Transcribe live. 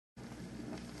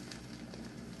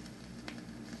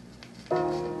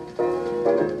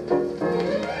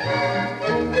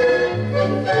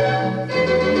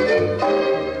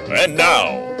And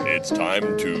now, it's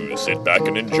time to sit back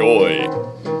and enjoy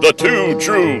the Two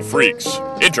True Freaks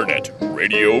Internet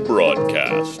Radio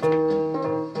Broadcast.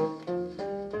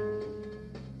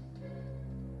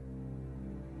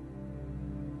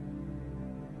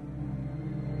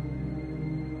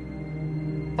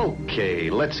 Okay,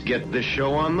 let's get this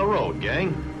show on the road,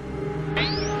 gang.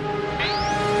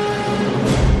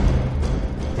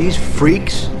 These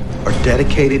freaks are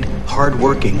dedicated,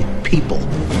 hard-working people.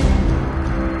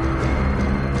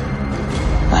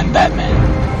 I'm Batman.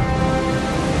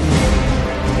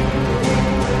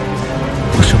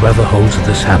 Whosoever holds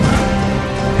this hammer,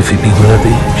 if he be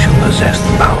worthy, shall possess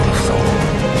the power of Thor.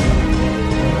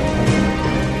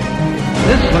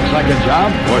 This looks like a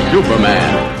job for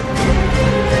Superman.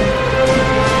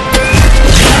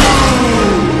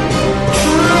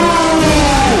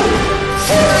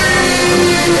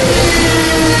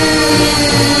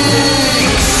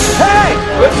 Hey!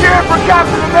 Let's hear it for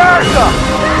Captain America!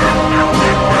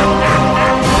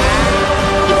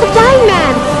 It's a flying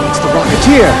man! It's the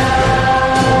Rocketeer!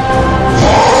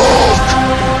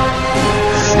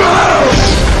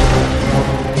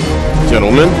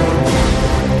 Gentlemen,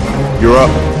 you're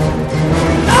up.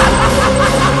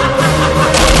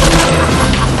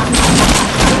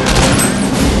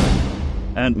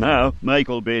 And now,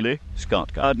 Michael Bailey,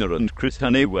 Scott Gardner, and Chris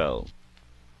Honeywell.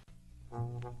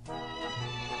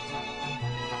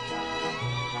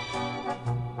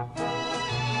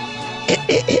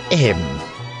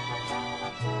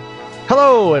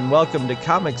 Hello and welcome to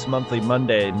Comics Monthly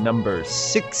Monday, number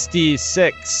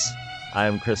 66. I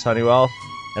am Chris Honeywell,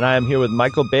 and I am here with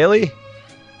Michael Bailey.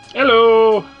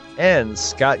 Hello. And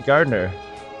Scott Gardner.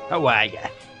 How are ya?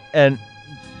 And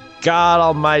God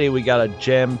almighty, we got a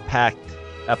jam-packed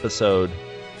episode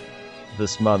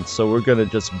this month, so we're going to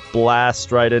just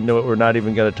blast right into it. We're not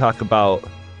even going to talk about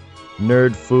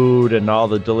nerd food and all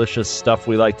the delicious stuff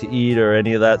we like to eat or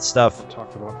any of that stuff. Don't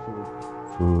talk about food.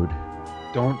 Food.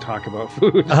 Don't talk about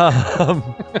food.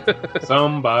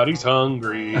 Somebody's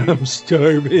hungry. I'm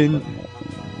starving.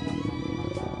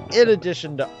 In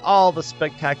addition to all the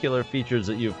spectacular features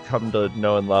that you've come to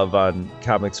know and love on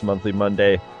Comics Monthly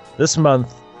Monday, this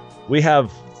month we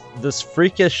have this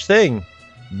freakish thing.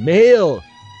 Mail.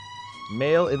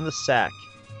 Mail in the sack.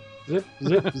 Zip,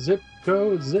 zip, zip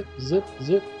code, zip, zip,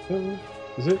 zip code,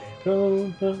 zip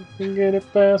code, I can get it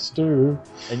faster.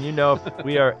 And you know, if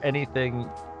we are anything,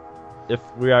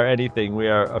 we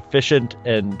are efficient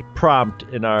and prompt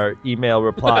in our email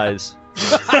replies.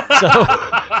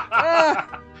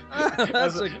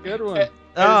 That's a good one.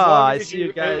 I see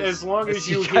you guys. As long as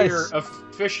you hear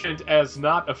efficient as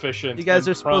not efficient. You guys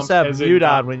are supposed to have mute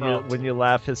on when you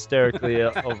laugh hysterically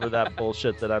over that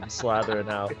bullshit that I'm slathering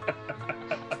out.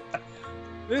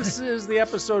 This is the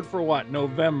episode for what?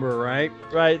 November, right?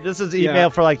 Right. This is email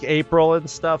for like April and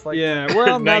stuff like that. Yeah,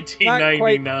 well,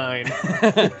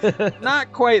 1999.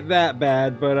 Not quite that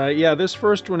bad, but this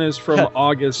first one is from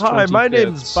August 25th. Hi, my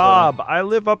name's Bob. I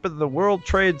live up in the World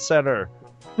Trade Center.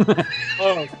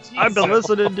 Oh, I've been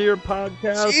listening to your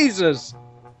podcast. Jesus.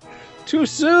 Too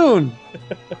soon.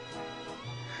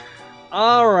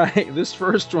 All right. This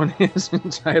first one is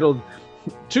entitled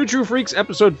Two True Freaks,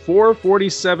 episode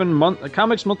 447,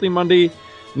 Comics Monthly Monday,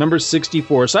 number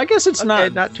 64. So I guess it's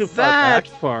not too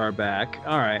far back.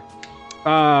 All right.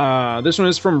 This one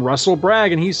is from Russell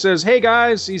Bragg, and he says, "Hey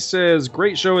guys," he says,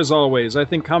 "great show as always. I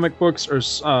think comic books are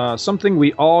something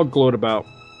we all gloat about.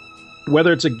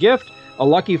 Whether it's a gift, a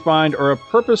lucky find, or a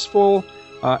purposeful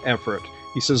effort."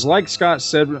 He says, like Scott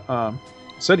said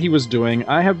he was doing,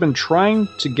 I have been trying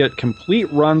to get complete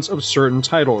runs of certain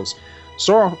titles.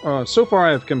 So far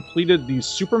I have completed the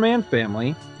Superman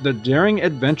family, the Daring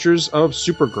Adventures of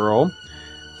Supergirl,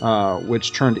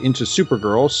 which turned into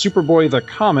Supergirl, Superboy the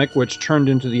comic, which turned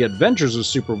into the Adventures of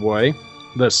Superboy,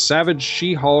 the Savage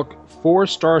She-Hulk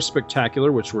 4-star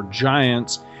Spectacular, which were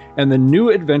giants, and the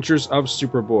New Adventures of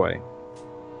Superboy.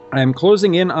 I am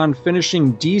closing in on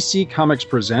finishing DC Comics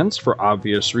Presents, for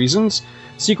obvious reasons,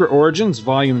 Secret Origins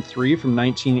Volume 3 from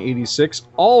 1986,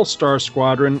 All-Star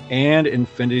Squadron, and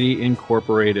Infinity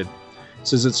Incorporated.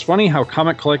 Says it's funny how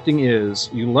comic collecting is.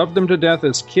 You love them to death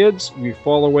as kids, you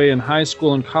fall away in high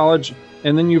school and college,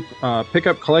 and then you pick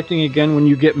up collecting again when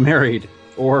you get married,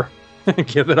 or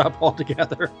give it up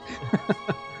altogether.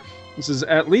 He says,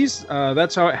 at least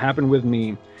that's how it happened with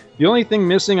me. The only thing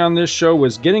missing on this show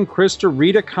was getting Chris to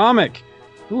read a comic.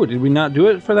 Ooh, did we not do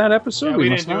it for that episode? Yeah, we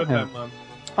didn't do it that month.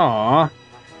 Aw.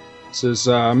 Says,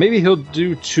 maybe he'll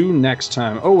do 2 next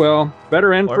time. Oh well,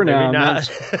 better end for now. Not.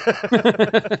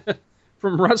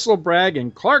 From Russell Bragg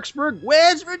in Clarksburg,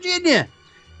 West Virginia.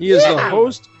 He is the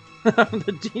host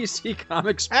the DC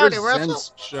Comics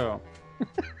Presents show.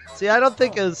 See, I don't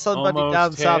think of somebody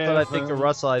down south when I think of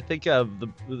Russell. I think of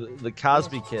the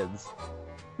Cosby kids.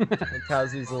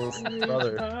 Cosby's little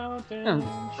brother.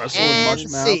 Russell and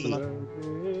Mushmouth.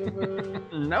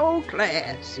 No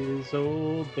class. Is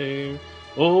old there,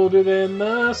 older than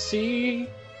the sea.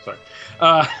 Sorry.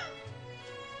 Wow.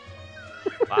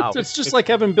 It's just like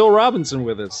having Bill Robinson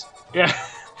with us. Yeah.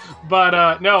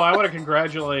 But no, I want to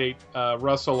congratulate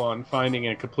Russell on finding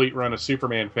a complete run of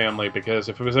Superman Family, because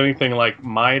if it was anything like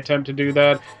my attempt to do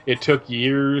that, it took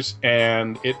years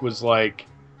and it was like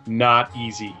not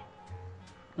easy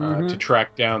to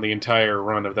track down the entire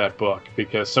run of that book,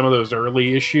 because some of those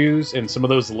early issues and some of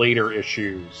those later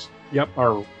issues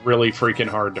are really freaking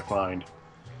hard to find.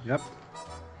 Yep.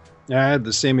 I had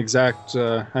the same exact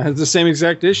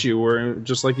issue where,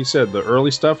 just like you said, the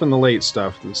early stuff and the late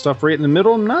stuff. The stuff right in the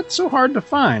middle, not so hard to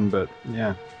find, but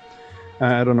yeah.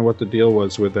 I don't know what the deal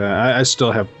was with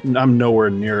that. I'm nowhere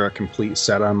near a complete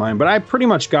set on mine, but I pretty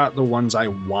much got the ones I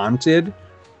wanted,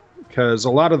 because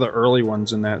a lot of the early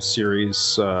ones in that series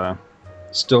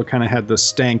still kind of had the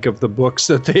stank of the books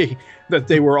that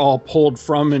they were all pulled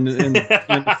from in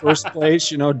the first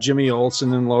place. You know, Jimmy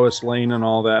Olsen and Lois Lane and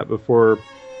all that before,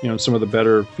 you know, some of the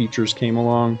better features came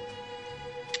along.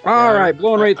 All right,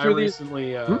 blowing right through these. I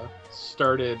recently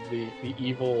started the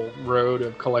evil road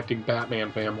of collecting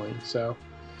Batman Family, so.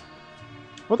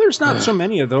 Well, there's not so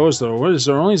many of those, though. What is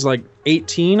there? Only like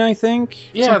 18, I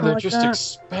think? Yeah, they're like just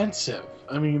expensive.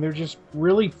 I mean, they're just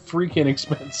really freaking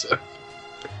expensive.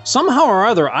 Somehow or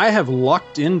other, I have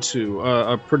lucked into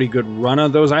a pretty good run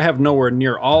of those. I have nowhere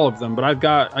near all of them, but I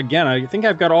think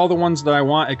I've got all the ones that I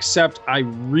want, except I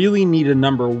really need a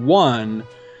number 1,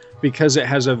 because it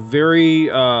has a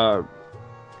very, I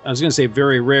was going to say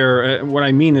very rare. What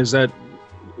I mean is that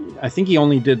I think he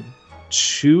only did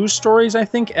 2 stories, I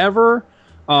think, ever.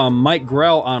 Mike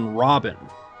Grell on Robin.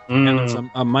 And there's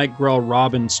a Mike Grell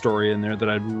Robin story in there that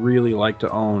I'd really like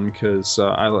to own, because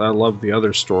I love the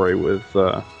other story with,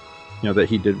 that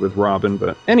he did with Robin.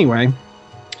 But anyway,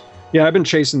 yeah, I've been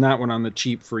chasing that one on the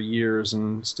cheap for years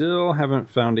and still haven't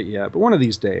found it yet. But one of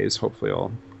these days, hopefully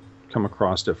I'll come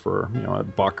across it for,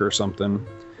 $1 or something.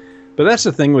 But that's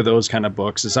the thing with those kind of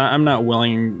books, is I'm not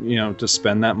willing, to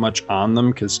spend that much on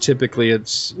them, because typically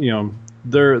it's,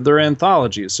 they're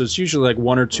anthologies, so it's usually like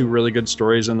 1 or 2 really good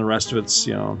stories, and the rest of it's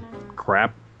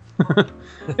crap.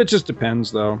 It just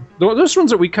depends, though. Those ones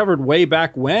that we covered way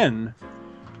back when,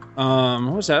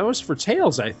 what was that? It was for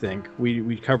Tales, I think.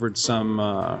 We covered some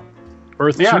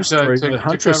Earth 2 stories with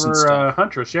Huntress and stuff.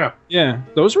 Huntress, yeah. Yeah,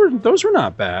 those were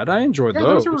not bad. I enjoyed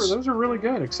those. Those are really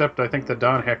good, except I think the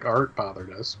Don Heck art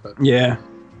bothered us. But yeah,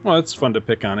 well, it's fun to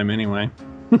pick on him anyway.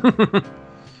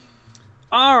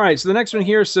 All right, so the next one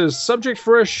here says, subject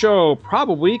for a show,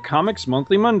 probably Comics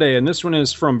Monthly Monday. And this one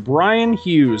is from Brian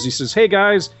Hughes. He says, hey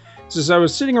guys, I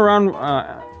was sitting around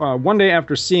one day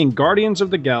after seeing Guardians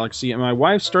of the Galaxy, and my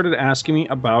wife started asking me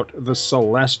about the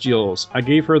Celestials. I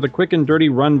gave her the quick and dirty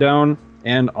rundown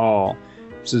and all.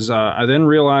 He says, I then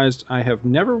realized I have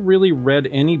never really read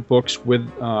any books with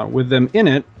them in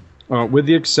it, with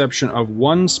the exception of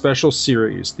one special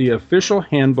series, the official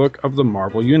handbook of the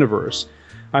Marvel Universe.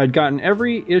 I had gotten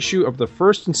every issue of the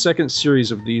first and second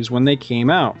series of these when they came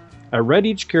out. I read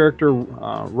each character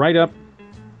write-up,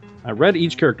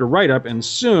 and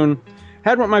soon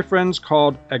had what my friends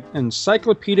called an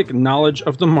encyclopedic knowledge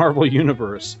of the Marvel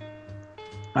Universe.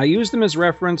 I used them as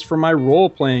reference for my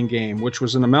role-playing game, which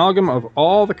was an amalgam of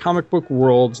all the comic book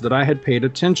worlds that I had paid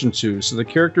attention to, so the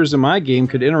characters in my game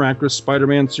could interact with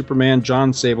Spider-Man, Superman,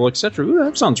 Jon Sable, etc. Ooh,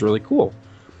 that sounds really cool.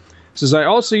 Says, I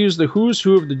also used the who's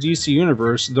who of the DC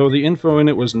Universe, though the info in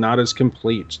it was not as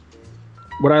complete.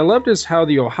 What I loved is how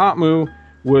the Ohatmu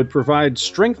would provide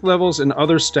strength levels and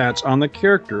other stats on the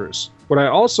characters. What I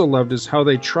also loved is how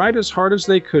they tried as hard as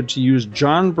they could to use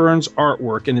John Byrne's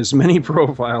artwork in as many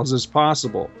profiles as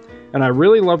possible. And I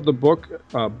really loved the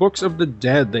Books of the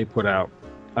Dead they put out.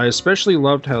 I especially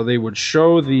loved how they would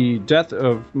show the death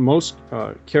of most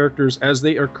characters as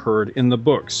they occurred in the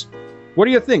books. What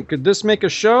do you think? Could this make a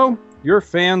show? Your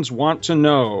fans want to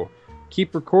know.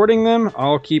 Keep recording them.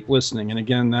 I'll keep listening. And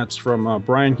again, that's from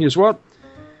Brian Hughes. Well,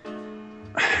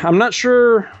 I'm not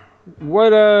sure what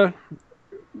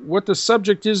the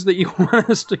subject is that you want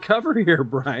us to cover here,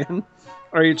 Brian.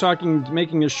 Are you talking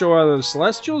making a show out of the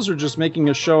Celestials, or just making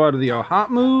a show out of the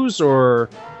Ohatmus, or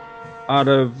out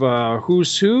of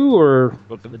Who's Who, or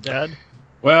Book of the Dead?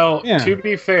 Well, to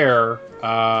be fair,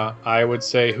 I would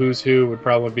say Who's Who would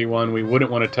probably be one we wouldn't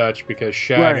want to touch, because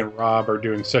Shag and Rob are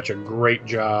doing such a great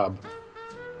job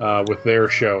with their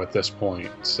show at this point.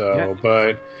 So,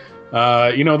 but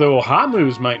The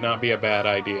Ohamus might not be a bad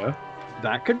idea.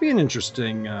 That could be an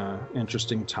interesting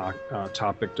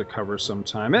topic to cover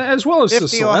sometime, as well as 50 the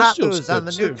Celestial Ohamus on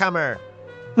the newcomer.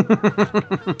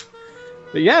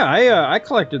 But yeah, I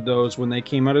collected those when they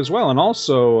came out as well, and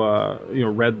also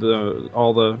read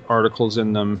all the articles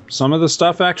in them. Some of the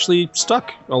stuff actually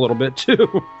stuck a little bit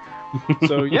too.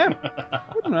 So yeah,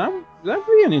 I don't know. That'd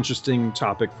be an interesting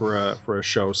topic for a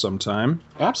show sometime.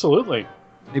 Absolutely.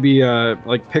 Maybe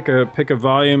pick a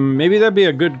volume. Maybe that'd be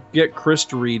a good get Chris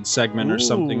to read segment or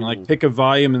something. Like pick a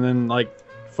volume and then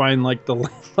find the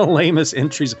lamest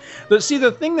entries. But see,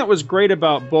 the thing that was great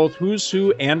about both Who's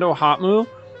Who and Ohatmu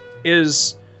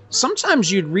is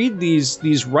sometimes you'd read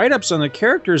these write-ups on the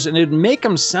characters and it'd make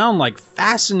them sound like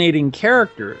fascinating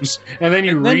characters. And then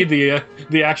you read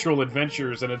the actual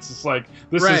adventures and it's just like,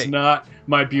 this is not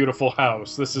my beautiful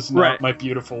house. This is not my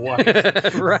beautiful wife.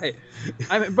 Right.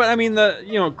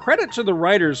 Credit to the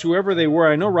writers, whoever they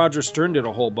were. I know Roger Stern did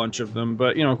a whole bunch of them,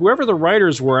 but whoever the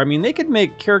writers were, they could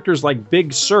make characters like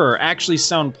Big Sur actually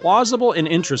sound plausible and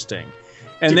interesting.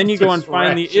 And then you go and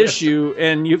find the issue,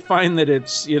 and you find that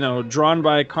it's, drawn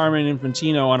by Carmen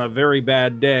Infantino on a very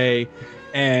bad day,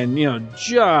 and,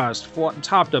 just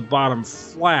top to bottom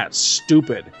flat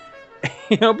stupid.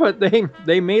 But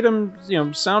they made them,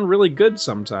 sound really good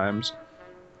sometimes.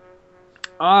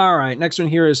 All right, next one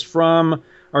here is from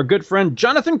our good friend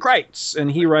Jonathan Kreitz, and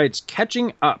he writes,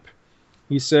 Catching Up.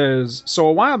 He says, so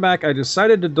a while back I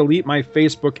decided to delete my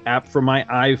Facebook app from my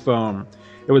iPhone.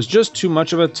 It was just too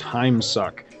much of a time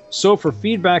suck. So for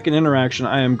feedback and interaction,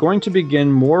 I am going to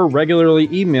begin more regularly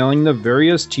emailing the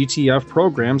various TTF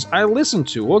programs I listen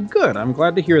to. Well, good. I'm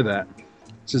glad to hear that. It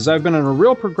says, I've been in a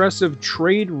real aggressive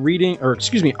trade reading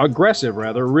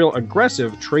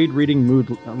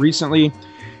mood recently,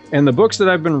 and the books that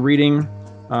I've been reading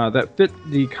that fit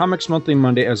the Comics Monthly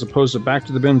Monday as opposed to Back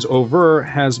to the Bins over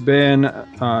has been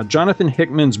Jonathan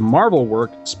Hickman's Marvel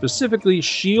work, specifically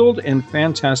S.H.I.E.L.D. and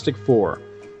Fantastic Four.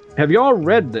 Have y'all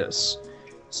read this?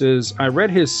 It says, I read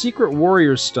his Secret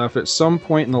Warriors stuff at some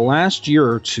point in the last year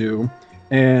or two,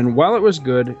 and while it was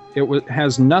good,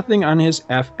 has nothing on his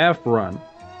FF run.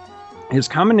 His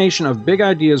combination of big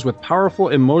ideas with powerful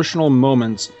emotional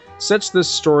moments sets this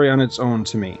story on its own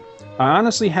to me. I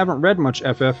honestly haven't read much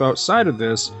FF outside of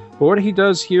this, but what he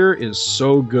does here is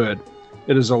so good.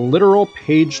 It is a literal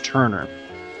page-turner.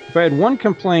 If I had one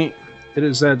complaint, it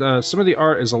is that some of the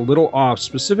art is a little off,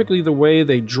 specifically the way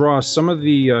they draw some of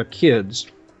the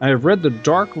kids. I have read the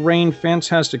Dark Reign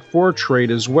Fantastic Four trade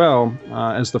as well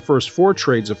as the first 4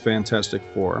 trades of Fantastic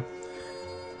Four.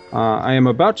 I am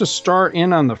about to start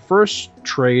in on the first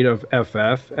trade of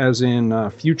FF, as in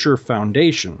Future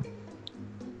Foundation.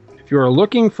 If you are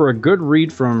looking for a good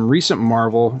read from recent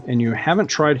Marvel and you haven't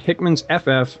tried Hickman's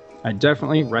FF, I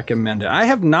definitely recommend it. I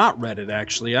have not read it,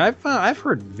 actually. I've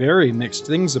heard very mixed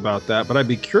things about that, but I'd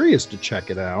be curious to check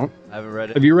it out. I haven't read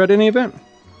it. Have you read any of it?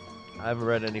 I haven't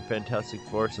read any Fantastic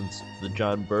Four since the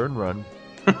John Byrne run.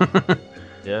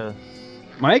 Yeah.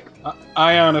 Mike?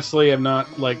 I honestly have not,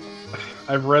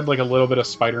 I've read a little bit of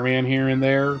Spider-Man here and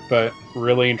there, but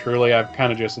really and truly I've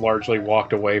kind of just largely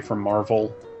walked away from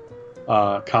Marvel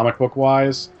comic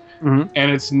book-wise. Mm-hmm. And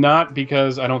it's not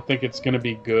because I don't think it's going to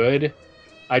be good.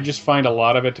 I just find a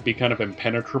lot of it to be kind of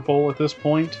impenetrable at this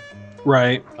point.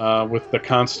 Right. With the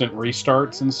constant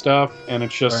restarts and stuff. And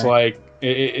it's just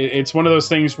it's one of those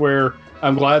things where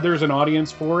I'm glad there's an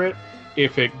audience for it.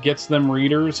 If it gets them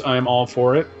readers, I'm all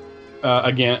for it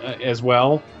again as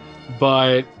well.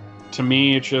 But to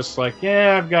me, it's just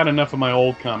I've got enough of my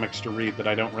old comics to read that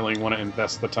I don't really want to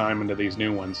invest the time into these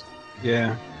new ones.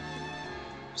 Yeah.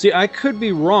 See, I could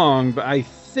be wrong, but I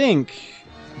think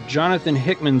Jonathan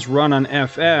Hickman's run on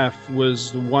FF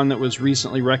was the one that was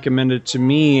recently recommended to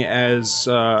me as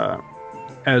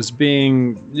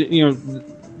being,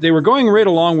 they were going right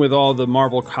along with all the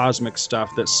Marvel Cosmic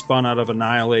stuff that spun out of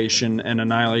Annihilation and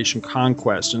Annihilation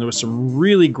Conquest, and there was some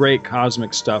really great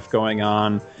cosmic stuff going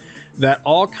on that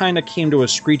all kind of came to a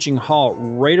screeching halt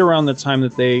right around the time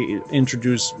that they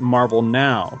introduced Marvel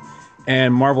Now.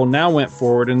 And Marvel Now went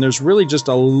forward, and there's really just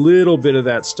a little bit of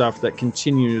that stuff that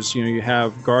continues. You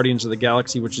have Guardians of the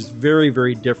Galaxy, which is very,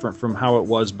 very different from how it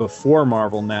was before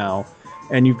Marvel Now.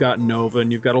 And you've got Nova,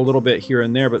 and you've got a little bit here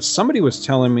and there. But somebody was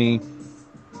telling me,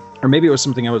 or maybe it was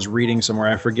something I was reading somewhere,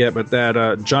 I forget, but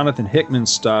that Jonathan Hickman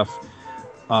stuff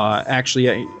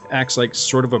actually acts like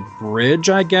sort of a bridge,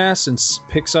 I guess, and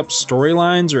picks up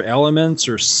storylines or elements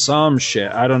or some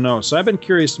shit. I don't know. So I've been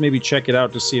curious to maybe check it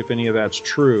out to see if any of that's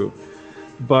true.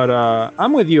 But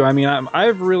I'm with you. I mean,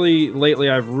 I've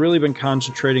really been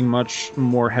concentrating much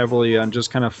more heavily on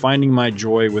just kind of finding my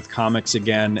joy with comics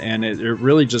again, and it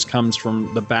really just comes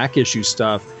from the back issue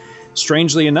stuff.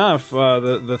 Strangely enough,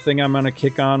 the thing I'm going to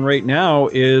kick on right now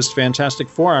is Fantastic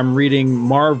Four. I'm reading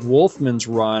Marv Wolfman's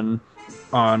run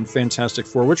on Fantastic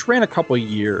Four, which ran a couple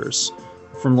years,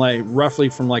 from roughly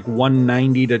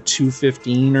 190 to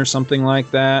 215 or something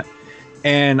like that.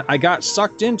 And I got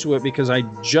sucked into it because I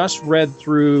just read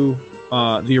through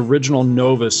the original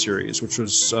Nova series, which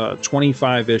was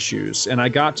 25 issues. And I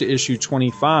got to issue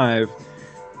 25,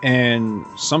 and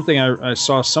something I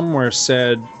saw somewhere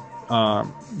said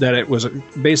that it was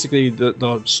basically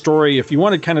the story. If you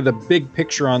wanted kind of the big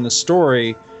picture on the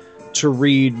story, to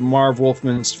read Marv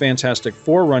Wolfman's Fantastic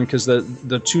Four run, because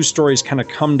the two stories kind of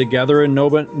come together in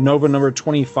Nova number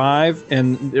 25.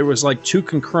 And there was like two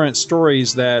concurrent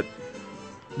stories that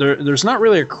there's not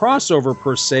really a crossover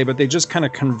per se, but they just kind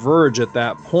of converge at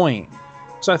that point.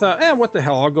 So I thought, what the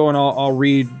hell? I'll go and I'll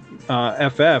read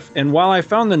FF. And while I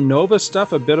found the Nova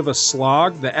stuff a bit of a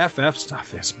slog, the FF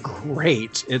stuff is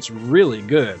great. It's really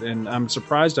good, and I'm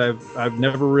surprised I've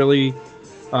never really,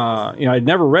 I'd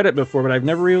never read it before, but I've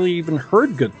never really even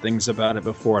heard good things about it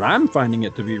before. And I'm finding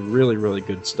it to be really, really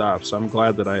good stuff. So I'm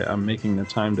glad that I'm making the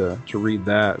time to read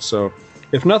that. So,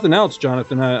 if nothing else,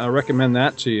 Jonathan, I recommend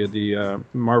that to you, the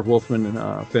Marv Wolfman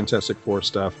Fantastic Four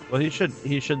stuff. Well, he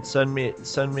should send me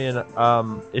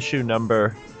an issue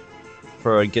number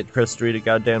for Get Chris to read a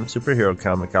goddamn superhero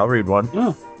comic. I'll read one.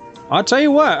 Oh. I'll tell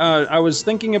you what, I was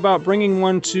thinking about bringing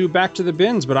one to Back to the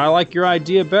Bins, but I like your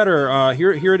idea better.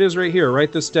 Here it is right here.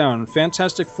 Write this down.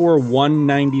 Fantastic Four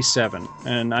 197.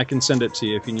 And I can send it to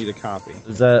you if you need a copy.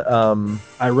 Is that,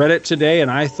 I read it today, and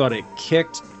I thought it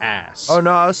kicked ass. Oh,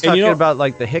 no, I was talking about,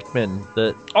 like, the Hickman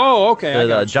that... Oh, okay.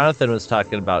 That Jonathan was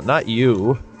talking about, not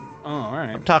you. Oh, all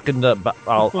right. I'm talking to...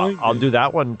 I'll do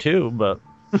that one, too, but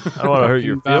I don't want to hurt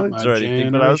your feelings or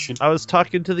anything. But I was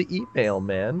talking to the email,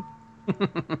 man.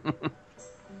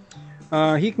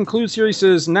 He concludes here. He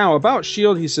says, now about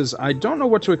S.H.I.E.L.D., he says, I don't know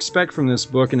what to expect from this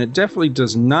book, and it definitely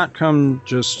does not come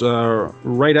just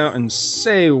right out and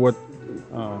say what...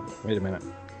 wait a minute.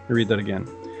 Let me read that again.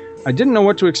 I didn't know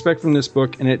what to expect from this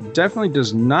book, and it definitely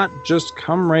does not just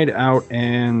come right out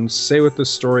and say what the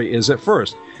story is at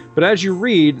first. But as you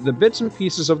read, the bits and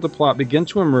pieces of the plot begin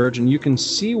to emerge, and you can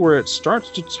see where it starts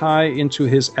to tie into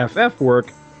his FF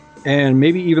work, and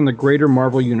maybe even the greater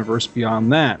Marvel universe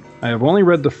beyond that. I have only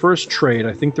read the first trade.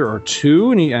 I think there are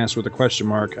two, and he asks with a question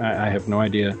mark. I have no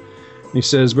idea. He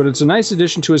says, but it's a nice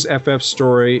addition to his FF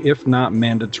story, if not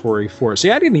mandatory for it. See,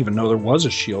 I didn't even know there was a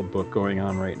S.H.I.E.L.D. book going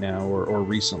on right now, or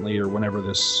recently, or whenever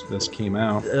this came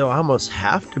out. It'll almost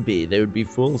have to be. They would be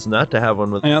fools not to have one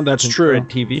with that's true. A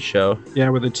TV show. Yeah,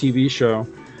 with a TV show.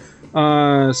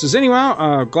 Says,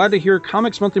 anyhow, glad to hear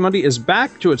Comics Monthly Monday is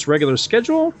back to its regular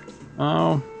schedule.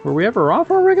 Were we ever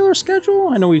off our regular schedule?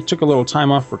 I know we took a little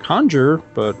time off for Conjure,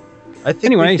 but I think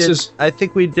anyway, I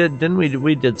think we did, didn't we?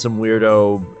 We did some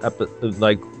weirdo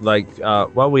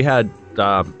we had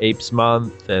Apes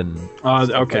Month and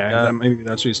okay, like maybe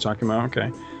that's what he's talking about. Okay,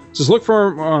 it says look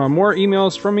for more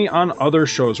emails from me on other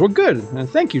shows. Well, good,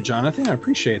 thank you, Jonathan. I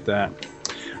appreciate that.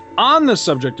 On the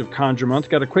subject of Conjure Month,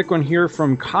 got a quick one here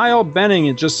from Kyle Benning.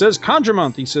 It just says Conjure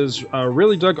Month. He says,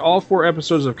 really dug all 4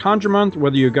 episodes of Conjure Month,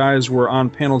 whether you guys were on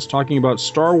panels talking about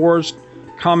Star Wars,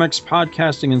 comics,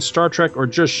 podcasting, and Star Trek, or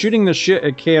just shooting the shit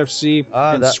at KFC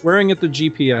and swearing at the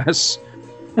GPS.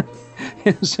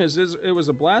 It says it was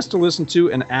a blast to listen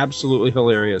to and absolutely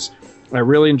hilarious. I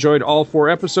really enjoyed all 4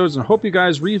 episodes and hope you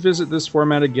guys revisit this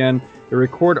format again and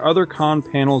record other con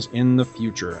panels in the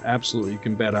future. Absolutely, you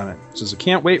can bet on it. It says, I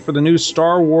can't wait for the new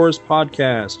Star Wars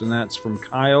podcast, and that's from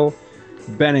Kyle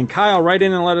Benning. Kyle, write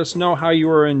in and let us know how you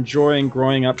are enjoying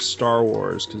growing up Star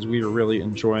Wars, because we are really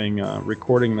enjoying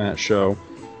recording that show.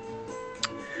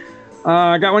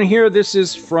 I got one here. This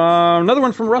is from another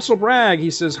one from Russell Bragg. He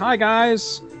says, hi,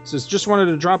 guys. He says, just wanted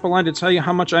to drop a line to tell you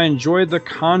how much I enjoyed the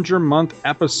Conjure Month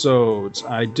episodes.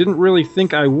 I didn't really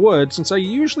think I would, since I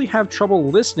usually have trouble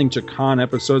listening to con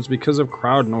episodes because of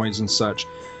crowd noise and such.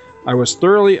 I was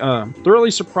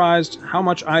thoroughly surprised how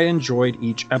much I enjoyed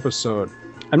each episode.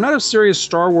 I'm not a serious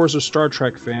Star Wars or Star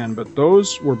Trek fan, but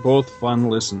those were both fun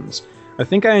listens. I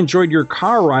think I enjoyed your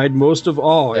car ride most of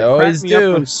all. It cracked me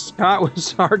up when Scott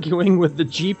was arguing with the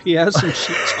GPS and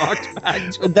she talked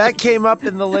back to him. That came up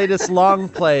in the latest long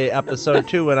play episode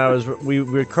too, when we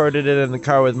recorded it in the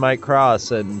car with Mike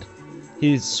Cross, and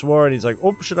he swore and he's like,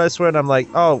 "Oh, should I swear?" And I'm like,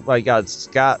 "Oh my God,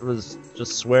 Scott was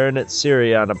just swearing at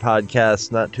Siri on a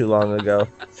podcast not too long ago."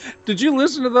 Did you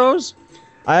listen to those?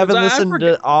 I haven't listened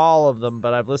to all of them,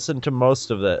 but I've listened to most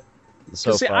of it.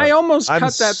 so far. I almost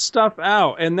cut that stuff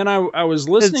out, and then I was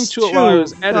listening to it while I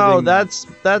was editing. No, that's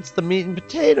the meat and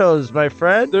potatoes, my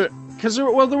friend. Because there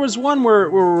was one where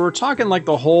we were talking like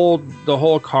the whole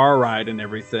car ride and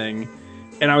everything,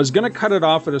 and I was going to cut it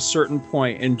off at a certain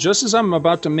point, and just as I'm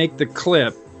about to make the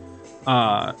clip,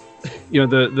 while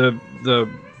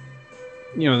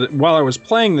I was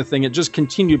playing the thing, it just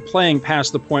continued playing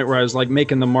past the point where I was like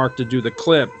making the mark to do the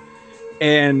clip.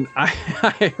 And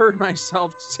I heard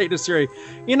myself say to Siri,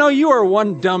 you are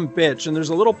one dumb bitch. And there's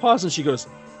a little pause, and she goes,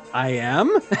 I am?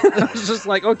 I was just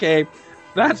like, okay,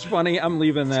 that's funny. I'm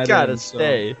leaving that in. Gotta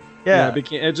stay. Yeah.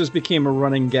 It just became a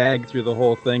running gag through the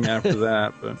whole thing after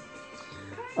that. But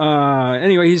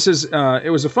anyway, he says, it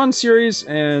was a fun series,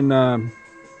 and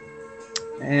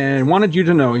wanted you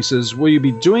to know, he says, will you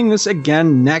be doing this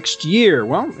again next year?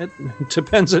 Well, it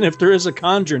depends on if there is a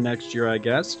Conjure next year, I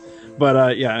guess. But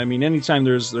anytime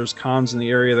there's cons in the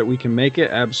area that we can make it,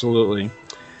 absolutely.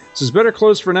 This is better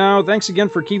close for now. Thanks again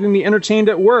for keeping me entertained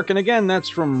at work. And again, that's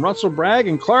from Russell Bragg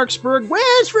in Clarksburg,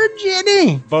 West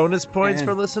Virginia. Bonus points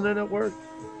for listening at work.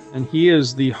 And he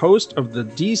is the host of the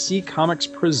DC Comics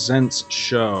Presents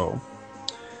show.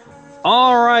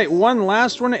 All right, one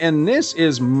last one, and this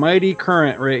is mighty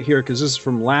current right here, because this is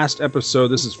from last episode.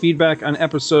 This is feedback on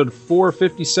episode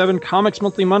 457, Comics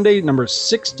Monthly Monday, number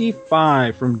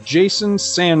 65, from Jason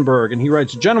Sandberg. And he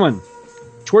writes, gentlemen,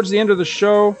 towards the end of the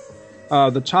show,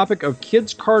 the topic of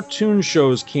kids' cartoon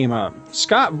shows came up.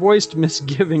 Scott voiced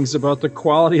misgivings about the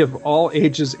quality of all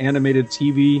ages animated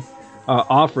TV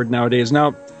offered nowadays.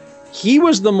 Now, he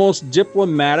was the most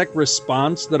diplomatic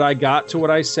response that I got to what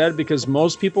I said, because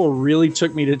most people really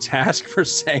took me to task for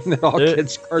saying that all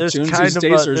kids' cartoons these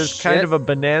days are There's shit. kind of a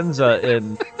bonanza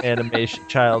in animation,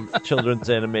 children's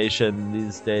animation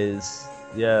these days.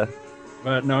 Yeah.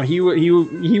 But no, he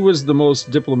was the most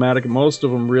diplomatic. Most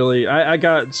of them really, I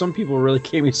got, some people really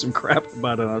gave me some crap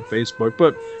about it on Facebook,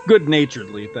 but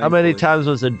good-naturedly. How many times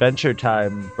was Adventure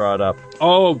Time brought up?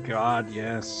 Oh, God,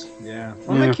 yes. Yeah.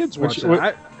 Well, my kids watch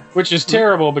it. Which is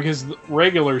terrible, because the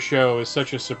regular show is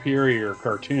such a superior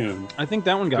cartoon. I think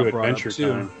that one got brought up, too.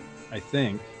 Time. I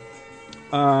think.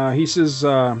 He says,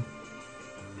 I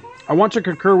want to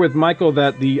concur with Michael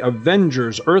that the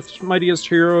Avengers, Earth's Mightiest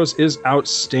Heroes, is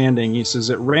outstanding. He says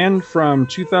it ran from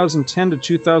 2010 to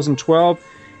 2012,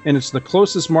 and it's the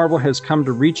closest Marvel has come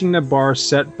to reaching the bar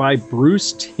set by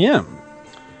Bruce Timm.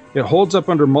 It holds up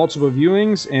under multiple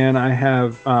viewings, and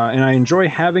I enjoy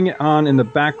having it on in the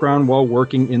background while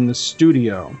working in the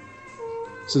studio.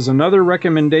 Says another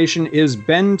recommendation is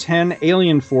Ben 10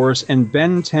 Alien Force and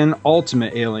Ben 10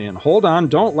 Ultimate Alien. Hold on,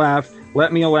 don't laugh.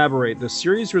 Let me elaborate. The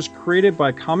series was created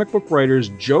by comic book writers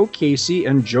Joe Casey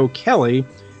and Joe Kelly,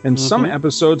 and some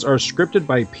episodes are scripted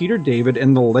by Peter David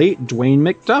and the late Dwayne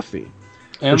McDuffie.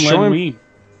 And Len Wein.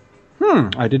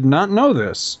 I did not know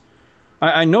this.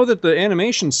 I know that the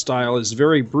animation style is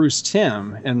very Bruce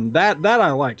Timm, and that I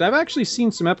liked. I've actually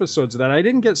seen some episodes of that. I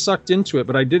didn't get sucked into it,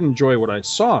 but I did enjoy what I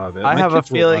saw of it. I have a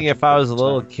feeling if I was a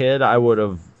little kid, I would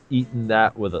have eaten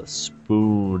that with a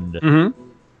spoon.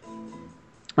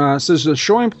 Mm-hmm. Says the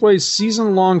show employs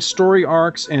season-long story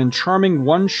arcs and charming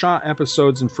one-shot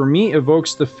episodes, and for me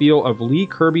evokes the feel of Lee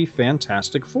Kirby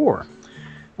Fantastic Four.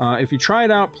 If you try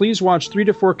it out, please watch 3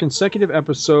 to 4 consecutive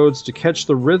episodes to catch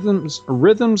the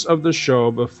rhythms of the show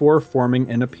before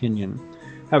forming an opinion.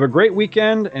 Have a great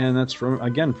weekend, and that's from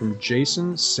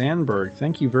Jason Sandberg.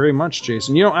 Thank you very much,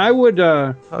 Jason. I would...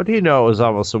 How do you know it was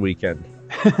almost a weekend?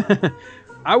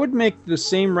 I would make the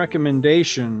same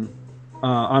recommendation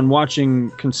on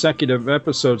watching consecutive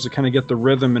episodes to kind of get the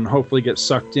rhythm and hopefully get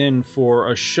sucked in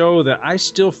for a show that I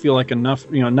still feel like not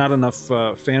enough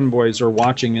fanboys are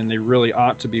watching, and they really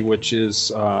ought to be, which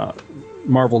is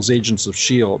Marvel's Agents of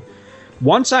S.H.I.E.L.D.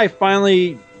 Once I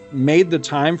finally made the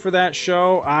time for that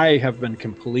show, I have been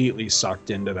completely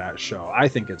sucked into that show. I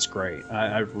think it's great.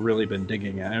 I've really been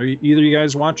digging it. Are either of you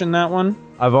guys watching that one?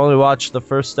 I've only watched the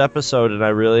first episode, and I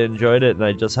really enjoyed it, and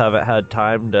I just haven't had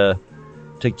time to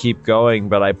keep going,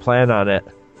 but I plan on it.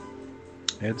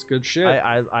 It's good shit.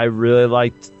 I really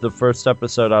liked the first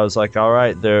episode. I was like, all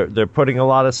right, they're putting a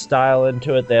lot of style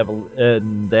into it. They have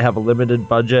a limited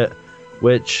budget,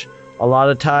 which a lot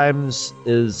of times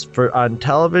is on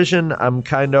television. I'm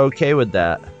kind of okay with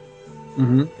that.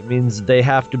 Mm-hmm. It means they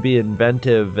have to be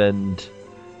inventive, and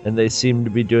they seem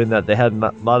to be doing that. They had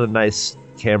a lot of nice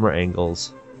camera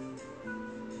angles.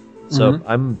 So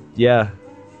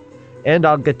and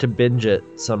I'll get to binge it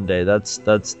someday. That's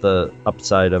the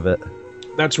upside of it.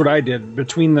 That's what I did.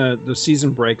 Between the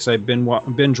season breaks, I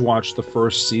binge watched the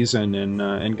first season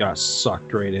and got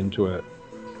sucked right into it.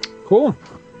 Cool.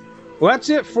 Well, that's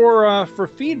it for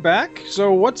feedback.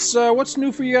 So what's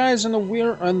new for you guys in the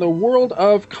world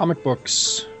of comic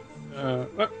books?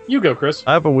 You go, Chris.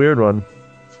 I have a weird one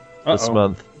this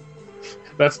month.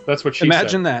 That's what she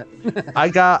Imagine said. that. I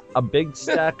got a big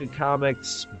stack of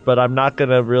comics, but I'm not going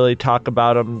to really talk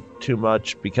about them too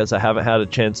much because I haven't had a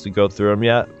chance to go through them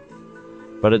yet.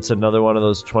 But it's another one of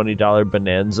those $20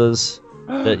 bonanzas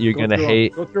that you're going to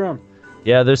hate. Go through them.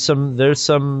 Yeah, there's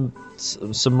some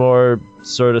more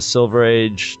sort of Silver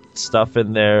Age stuff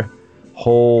in there.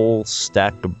 Whole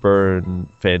stack of Byrne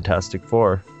Fantastic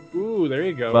Four. Ooh, there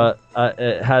you go. But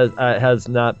it has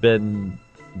not been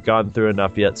gone through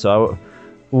enough yet. So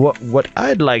what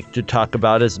I'd like to talk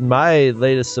about is my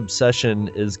latest obsession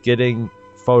is getting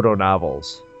photo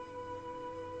novels.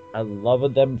 I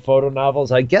love them photo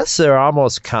novels. I guess they're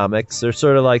almost comics. They're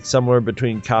sort of like somewhere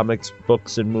between comics,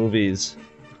 books, and movies.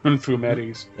 And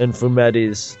fumettis.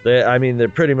 They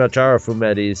pretty much are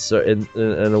fumettis, so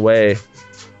in a way.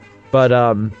 But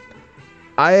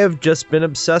I have just been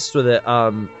obsessed with it.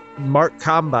 Mark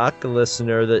Kalmbach, a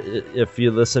listener that if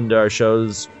you listen to our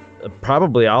shows,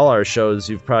 probably all our shows,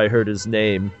 you've probably heard his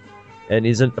name, and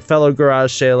he's a fellow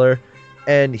garage sailor,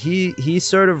 and he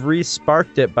sort of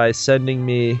re-sparked it by sending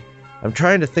me. I'm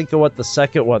trying to think of what the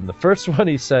second one. The first one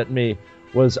he sent me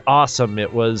was awesome.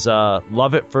 It was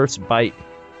Love at First Bite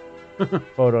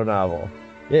photo novel.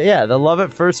 Yeah, the Love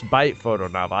at First Bite photo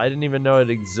novel. I didn't even know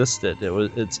it existed.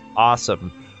 It's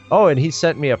awesome. Oh, and he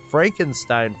sent me a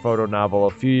Frankenstein photo novel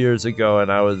a few years ago,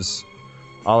 and I was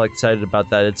all excited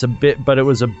about that. It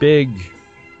was a big,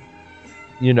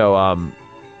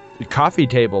 coffee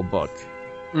table book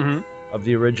of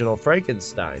the original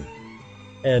Frankenstein,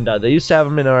 and they used to have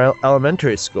them in our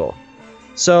elementary school.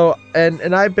 So,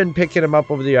 and I've been picking them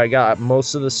up over the year. I got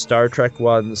most of the Star Trek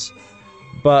ones,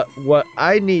 but what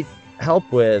I need help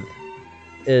with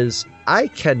is I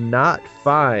cannot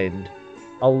find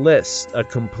a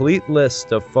complete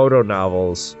list of photo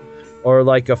novels, or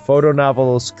like a photo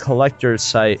novels collector's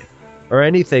site or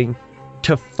anything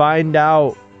to find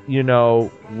out,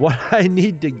 what I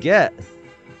need to get,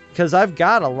 because I've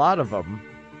got a lot of them.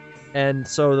 And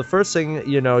so the first thing,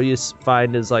 you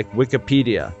find is like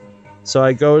Wikipedia. So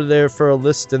I go there for a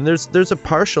list, and there's a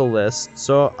partial list.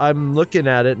 So I'm looking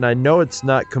at it, and I know it's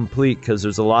not complete because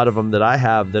there's a lot of them that I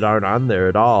have that aren't on there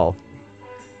at all.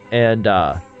 And,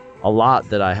 a lot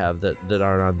that I have that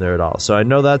aren't on there at all. So I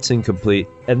know that's incomplete.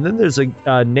 And then there's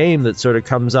a name that sort of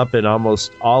comes up in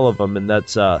almost all of them, and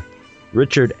that's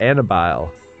Richard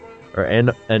Annobile, or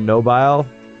Annobile.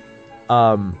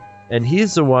 And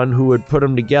he's the one who would put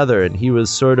them together, and he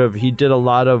did a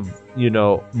lot of,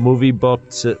 movie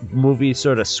books, movie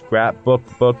sort of scrapbook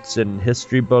books and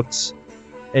history books.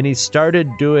 And he started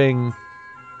doing,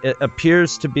 it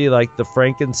appears to be like the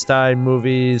Frankenstein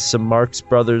movies, some Marx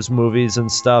Brothers movies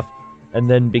and stuff, and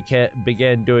then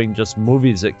began doing just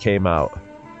movies that came out.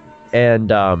 And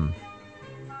so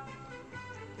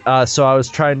I was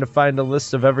trying to find a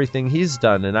list of everything he's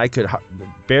done, and I could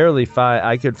barely find.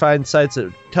 I could find sites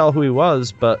that tell who he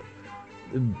was, but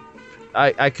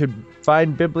I could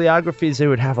find bibliographies. They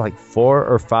would have like 4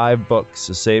 or 5 books,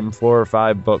 the same 4 or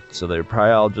 5 books, so they're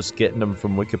probably all just getting them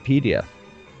from Wikipedia.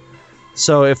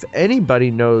 So if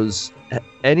anybody knows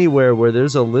anywhere where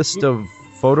there's a list of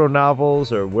photo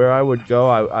novels or where I would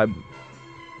go,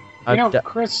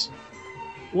 Chris,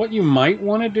 what you might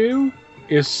want to do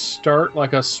is start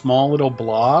like a small little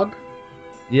blog.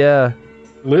 Yeah.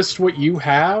 List what you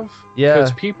have. Yeah.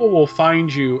 Because people will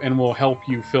find you and will help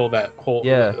you fill that whole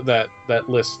that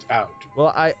list out.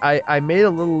 Well, I made a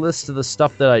little list of the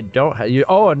stuff that I don't have.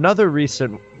 Another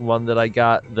recent one that I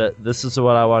got, this is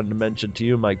what I wanted to mention to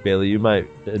you, Mike Bailey. You might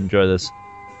enjoy this.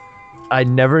 I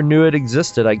never knew it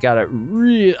existed. I got it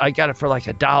for like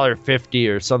 $1.50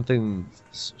 or something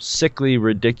sickly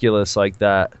ridiculous like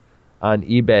that on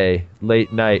eBay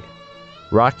late night.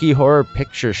 Rocky Horror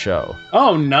Picture Show.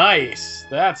 Oh, nice.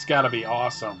 That's got to be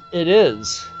awesome. It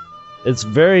is. It's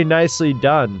very nicely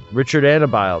done. Richard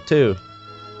Annobile, too.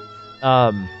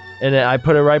 And I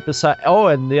put it right beside... Oh,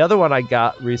 and the other one I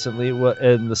got recently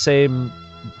in the same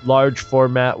large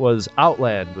format was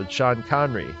Outland with Sean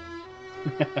Connery.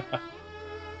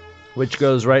 Which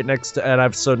goes right next to... And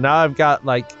I've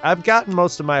gotten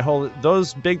most of my holy...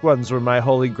 Those big ones were my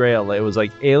holy grail. It was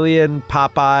like Alien,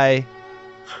 Popeye...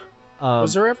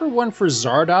 was there ever one for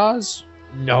Zardoz?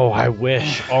 No, I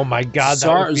wish. Oh my God,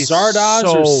 Zardoz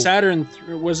or Saturn?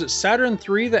 Was it Saturn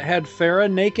 3 that had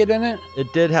Farah naked in it?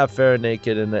 It did have Farah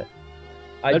naked in it.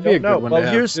 That'd be a good one to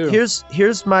have, too.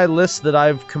 Here's my list that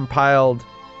I've compiled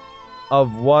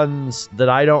of ones that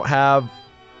I don't have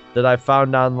that I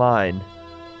found online,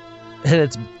 and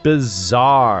it's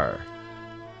bizarre.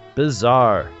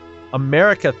 Bizarre.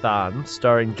 Americathon,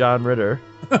 starring John Ritter.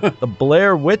 The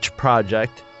Blair Witch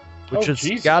Project, which has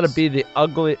got to be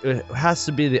it has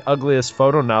to be the ugliest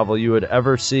photo novel you would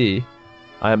ever see,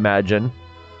 I imagine.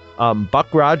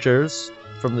 Buck Rogers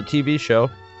from the TV show.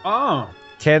 Oh.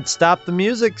 Can't Stop the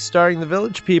Music, starring the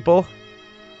Village People.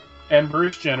 And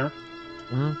Bruce Jenner.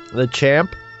 The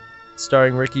Champ,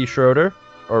 starring Ricky Schroeder,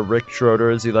 or Rick Schroeder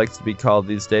as he likes to be called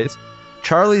these days.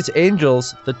 Charlie's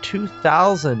Angels, the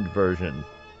 2000 version.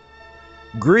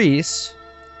 Grease,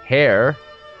 Hair,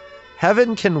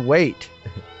 Heaven Can Wait,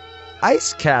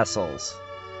 Ice Castles,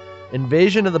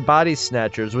 Invasion of the Body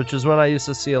Snatchers, which is one I used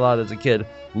to see a lot as a kid,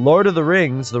 Lord of the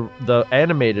Rings, the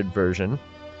animated version,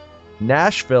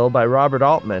 Nashville by Robert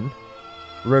Altman,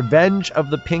 Revenge of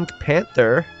the Pink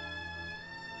Panther,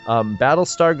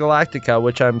 Battlestar Galactica,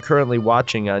 which I'm currently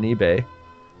watching on eBay,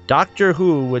 Doctor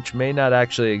Who, which may not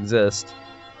actually exist,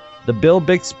 the Bill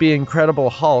Bixby Incredible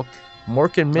Hulk,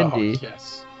 Mork and Mindy,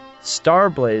 Star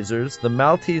Blazers, The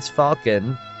Maltese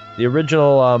Falcon, the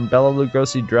original Bela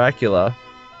Lugosi Dracula,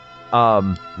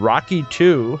 Rocky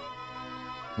 2,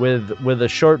 with a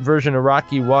short version of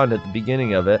Rocky 1 at the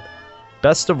beginning of it,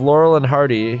 Best of Laurel and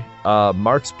Hardy,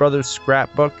 Marx Brothers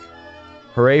Scrapbook,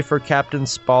 Hooray for Captain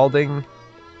Spaulding,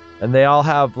 and they all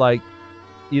have like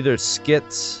either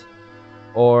skits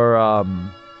or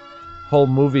whole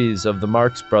movies of the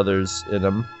Marx Brothers in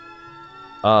them.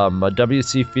 A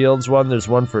W.C. Fields one. There's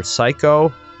one for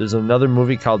Psycho. There's another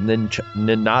movie called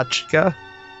Ninotchka,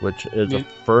 which is a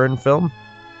foreign film.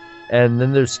 And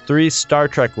then there's 3 Star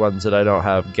Trek ones that I don't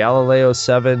have. Galileo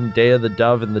 7, Day of the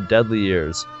Dove, and The Deadly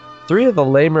Years. 3 of the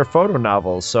lamer photo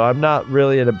novels, so I'm not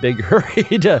really in a big hurry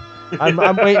to...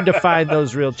 I'm waiting to find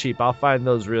those real cheap. I'll find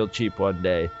those real cheap one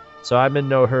day. So I'm in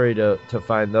no hurry to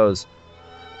find those.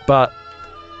 But...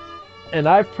 And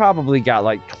I've probably got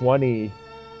like 20...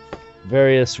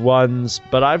 various ones,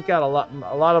 but I've got a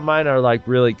lot of mine are like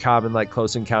really common, like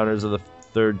Close Encounters of the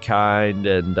Third Kind,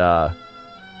 and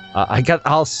I got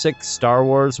all 6 Star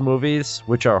Wars movies,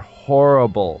 which are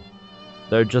horrible.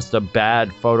 They're just a bad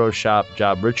Photoshop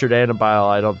job. Richard Annabile,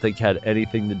 I don't think, had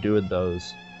anything to do with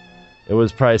those. It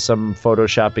was probably some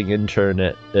photoshopping intern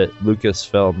at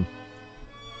Lucasfilm.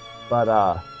 But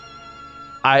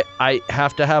I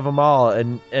have to have them all,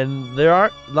 and there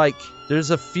aren't like... There's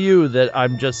a few that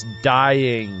I'm just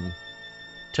dying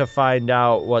to find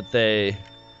out what they...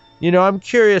 I'm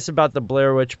curious about the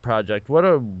Blair Witch Project. What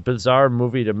a bizarre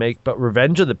movie to make. But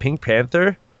Revenge of the Pink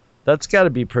Panther? That's got to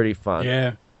be pretty fun.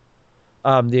 Yeah.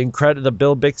 The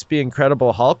Bill Bixby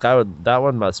Incredible Hulk? That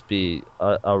one must be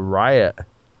a riot.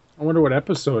 I wonder what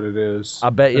episode it is. I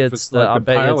bet you it's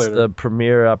the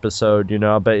premiere episode.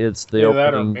 I bet you it's the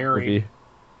opening movie.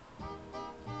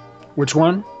 Which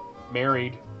one?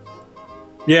 Married.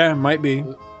 Yeah, it might be.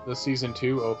 The season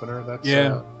 2 opener. That's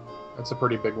a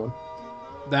pretty big one.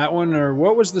 That one, or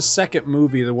what was the second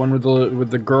movie? The one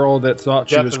with the girl that thought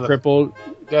she was crippled?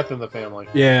 Death in the Family.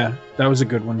 Yeah, that was a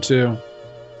good one too.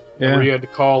 Yeah. Where you had to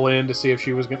call in to see if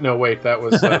she was going to... No, wait, that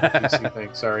was the PC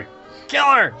thing. Sorry. Kill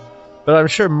her! But I'm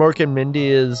sure Mork and Mindy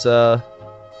is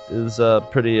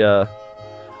pretty...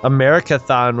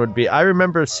 Americathon would be... I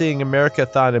remember seeing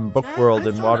Americathon in Book World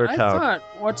in Watertown. I thought,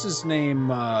 what's his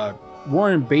name...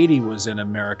 Warren Beatty was in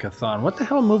Americathon. What the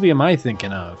hell movie am I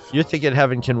thinking of? You're thinking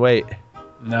Heaven Can Wait.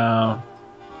 No.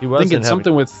 He wasn't.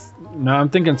 I'm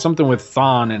thinking something with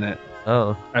Thon in it.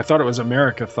 Oh. I thought it was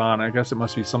Americathon. I guess it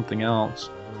must be something else.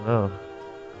 Oh.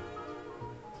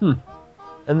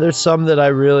 And there's some that I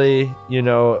really,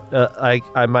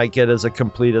 I might get as a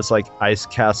complete as like Ice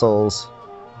Castles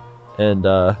and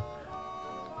the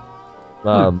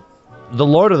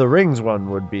Lord of the Rings one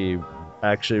would be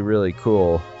actually really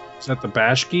cool. Is that the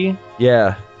Bashki?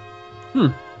 Yeah.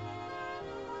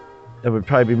 It would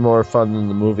probably be more fun than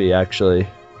the movie, actually.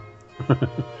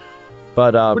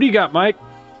 But what do you got, Mike?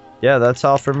 Yeah, that's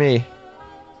all for me.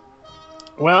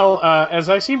 Well, as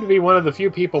I seem to be one of the few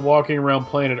people walking around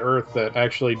planet Earth that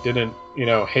actually didn't,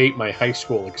 hate my high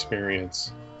school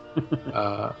experience.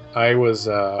 I was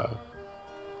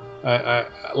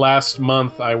last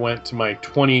month I went to my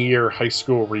 20-year high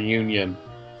school reunion,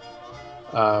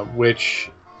 which,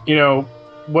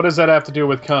 what does that have to do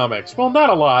with comics? Well,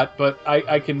 not a lot, but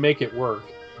I can make it work.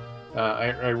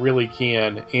 I really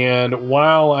can. And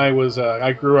while I was,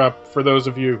 I grew up, for those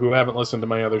of you who haven't listened to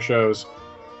my other shows,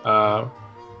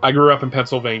 I grew up in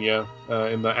Pennsylvania,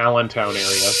 in the Allentown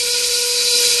area.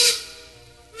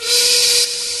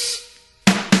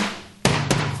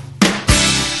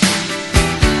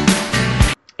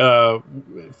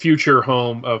 future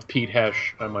home of Pete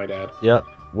Hesh, I might add. Yep,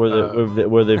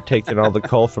 where they've taken all the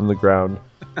coal from the ground.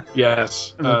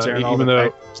 Yes, even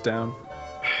though down.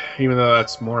 Even though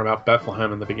that's more about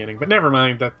Bethlehem in the beginning, but never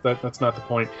mind. That's not the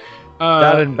point.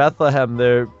 Down in Bethlehem,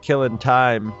 they're killing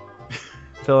time,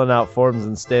 filling out forms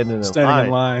and standing in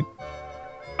line.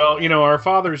 Well, our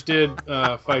fathers did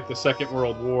fight the Second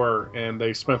World War, and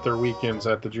they spent their weekends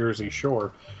at the Jersey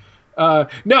Shore. I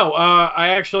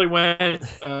actually went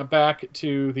back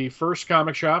to the first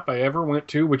comic shop I ever went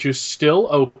to, which is still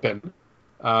open.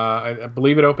 I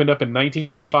believe it opened up in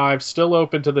 1905, still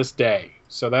open to this day.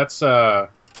 So that's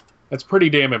pretty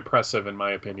damn impressive, in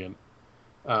my opinion.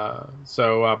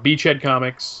 Beachhead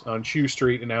Comics on Chew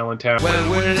Street in Allentown. Well,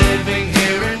 we're living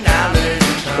here in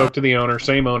Allentown. Spoke to the owner,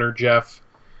 same owner, Jeff,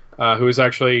 who is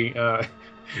actually...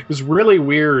 it was really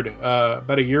weird.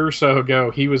 About a year or so ago,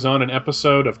 he was on an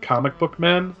episode of Comic Book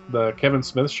Men, the Kevin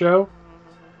Smith show,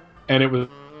 and it was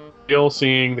still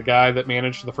seeing the guy that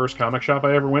managed the first comic shop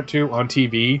I ever went to on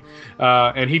TV,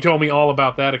 and he told me all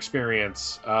about that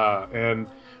experience, and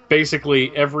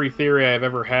basically every theory I've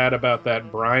ever had about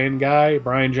that Brian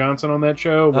Johnson on that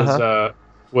show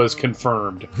was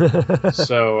confirmed.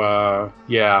 So,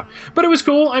 yeah. But it was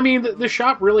cool. I mean, the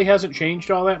shop really hasn't changed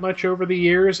all that much over the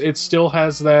years. It still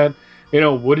has that,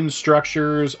 wooden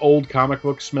structures, old comic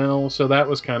book smell, so that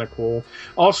was kind of cool.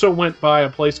 Also went by a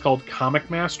place called Comic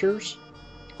Masters,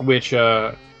 which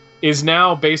is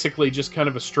now basically just kind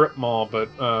of a strip mall,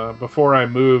 but before I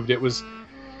moved, it was...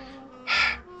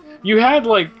 You had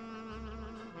the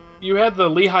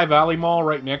Lehigh Valley Mall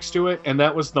right next to it, and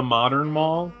that was the modern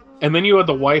mall. And then you had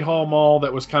the Whitehall Mall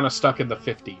that was kind of stuck in the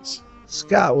 50s.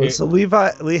 Scott, was the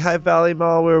Lehigh Valley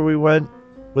Mall where we went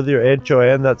with your Aunt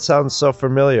Joanne? That sounds so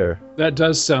familiar. That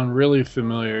does sound really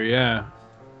familiar, yeah.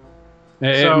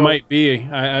 It might be.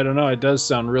 I don't know. It does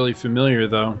sound really familiar,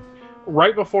 though.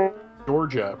 Right before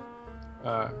Georgia,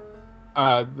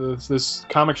 this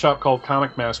comic shop called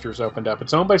Comic Masters opened up.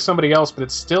 It's owned by somebody else, but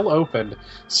it's still open,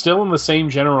 still in the same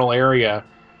general area.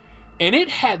 And it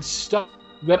had stuff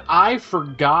that I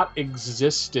forgot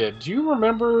existed. Do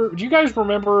you guys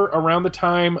remember around the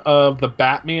time of the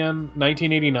Batman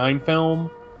 1989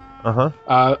 film?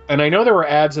 And I know there were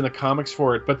ads in the comics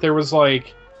for it, but there was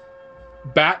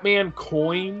Batman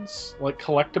coins,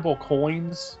 collectible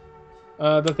coins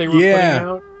that they were putting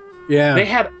out. Yeah. They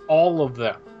had all of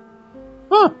them.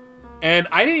 Huh. And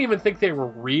I didn't even think they were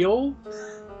real.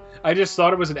 I just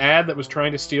thought it was an ad that was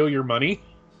trying to steal your money.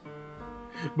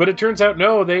 But it turns out,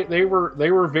 no, they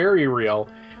were very real.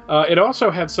 It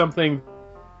also had something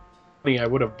funny. I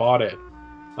would have bought it,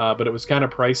 but it was kind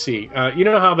of pricey. You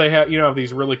know how they have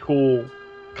these really cool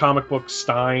comic book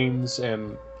steins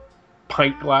and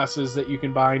pint glasses that you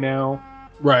can buy now?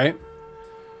 Right.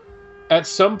 At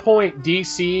some point,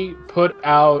 DC put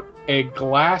out a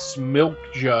glass milk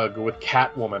jug with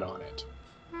Catwoman on it.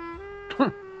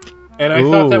 And I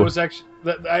thought that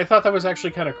was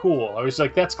actually kind of cool. I was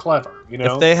like, that's clever,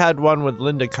 If they had one with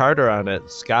Linda Carter on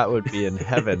it, Scott would be in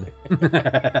heaven.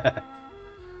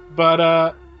 But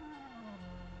not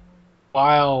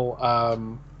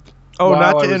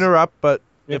to interrupt, but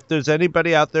if there's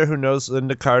anybody out there who knows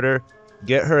Linda Carter,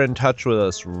 get her in touch with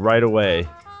us right away.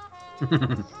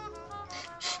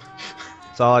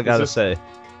 That's all I gotta say.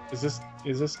 Is this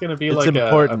gonna be it's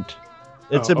important.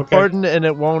 It's important, and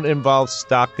it won't involve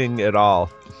stalking at all.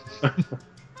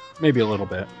 Maybe a little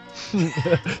bit.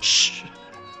 Shh.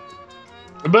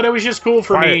 But it was just cool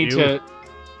for me to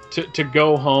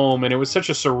go home, and it was such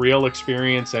a surreal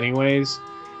experience anyways,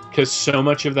 because so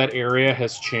much of that area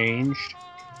has changed.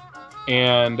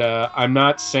 And I'm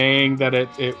not saying that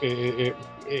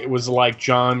it was like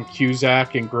John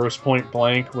Cusack in Grosse Pointe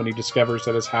Blank when he discovers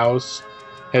that his house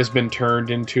has been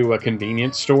turned into a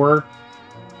convenience store,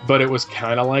 but it was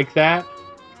kind of like that.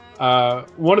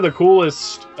 One of the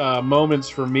coolest moments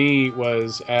for me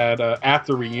was at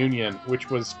the reunion, which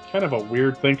was kind of a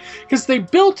weird thing, because they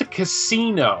built a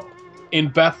casino in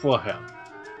Bethlehem.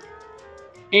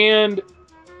 And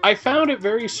I found it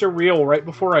very surreal right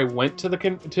before I went to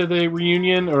the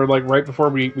reunion, or right before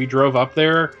we drove up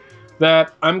there,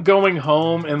 that I'm going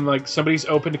home and somebody's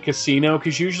opened a casino,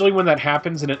 because usually when that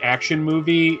happens in an action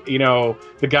movie,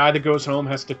 the guy that goes home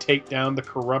has to take down the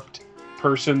corrupt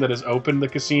person that has opened the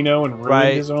casino and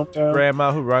ruined his hometown.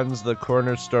 Grandma who runs the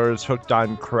corner store is hooked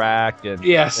on crack, and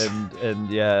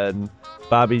and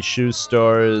Bobby's shoe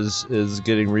store is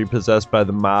getting repossessed by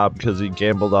the mob because he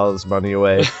gambled all his money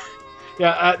away.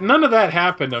 Yeah, none of that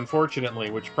happened, unfortunately,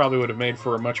 which probably would have made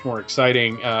for a much more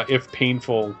exciting, if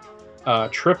painful,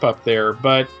 trip up there.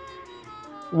 But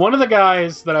one of the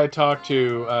guys that I talked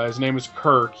to, his name was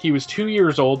Kirk. He was 2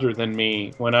 years older than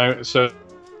me when I was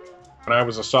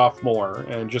a sophomore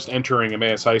and just entering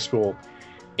Emmaus High School.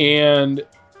 And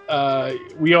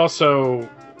we also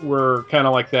were kind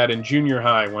of like that in junior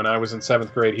high. When I was in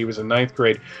 7th grade, he was in 9th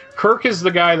grade. Kirk is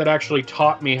the guy that actually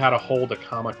taught me how to hold a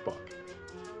comic book.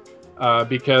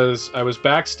 Because I was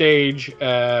backstage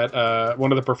at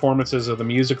one of the performances of the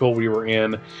musical we were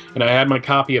in, and I had my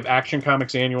copy of Action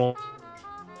Comics Annual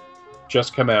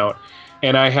just come out,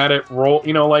 and I had it roll,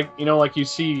 like you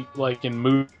see like in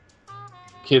movies,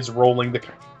 kids rolling the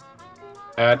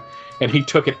ad, and he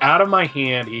took it out of my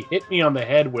hand, he hit me on the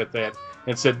head with it,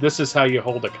 and said, "This is how you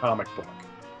hold a comic book."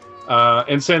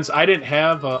 And since I didn't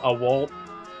have a Walt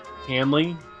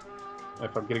Hanley,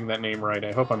 if I'm getting that name right,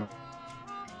 I hope I'm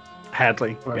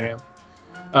Hadley. Yeah.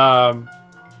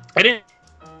 I didn't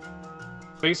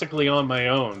basically on my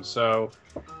own, so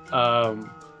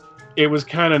it was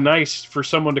kind of nice for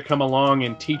someone to come along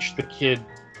and teach the kid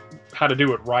how to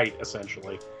do it right,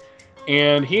 essentially.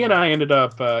 And he and I ended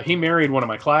up, he married one of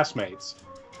my classmates,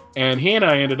 and he and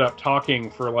I ended up talking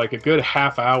for like a good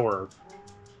half hour.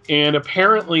 And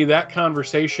apparently that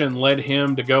conversation led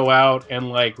him to go out and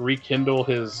like rekindle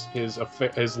his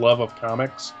love of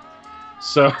comics.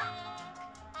 So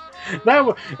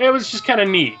it was just kind of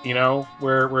neat,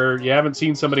 where you haven't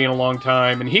seen somebody in a long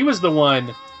time. And he was the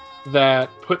one that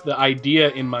put the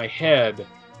idea in my head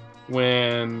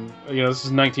when, this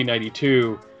is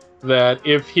 1992, that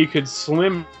if he could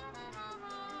slim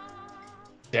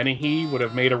Dennehy would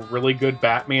have made a really good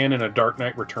Batman in a Dark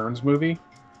Knight Returns movie.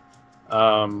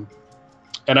 And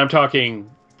I'm talking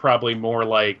probably more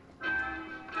like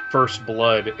First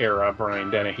Blood era Brian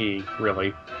Dennehy,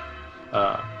 really.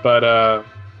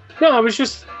 No, it was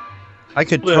just... I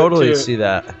could totally see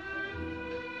that.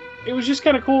 It was just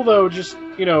kind of cool, though. Just,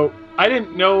 I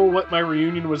didn't know what my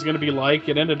reunion was going to be like.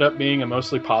 It ended up being a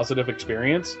mostly positive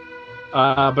experience.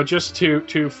 But just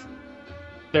to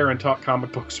there and talk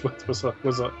comic books with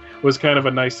was kind of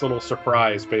a nice little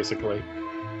surprise, basically.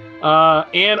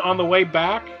 And on the way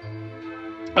back...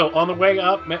 on the way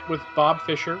up, met with Bob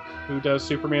Fisher, who does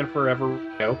Superman Forever.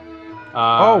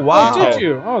 Oh, wow. Oh, did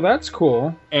you? Oh, that's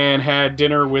cool. And had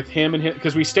dinner with him and his...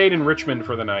 Because we stayed in Richmond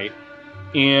for the night.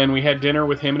 And we had dinner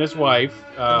with him and his wife.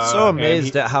 I'm so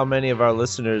amazed at how many of our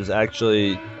listeners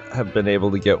actually have been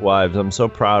able to get wives. I'm so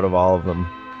proud of all of them.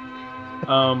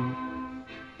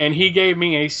 And he gave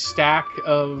me a stack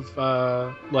of,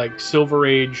 Silver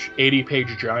Age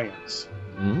 80-page giants.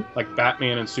 Mm-hmm. Like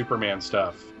Batman and Superman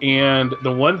stuff. And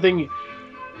the one thing...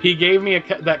 He gave me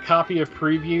that copy of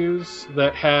Previews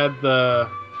that had the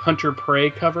Hunter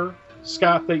Prey cover,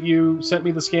 Scott, that you sent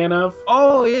me the scan of.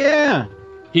 Oh, yeah.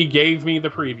 He gave me the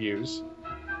Previews.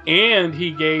 And he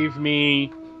gave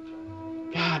me...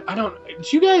 God,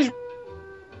 did you guys...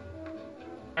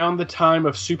 Around the time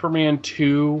of Superman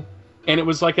 2, and it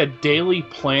was like a Daily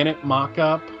Planet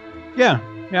mock-up? Yeah,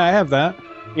 I have that.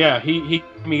 Yeah, he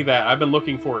gave me that. I've been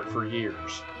looking for it for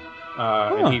years.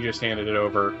 And he just handed it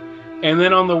over. And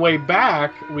then on the way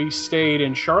back, we stayed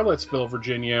in Charlottesville,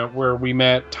 Virginia, where we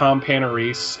met Tom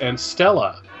Panarese and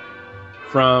Stella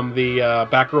from the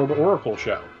Backrobe Oracle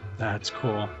show. That's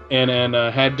cool. And then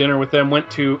had dinner with them,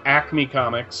 went to Acme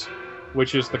Comics,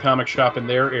 which is the comic shop in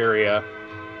their area,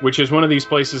 which is one of these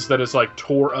places that is like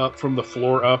tore up from the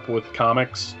floor up with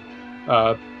comics.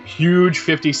 Huge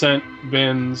 50-cent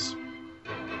bins,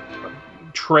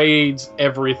 trades,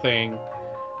 everything.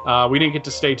 We didn't get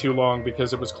to stay too long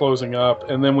because it was closing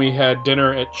up. And then we had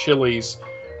dinner at Chili's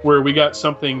where we got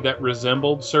something that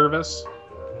resembled service.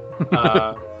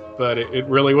 But it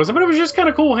really wasn't. But it was just kind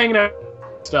of cool hanging out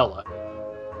with Stella.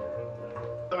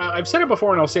 I've said it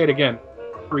before and I'll say it again.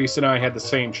 Reese and I had the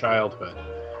same childhood.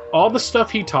 All the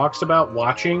stuff he talks about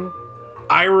watching,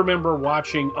 I remember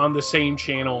watching on the same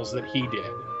channels that he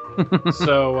did.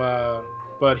 So...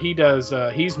 But he does.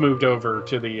 He's moved over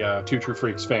to the Two True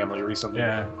Freaks family recently.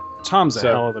 Yeah, Tom's a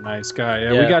hell of a nice guy.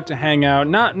 Yeah, we got to hang out,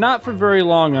 not for very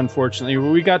long, unfortunately.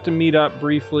 We got to meet up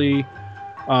briefly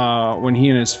when he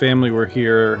and his family were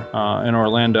here in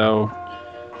Orlando.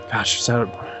 Gosh, it's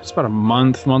about a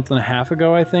month and a half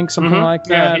ago, I think, something like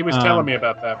that. Yeah, he was telling me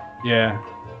about that. Yeah,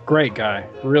 great guy,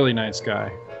 really nice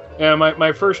guy. Yeah,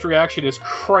 my first reaction is,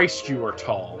 Christ, you are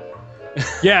tall.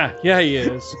 Yeah, he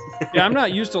is. Yeah, I'm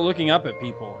not used to looking up at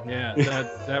people. Yeah,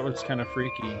 that was kind of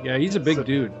freaky. Yeah, he's a big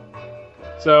dude.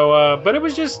 So, but it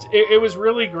was just, it was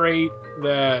really great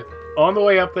that on the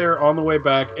way up there, on the way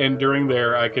back, and during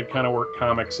there, I could kind of work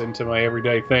comics into my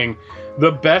everyday thing.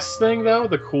 The best thing, though,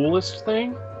 the coolest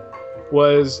thing,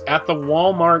 was at the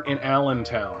Walmart in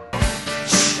Allentown.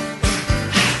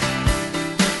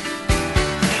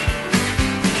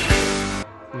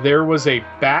 there was a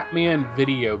Batman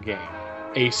video game,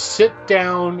 a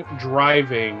sit-down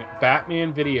driving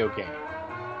Batman video game,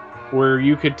 where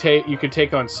you could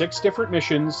take on 6 different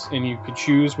missions, and you could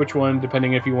choose which one,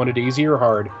 depending if you wanted easy or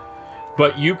hard.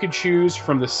 But you could choose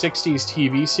from the 60s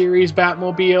TV series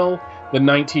Batmobile, the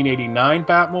 1989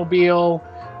 Batmobile,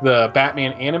 the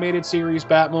Batman animated series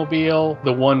Batmobile,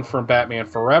 the one from Batman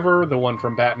Forever, the one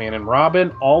from Batman and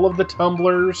Robin, all of the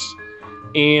Tumblers,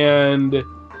 and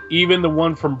even the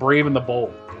one from Brave and the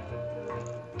Bold.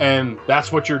 And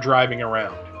that's what you're driving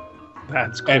around.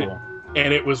 That's cool.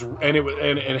 And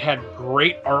it had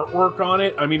great artwork on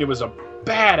it. I mean, it was a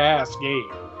badass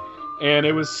game. And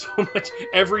it was so much.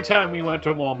 Every time we went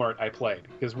to Walmart, I played,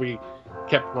 because we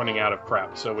kept running out of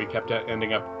crap. So we kept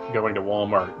ending up going to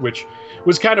Walmart, which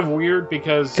was kind of weird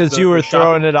because you were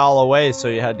throwing it all away, so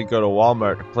you had to go to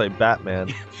Walmart to play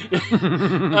Batman.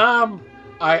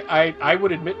 I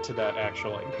would admit to that,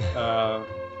 actually.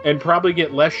 And probably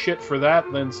get less shit for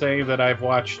that than saying that I've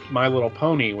watched My Little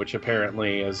Pony, which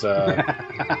apparently is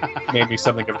maybe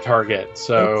something of a target.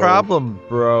 So no problem,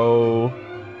 bro.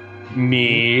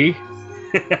 Me.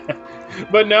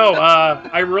 But no,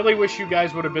 I really wish you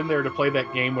guys would have been there to play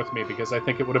that game with me, because I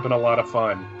think it would have been a lot of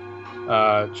fun.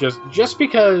 Just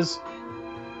because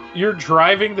you're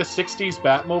driving the 60s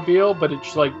Batmobile, but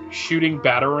it's like shooting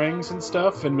batarangs and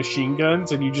stuff and machine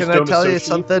guns, and you just don't associate. Can I tell you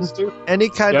something? Any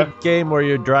kind of game where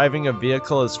you're driving a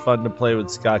vehicle is fun to play with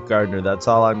Scott Gardner. That's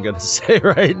all I'm going to say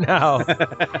right now.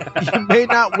 You may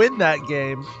not win that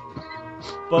game,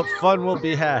 but fun will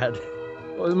be had.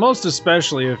 Well, most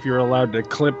especially if you're allowed to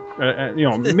clip,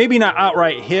 maybe not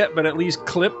outright hit, but at least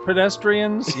clip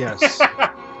pedestrians. Yes.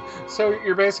 So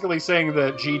you're basically saying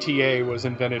that GTA was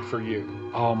invented for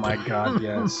you. Oh my God,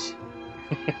 yes.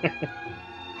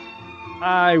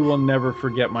 I will never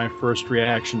forget my first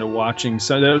reaction to watching.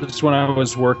 So that was when I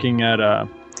was working at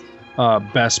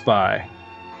Best Buy,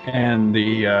 and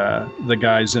the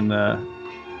guys in the,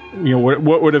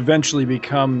 what would eventually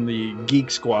become the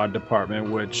Geek Squad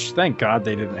department, which thank God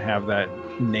they didn't have that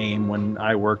name when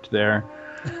I worked there.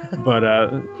 But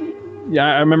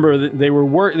yeah, I remember they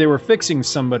were fixing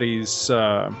somebody's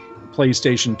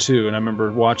PlayStation 2, and I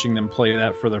remember watching them play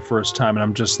that for the first time, and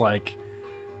I'm just like,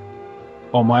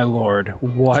 oh my Lord,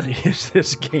 what is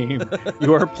this game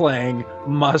you are playing?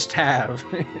 Must have.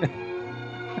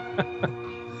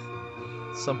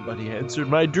 Somebody answered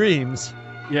my dreams.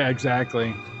 Yeah,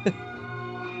 exactly.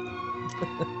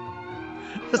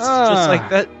 It's just like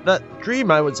that dream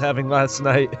I was having last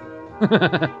night.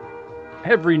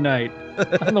 Every night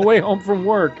on the way home from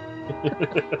work.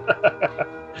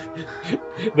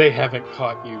 They haven't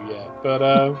caught you yet, but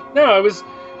no, it was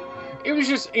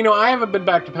just, I haven't been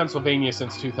back to Pennsylvania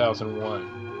since 2001,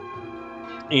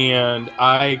 and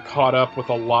I caught up with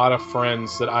a lot of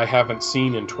friends that I haven't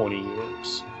seen in 20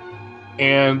 years.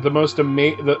 And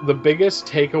the biggest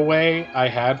takeaway I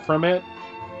had from it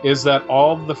is that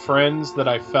all of the friends that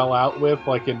I fell out with,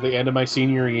 like at the end of my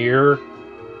senior year,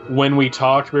 when we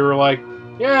talked, we were like,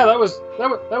 yeah, that was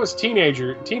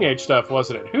teenage stuff,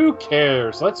 wasn't it? Who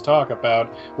cares? Let's talk about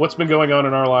what's been going on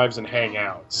in our lives and hang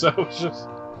out. So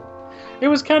it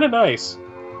was kind of nice.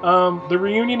 The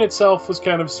reunion itself was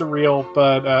kind of surreal,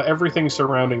 but everything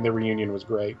surrounding the reunion was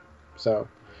great. So,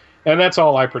 and that's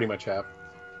all I pretty much have.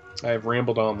 I've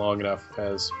rambled on long enough,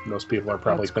 as most people are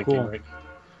probably thinking right now.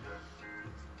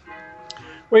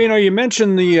 Well, you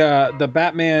mentioned the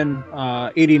Batman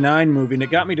 89 movie, and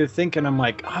it got me to thinking, I'm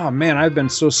like, oh man, I've been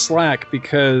so slack,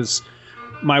 because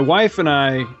my wife and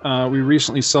I, we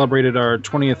recently celebrated our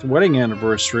 20th wedding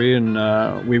anniversary, and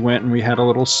we went and we had a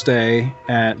little stay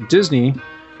at Disney,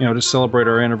 to celebrate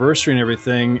our anniversary and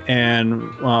everything.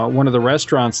 And one of the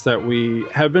restaurants that we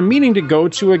have been meaning to go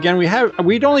to again,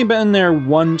 we'd only been there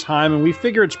one time, and we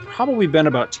figure it's probably been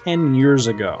about 10 years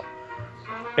ago.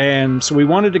 And so we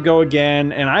wanted to go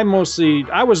again, and I was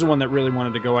the one that really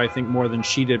wanted to go, I think, more than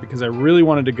she did, because I really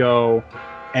wanted to go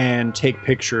and take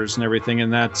pictures and everything,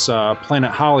 and that's Planet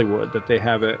Hollywood that they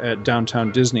have at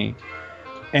Downtown Disney.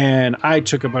 And I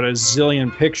took about a zillion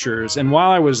pictures, and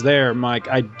while I was there, Mike,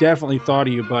 I definitely thought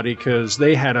of you, buddy, because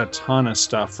they had a ton of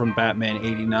stuff from Batman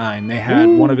 89. They had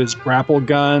one of his grapple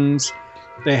guns.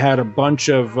 They had a bunch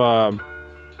of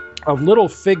little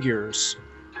figures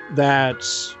that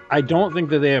I don't think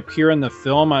that they appear in the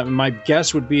film. My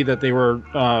guess would be that they were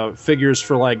figures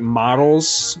for like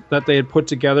models that they had put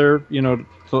together,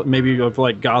 maybe of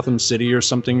like Gotham City or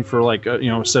something for like,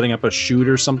 setting up a shoot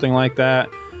or something like that.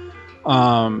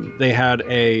 They had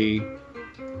I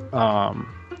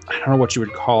don't know what you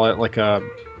would call it, like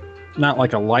not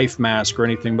like a life mask or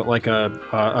anything, but like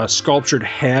a sculptured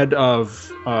head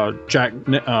of Jack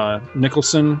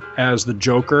Nicholson as the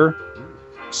Joker.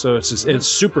 So it's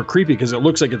super creepy because it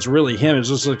looks like it's really him. It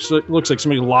just looks like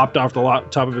somebody lopped off the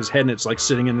top of his head, and it's like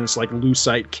sitting in this like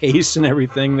lucite case and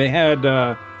everything. They had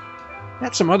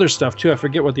some other stuff too. I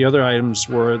forget what the other items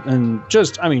were, and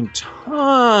just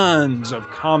tons of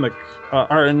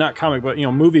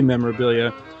movie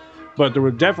memorabilia. But there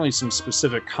were definitely some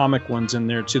specific comic ones in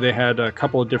there too. They had a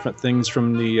couple of different things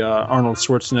from the Arnold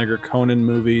Schwarzenegger Conan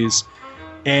movies,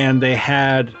 and they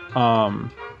had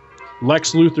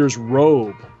Lex Luthor's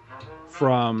robe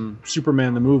from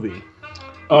Superman the movie.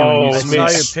 I saw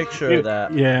your picture of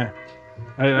that. Yeah.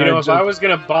 If I was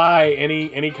gonna buy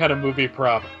any kind of movie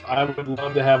prop, I would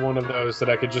love to have one of those that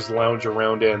I could just lounge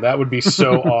around in. That would be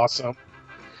so awesome.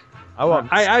 I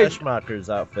want Schmacher's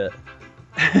outfit.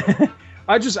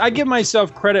 I give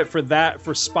myself credit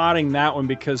for spotting that one,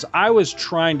 because I was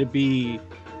trying to be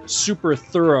super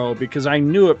thorough, because I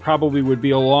knew it probably would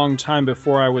be a long time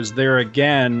before I was there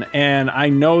again, and I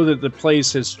know that the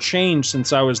place has changed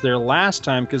since I was there last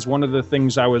time, because one of the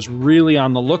things I was really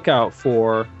on the lookout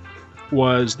for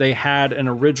was they had an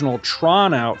original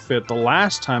Tron outfit the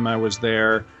last time I was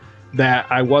there that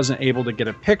I wasn't able to get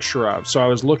a picture of, so I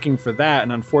was looking for that,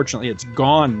 and unfortunately it's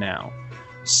gone now.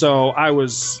 So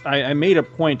I made a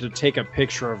point to take a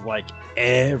picture of like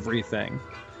everything.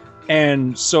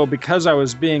 And so because I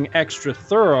was being extra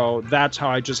thorough, that's how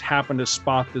I just happened to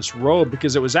spot this robe,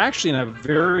 because it was actually in a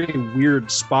very weird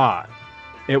spot.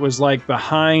 It was like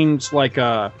behind like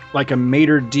a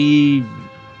maitre d'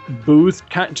 booth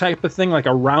type of thing, like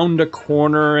around a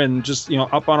corner and just,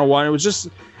 up on a wall. It was just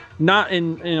not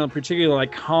in a particular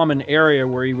like common area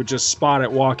where you would just spot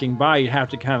it walking by. You'd have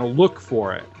to kind of look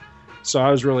for it. So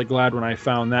I was really glad when I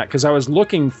found that, because I was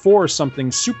looking for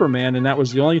something Superman, and that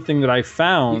was the only thing that I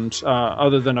found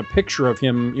other than a picture of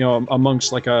him,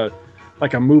 amongst like a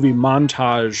movie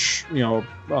montage,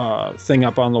 thing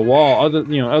up on the wall.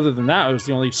 Other than that, it was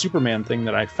the only Superman thing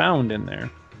that I found in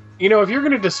there. If you're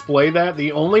going to display that,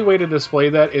 the only way to display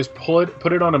that is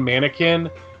put it on a mannequin,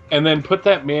 and then put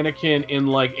that mannequin in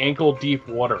like ankle deep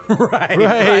water.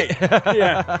 Right.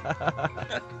 Yeah.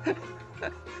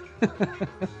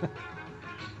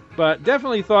 But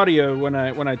definitely thought of you when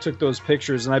I took those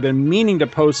pictures, and I've been meaning to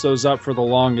post those up for the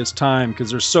longest time,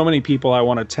 because there's so many people I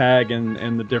want to tag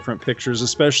in the different pictures,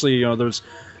 especially there's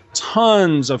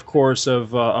tons, of course,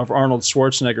 of Arnold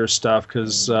Schwarzenegger stuff,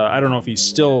 because I don't know if he's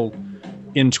still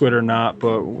into it or not,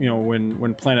 but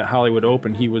when Planet Hollywood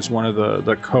opened, he was one of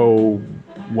the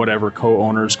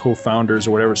co-owners, co-founders,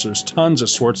 or whatever. So there's tons of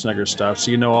Schwarzenegger stuff.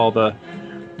 So all the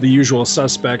usual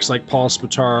suspects like Paul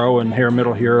Spataro and Hair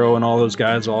Metal Hero and all those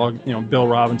guys, all Bill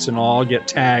Robinson, all get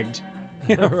tagged,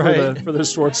 for the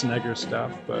Schwarzenegger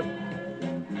stuff. But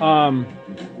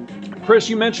Chris,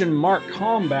 you mentioned Mark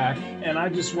Kalmbach, and I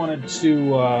just wanted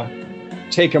to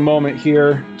take a moment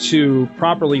here to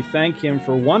properly thank him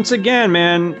for, once again,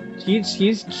 man, he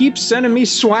keeps sending me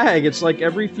swag. It's like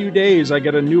every few days I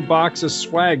get a new box of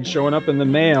swag showing up in the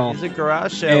mail. He's a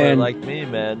garage sailor like me,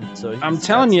 man. So I'm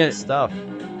telling you, stuff.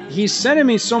 He's sending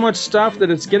me so much stuff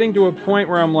that it's getting to a point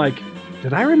where I'm like,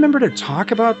 did I remember to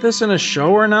talk about this in a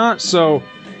show or not? So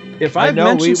if I've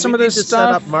mentioned some of this stuff,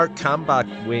 set up Mark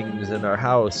Kalmbach wings in our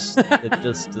house. It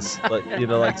just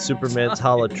like Superman's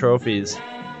Hall of Trophies.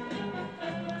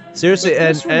 Seriously,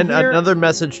 and another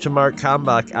message to Mark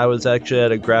Kalmbach. I was actually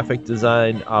at a graphic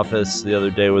design office the other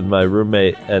day with my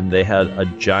roommate, and they had a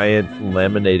giant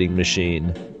laminating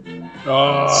machine.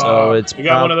 So it's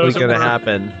probably going to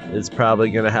happen. It's probably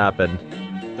going to happen.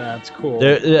 That's cool.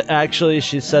 Actually,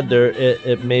 she said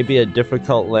it may be a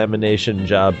difficult lamination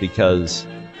job because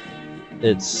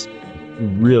it's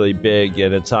really big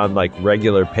and it's on like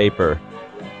regular paper.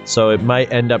 So it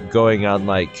might end up going on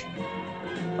like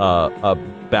a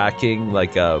backing,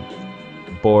 like a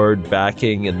board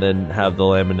backing, and then have the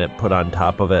laminate put on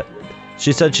top of it.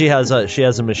 She said she has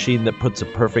a machine that puts a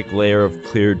perfect layer of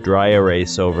clear dry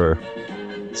erase over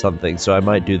something, so I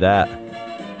might do that.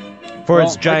 For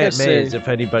his giant maze, if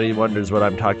anybody wonders what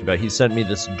I'm talking about, he sent me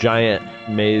this giant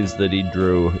maze that he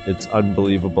drew. It's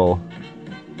unbelievable.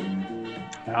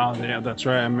 Oh, yeah, that's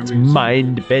right. I remember. It's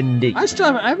mind-bending. I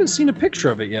haven't seen a picture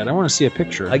of it yet. I want to see a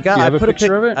picture. I put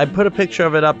a picture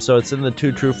of it up, so it's in the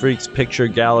Two True Freaks picture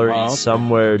gallery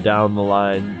somewhere down the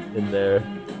line in there.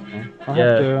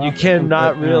 You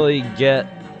cannot really get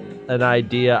an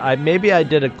idea. Maybe I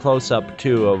did a close-up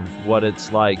too of what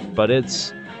it's like, but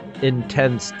it's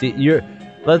intense.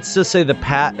 Let's just say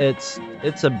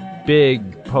it's a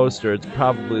big poster. It's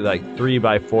probably like 3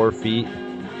 by 4 feet,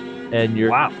 and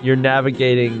you're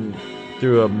navigating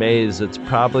through a maze that's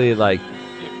probably like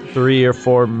 3 or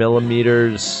 4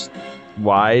 millimeters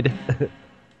wide.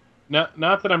 Not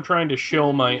that I'm trying to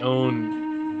shill my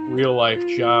own real-life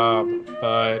job,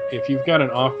 but if you've got an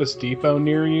Office Depot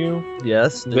near you,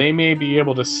 yes, they may be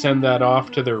able to send that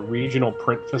off to their regional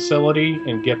print facility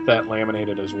and get that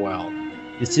laminated as well.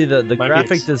 You see, the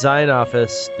graphic design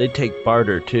office, they take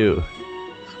barter too.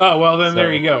 Oh, well, then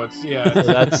there you go.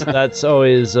 That's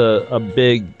always a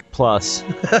big plus.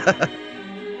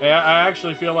 I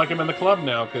actually feel like I'm in the club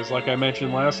now because, like I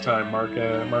mentioned last time,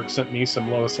 Mark sent me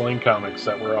some Lois Lane comics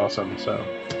that were awesome. So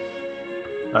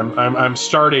I'm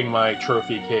starting my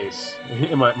trophy case,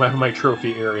 my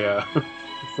trophy area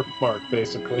for Mark,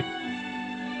 basically.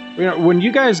 You know, when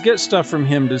you guys get stuff from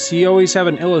him, does he always have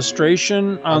an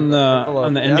illustration on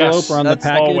the envelope or on the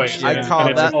package? Always, I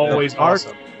call that always the art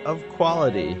awesome. of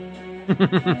quality.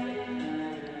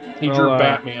 He drew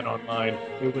Batman on mine.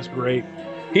 It was great.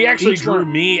 He actually drew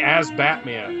me as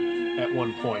Batman at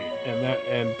one point,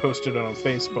 and posted it on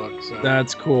Facebook. So.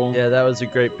 That's cool. Yeah, that was a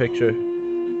great picture.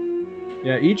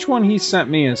 Yeah, each one he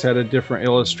sent me has had a different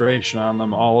illustration on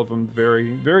them. All of them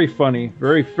very, very funny,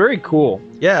 very, very cool.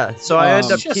 Yeah, so I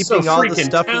end up keeping all the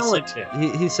stuff.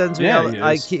 He sends me.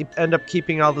 I end up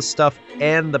keeping all the stuff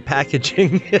and the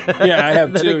packaging. Yeah, I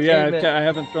have too. Yeah, I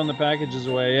haven't thrown the packages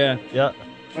away. Yeah. Yeah.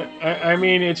 I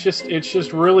mean, it's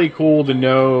just really cool to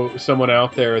know someone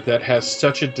out there that has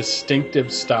such a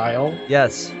distinctive style.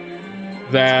 Yes,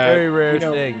 that it's a very rare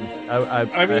thing. I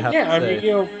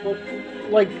mean,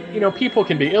 like people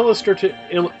can be illustrative.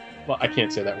 Well, I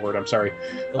can't say that word. I'm sorry.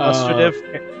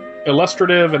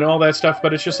 Illustrative, and all that stuff.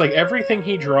 But it's just like everything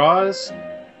he draws,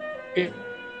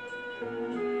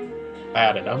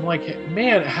 added. I'm like,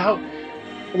 man, how?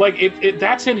 Like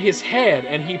that's in his head,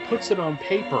 and he puts it on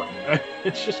paper.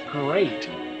 It's just great.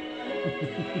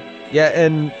 Yeah,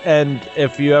 and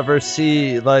if you ever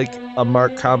see like a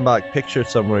Mark Kalmbach picture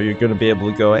somewhere, you're going to be able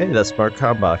to go, "Hey, that's Mark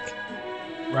Kalmbach."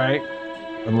 Right.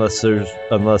 Unless the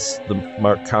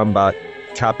Mark Kalmbach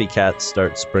copycats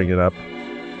start springing up.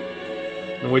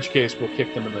 In which case, we'll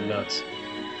kick them in the nuts.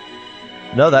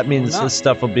 No, that means this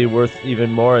stuff will be worth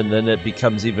even more, and then it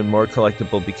becomes even more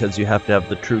collectible because you have to have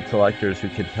the true collectors who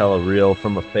can tell a real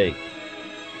from a fake.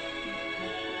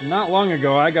 Not long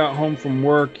ago, I got home from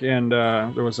work, and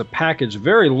there was a package,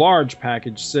 very large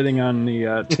package, sitting on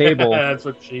the table. That's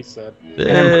what she said.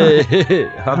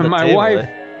 And my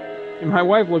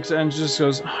wife looks at it and just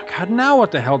goes, "Oh, God, now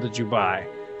what the hell did you buy?"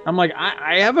 I'm like,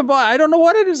 I haven't bought, I don't know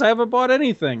what it is. I haven't bought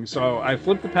anything. So I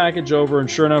flip the package over, and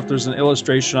sure enough, there's an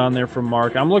illustration on there from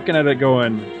Mark. I'm looking at it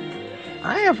going,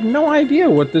 I have no idea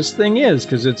what this thing is,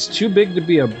 because it's too big to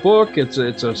be a book. It's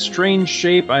a strange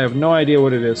shape. I have no idea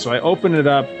what it is. So I open it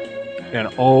up, and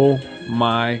oh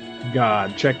my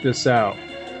God, check this out.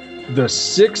 The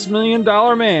 $6 Million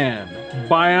Man,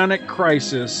 Bionic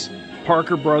Crisis,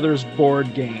 Parker Brothers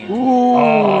board game.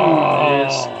 Ooh.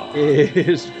 This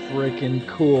is freaking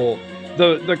cool.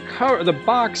 The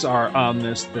box art on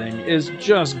this thing is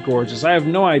just gorgeous. I have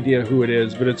no idea who it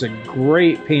is, but it's a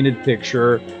great painted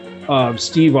picture of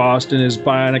Steve Austin, his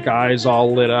bionic eyes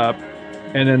all lit up.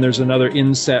 And then there's another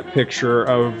inset picture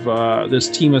of this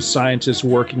team of scientists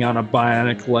working on a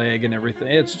bionic leg and everything.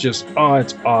 It's just,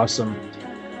 it's awesome.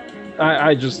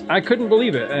 I couldn't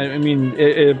believe it. I mean,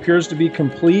 it appears to be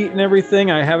complete and everything.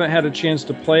 I haven't had a chance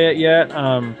to play it yet.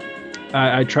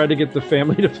 I tried to get the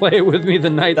family to play it with me the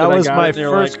night that I got it. That was my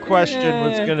first question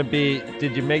was going to be,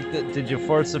 did you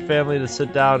force the family to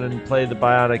sit down and play the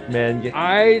Bionic Man game?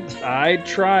 I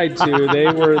tried to.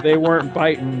 They weren't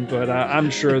biting, but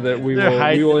I'm sure that we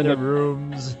will in the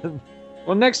rooms.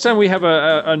 Well, next time we have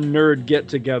a nerd get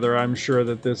together, I'm sure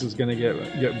that this is going to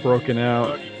get broken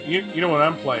out. You know what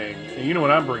I'm playing, and you know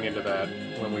what I'm bringing to that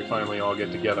when we finally all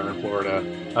get together in Florida.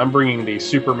 I'm bringing the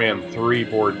Superman 3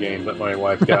 board game that my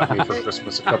wife got me for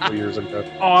Christmas a couple years ago.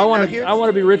 Oh, I want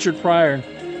to be Richard Pryor.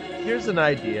 Here's an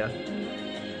idea.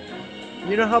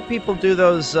 You know how people do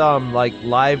those like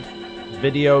live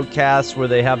video casts where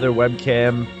they have their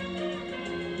webcam?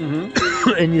 Mm-hmm.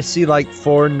 And you see like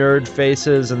 4 nerd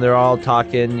faces and they're all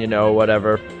talking,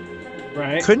 whatever.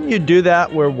 Right. Couldn't you do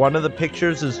that where one of the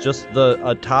pictures is just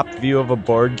a top view of a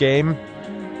board game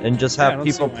and just have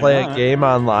people play a game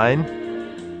online?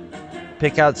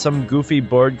 Pick out some goofy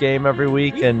board game every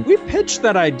week. We pitched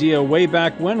that idea way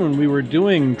back when we were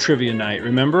doing Trivia Night.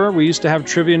 Remember? We used to have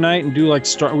Trivia Night and do like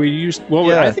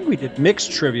I think we did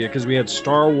mixed trivia because we had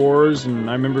Star Wars and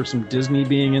I remember some Disney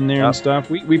being in there and stuff.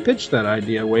 We pitched that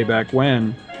idea way back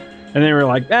when. And they were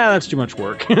like, that's too much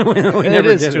work. It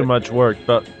is too much work,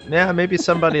 but yeah, maybe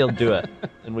somebody will do it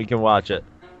and we can watch it.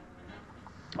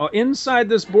 inside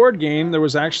this board game, there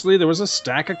was a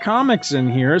stack of comics in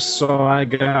here. So I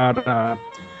got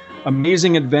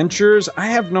Amazing Adventures. I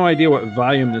have no idea what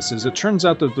volume this is. It turns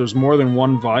out that there's more than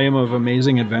one volume of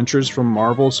Amazing Adventures from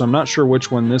Marvel, so I'm not sure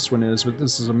which one this one is, but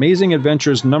this is Amazing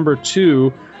Adventures number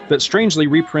 2 that strangely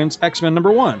reprints X-Men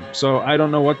number 1. So I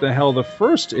don't know what the hell the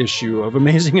first issue of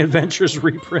Amazing Adventures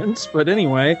reprints, but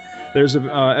anyway, there's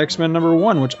X-Men number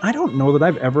 1, which I don't know that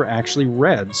I've ever actually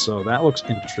read, so that looks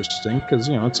interesting, because,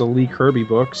 it's a Lee Kirby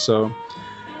book, so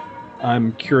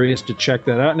I'm curious to check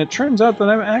that out. And it turns out that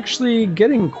I'm actually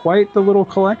getting quite the little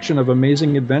collection of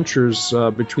Amazing Adventures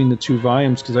between the 2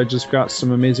 volumes, because I just got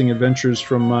some Amazing Adventures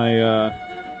from my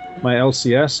my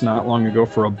LCS not long ago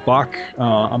for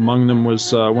 $1. Among them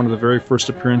was one of the very first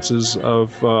appearances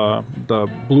of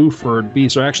the blue-furred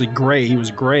Beast, or actually gray. He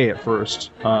was gray at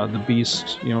first, the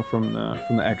Beast, from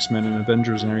the X-Men and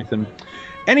Avengers and everything.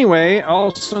 Anyway,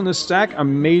 also in the stack,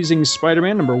 Amazing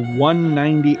Spider-Man number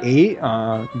 198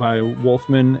 by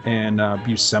Wolfman and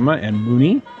Buscema and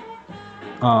Mooney.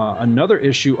 Another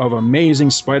issue of Amazing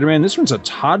Spider-Man. This one's a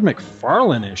Todd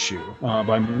McFarlane issue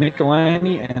by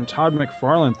Michelini and Todd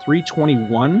McFarlane,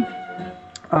 321.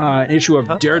 An issue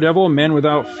of Daredevil, Man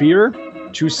Without Fear,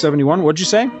 271. What'd you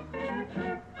say?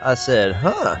 I said,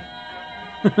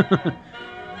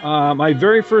 my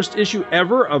very first issue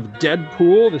ever of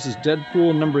Deadpool. This is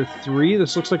Deadpool number 3.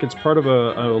 This looks like it's part of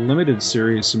a limited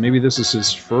series, so maybe this is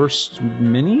his first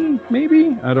mini,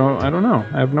 maybe? I don't know.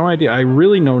 I have no idea. I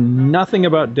really know nothing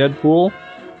about Deadpool,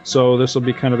 so this will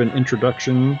be kind of an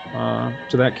introduction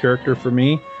to that character for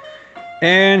me.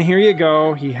 And here you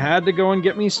go. He had to go and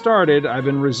get me started. I've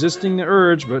been resisting the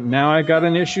urge, but now I got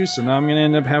an issue, so now I'm going to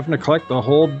end up having to collect the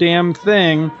whole damn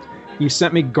thing. He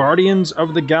sent me Guardians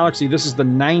of the Galaxy. This is the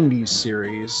 90s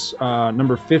series,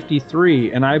 number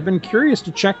 53. And I've been curious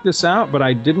to check this out, but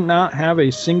I did not have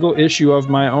a single issue of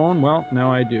my own. Well,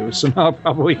 now I do. So now I'll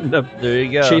probably end up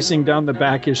chasing down the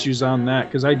back issues on that,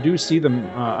 because I do see them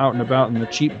out and about in the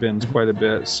cheap bins quite a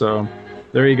bit. So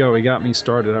there you go. He got me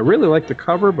started. I really like the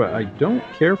cover, but I don't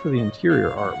care for the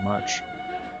interior art much.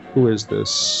 Who is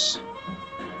this?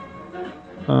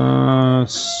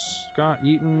 Scott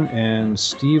Eaton and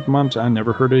Steve Montana. I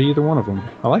never heard of either one of them.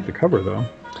 I like the cover, though.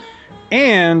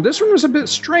 And this one was a bit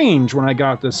strange when I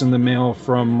got this in the mail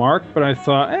from Mark, but I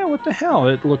thought, what the hell?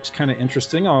 It looks kind of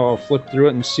interesting. I'll flip through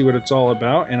it and see what it's all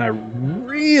about. And I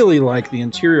really like the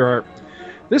interior art.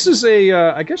 This is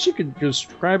I guess you could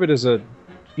describe it as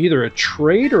either a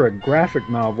trade or a graphic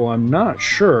novel. I'm not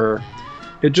sure.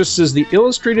 It just says The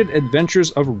Illustrated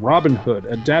Adventures of Robin Hood,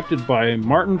 adapted by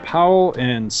Martin Powell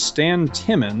and Stan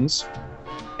Timmons.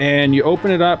 And you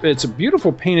open it up, it's a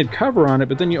beautiful painted cover on it,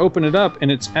 but then you open it up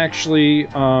and it's actually,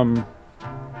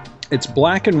 it's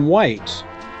black and white.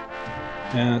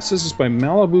 And it says it's by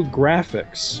Malibu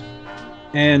Graphics.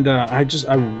 And I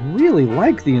really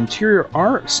like the interior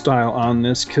art style on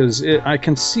this, because I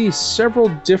can see several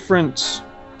different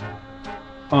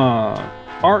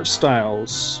art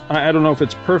styles. I don't know if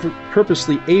it's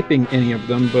purposely aping any of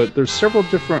them, but there's several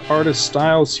different artist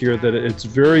styles here that it's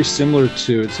very similar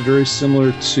to. It's very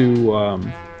similar to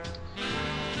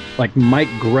like Mike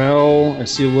Grell. I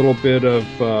see a little bit of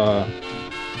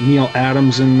Neil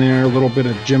Adams in there, a little bit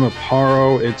of Jim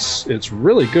Aparo. It's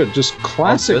really good. Just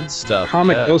classic good stuff,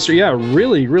 comic illustrator. Yeah,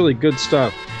 really, really good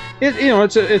stuff.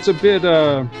 It's a bit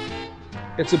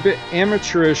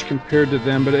amateurish compared to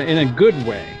them, but in a good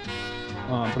way.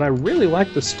 But I really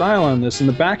like the style on this. And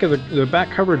the back of the back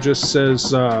cover just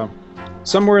says,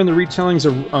 somewhere in the retellings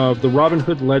of the Robin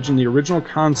Hood legend, the original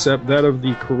concept, that of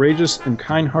the courageous and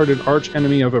kind-hearted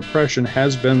arch-enemy of oppression,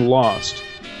 has been lost.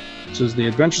 It says, The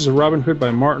Adventures of Robin Hood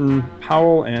by Martin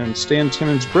Powell and Stan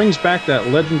Timmons brings back that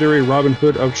legendary Robin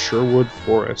Hood of Sherwood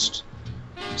Forest.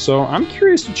 So I'm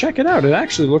curious to check it out. It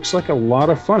actually looks like a lot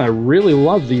of fun. I really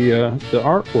love the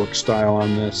artwork style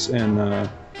on this. And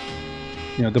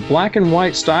the black and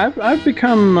white style. I've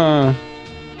become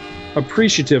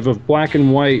appreciative of black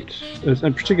and white,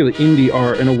 and particularly indie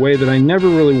art, in a way that I never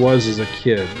really was as a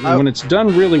kid. When it's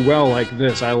done really well like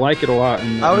this, I like it a lot.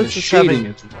 And the shading,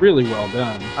 it's really well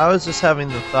done. I was just having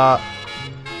the thought,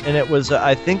 and it was,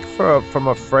 I think, from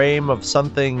a frame of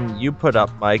something you put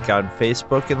up, Mike, on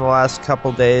Facebook in the last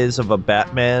couple days of a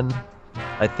Batman.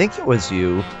 I think it was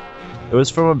you. It was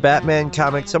from a Batman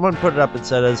comic. Someone put it up and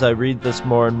said, as I read this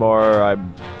more and more,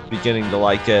 I'm beginning to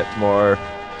like it more.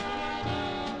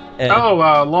 And,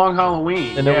 Long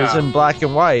Halloween. And it was in black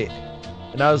and white.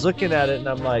 And I was looking at it and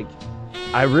I'm like,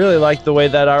 I really like the way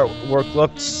that artwork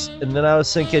looks. And then I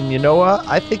was thinking, you know what?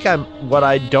 I think what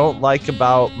I don't like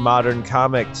about modern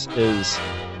comics is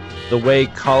the way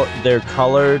they're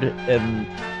colored and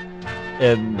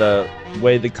in the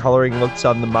way the coloring looks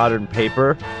on the modern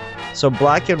paper. So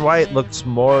black and white looks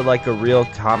more like a real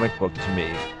comic book to me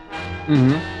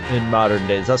in modern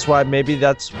days. That's why maybe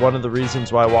that's one of the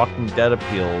reasons why Walking Dead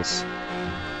appeals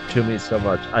to me so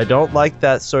much. I don't like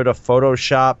that sort of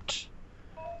photoshopped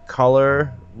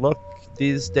color look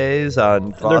these days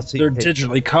on glossy They're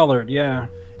digitally colored, yeah.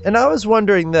 And I was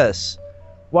wondering this.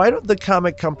 Why don't the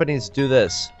comic companies do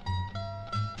this?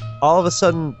 All of a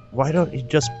sudden, why don't you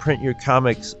just print your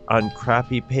comics on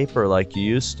crappy paper like you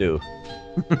used to?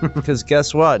 Because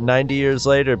guess what? 90 years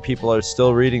later, people are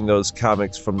still reading those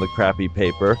comics from the crappy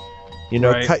paper. You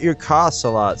know, Right. cut your costs a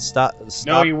lot. Stop.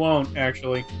 No, you won't,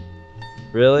 actually.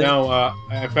 Really? No,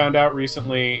 I found out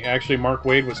recently, actually Mark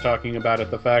Waid was talking about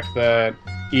it, the fact that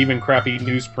even crappy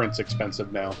newsprint's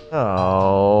expensive now.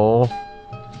 Oh.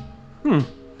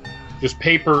 Just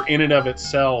paper in and of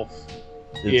itself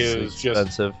It's is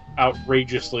expensive. just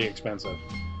outrageously expensive.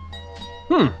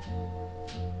 All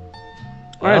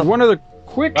right, one other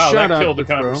quick Wow, shout that out. killed the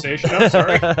conversation. I'm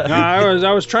sorry. No,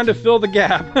 I was trying to fill the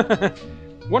gap.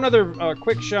 One other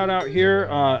quick shout out here.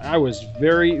 I was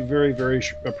very, very, very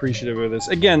appreciative of this.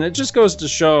 Again, it just goes to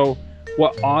show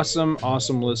what awesome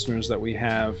listeners that we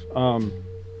have.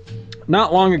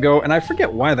 Not long ago, and I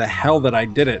forget why the hell that I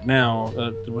did it now.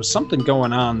 There was something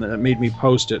going on that made me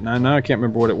post it, and now I can't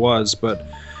remember what it was, but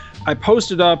I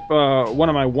posted up one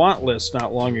of my want lists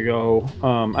not long ago.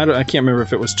 I can't remember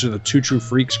if it was to the Two True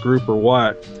Freaks group or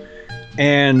what.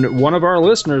 And one of our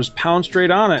listeners pounded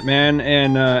straight on it, man,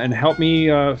 and helped me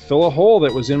fill a hole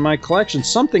that was in my collection.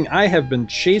 Something I have been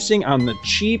chasing on the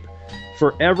cheap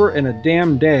forever and a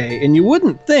damn day. And you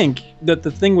wouldn't think that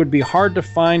the thing would be hard to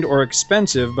find or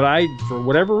expensive, but for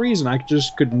whatever reason, I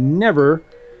just could never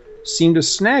seem to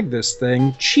snag this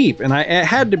thing cheap. And it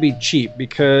had to be cheap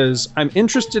because I'm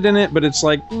interested in it, but it's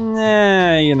like,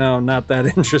 nah, not that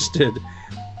interested.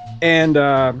 And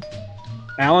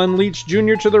Alan Leach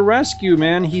Jr. to the rescue,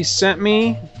 man. He sent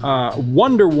me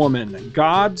Wonder Woman,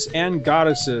 Gods and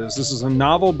Goddesses. This is a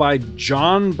novel by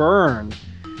John Byrne.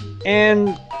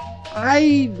 And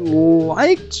I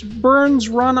liked Byrne's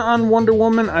run on Wonder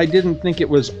Woman. I didn't think it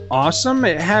was awesome.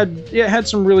 It had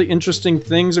some really interesting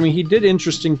things. I mean, he did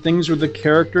interesting things with the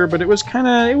character, but it was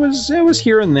it was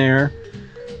here and there.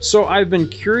 So I've been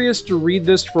curious to read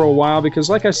this for a while because,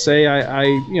 like I say, I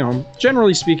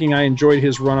generally speaking, I enjoyed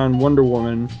his run on Wonder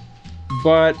Woman,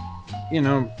 but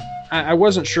I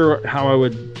wasn't sure how I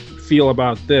would feel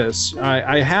about this.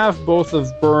 I have both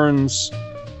of Byrne's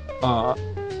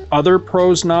other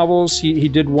prose novels. He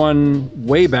did one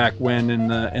way back when in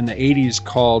the 80s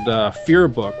called Fear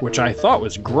Book, which I thought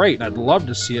was great. I'd love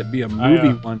to see it be a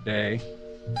movie one day.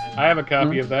 I have a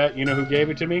copy of that. You know who gave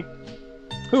it to me?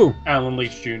 Who? Alan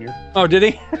Leach Jr. Oh, did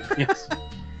he? Yes.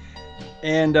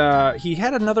 And he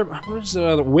had another. What was the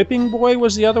other? Whipping Boy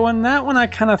was the other one. That one I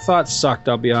kind of thought sucked.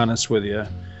 I'll be honest with you.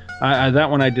 That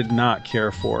one I did not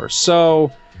care for.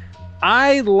 So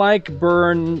I like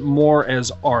Byrne more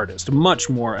as artist, much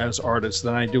more as artist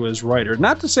than I do as writer.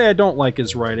 Not to say I don't like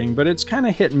his writing, but it's kind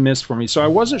of hit and miss for me. So I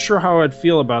wasn't sure how I'd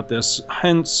feel about this,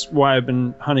 hence why I've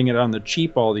been hunting it on the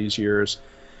cheap all these years.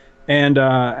 And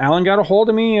Alan got a hold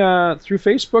of me through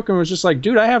Facebook and was just like,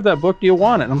 dude, I have that book. Do you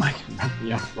want it? And I'm like,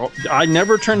 yeah, well, I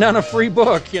never turn down a free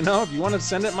book. If you want to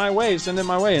send it my way, send it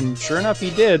my way. And sure enough, he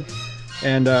did.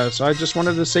 And so I just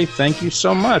wanted to say thank you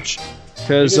so much.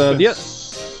 Because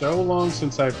so long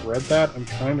since I've read that, I'm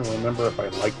trying to remember if I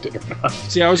liked it or not.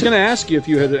 See, I was going to ask you if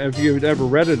you had ever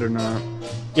read it or not.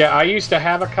 Yeah, I used to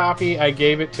have a copy. I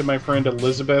gave it to my friend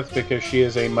Elizabeth because she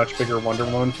is a much bigger Wonder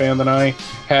Woman fan than I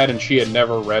had, and she had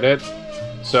never read it.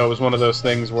 So it was one of those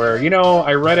things where,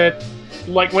 I read it,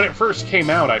 like when it first came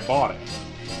out, I bought it.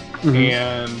 Mm-hmm.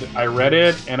 And I read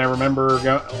it, and I remember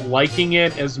liking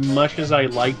it as much as I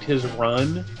liked his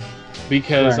run.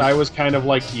 Because I was kind of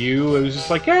like you. It was just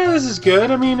like, yeah, this is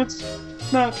good. I mean, it's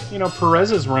not,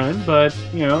 Perez's run, but,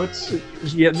 it's...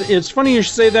 Yeah, it's funny you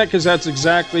should say that because that's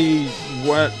exactly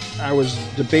what I was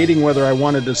debating whether I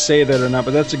wanted to say that or not.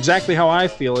 But that's exactly how I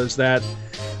feel, is that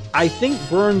I think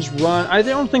Byrne's run, I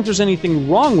don't think there's anything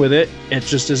wrong with it. It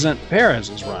just isn't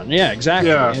Perez's run. Yeah, exactly.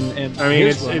 Yeah. And I mean,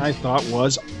 his run, I thought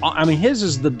was... I mean, his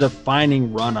is the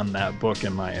defining run on that book,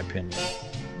 in my opinion.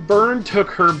 Byrne took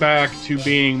her back to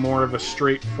being more of a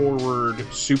straightforward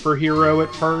superhero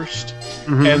at first,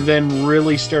 and then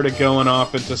really started going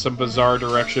off into some bizarre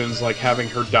directions, like having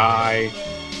her die.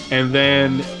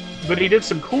 But he did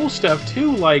some cool stuff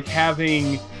too, like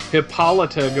having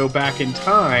Hippolyta go back in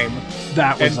time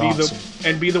that was awesome.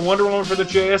 and be the Wonder Woman for the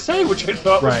JSA, which I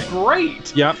thought was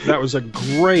great. Yep, that was a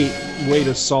great way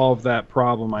to solve that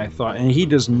problem, I thought. And he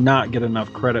does not get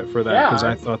enough credit for that, because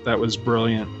I thought that was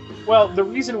brilliant. Well, the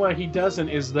reason why he doesn't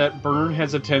is that Byrne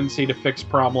has a tendency to fix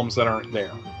problems that aren't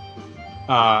there.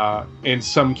 In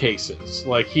some cases.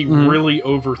 Like, he really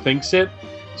overthinks it.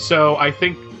 So I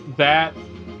think that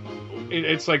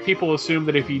it's like people assume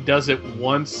that if he does it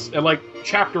once, and like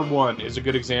Chapter 1 is a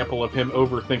good example of him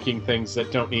overthinking things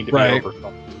that don't need to be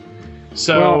overthought.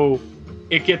 So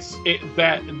it gets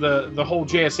the whole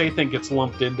JSA thing gets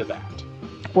lumped into that.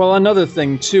 Well, another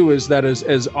thing too is that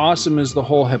as awesome as the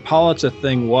whole Hippolyta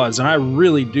thing was, and I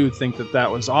really do think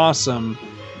that was awesome,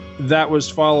 that was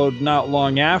followed not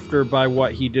long after by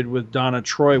what he did with Donna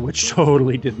Troy, which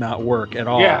totally did not work at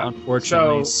all,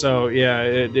 unfortunately. So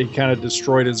it kind of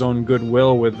destroyed his own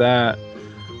goodwill with that.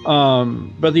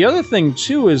 But the other thing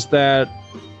too is that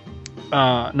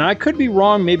now I could be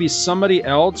wrong. Maybe somebody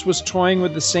else was toying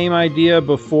with the same idea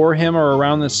before him or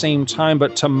around the same time.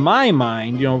 But to my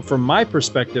mind, from my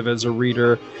perspective as a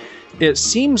reader, it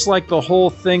seems like the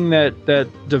whole thing that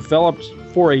developed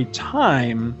for a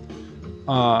time,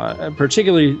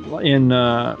 particularly in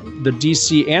the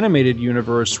DC animated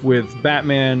universe, with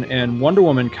Batman and Wonder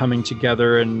Woman coming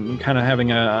together and kind of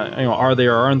having a are they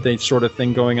or aren't they sort of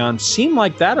thing going on, seemed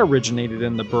like that originated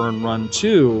in the Byrne run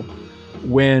too,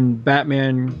 when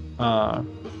Batman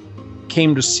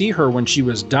came to see her when she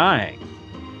was dying,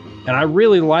 and I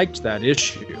really liked that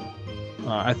issue.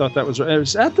 I thought that was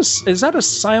is that a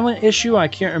silent issue? I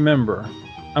can't remember.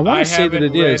 I want to say that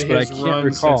it is, but I can't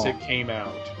recall. Since it came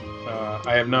out,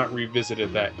 I have not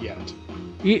revisited that yet.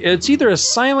 It's either a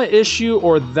silent issue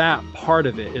or that part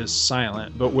of it is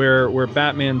silent, but where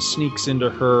Batman sneaks into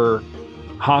her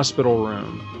hospital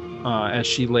room as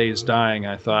she lays dying,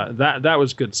 I thought that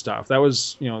was good stuff. That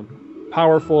was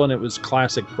powerful, and it was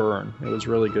classic Byrne. It was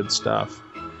really good stuff.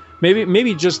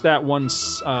 Maybe just that one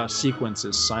sequence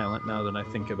is silent now that I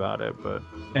think about it. But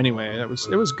anyway, it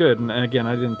was good. And again,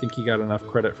 I didn't think he got enough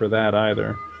credit for that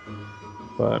either.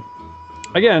 But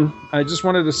again, I just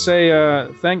wanted to say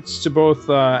thanks to both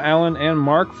Alan and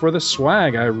Mark for the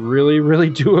swag. I really, really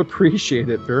do appreciate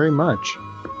it very much.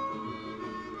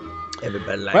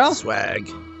 Everybody likes swag.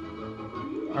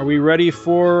 Are we ready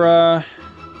for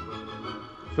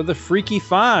the Freaky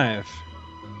Five?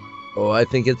 Oh, I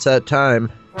think it's that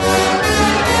time.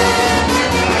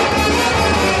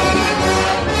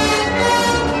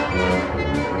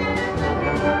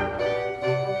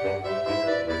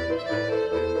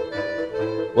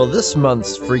 Well, this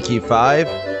month's Freaky Five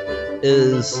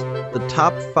is the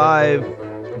top 5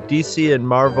 DC and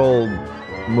Marvel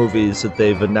movies that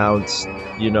they've announced,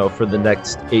 for the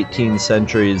next 18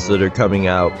 centuries that are coming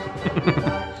out.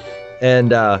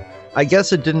 And I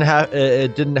guess it didn't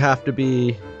have to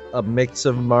be a mix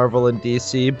of Marvel and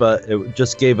DC, but it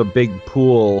just gave a big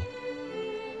pool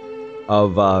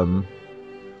of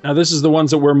Now this is the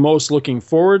ones that we're most looking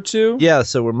forward to? Yeah,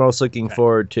 so we're most looking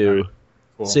forward to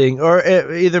seeing, or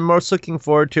either most looking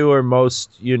forward to, or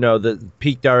most, that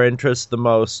piqued our interest the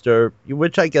most, or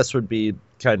which I guess would be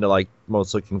kind of like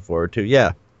most looking forward to.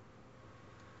 Yeah.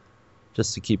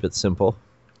 Just to keep it simple.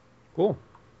 Cool.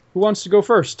 Who wants to go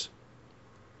first?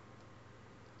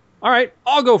 All right,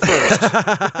 I'll go first.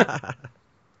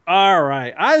 All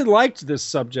right. I liked this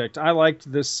subject. A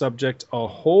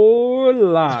whole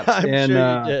lot. I'm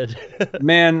sure you did.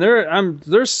 Man,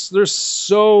 there's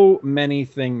so many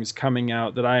things coming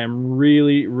out that I am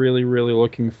really, really, really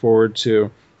looking forward to.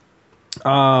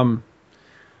 Well,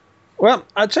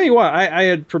 I'll tell you what, I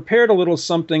had prepared a little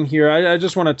something here. I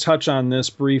just want to touch on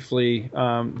this briefly.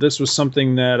 This was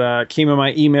something that came in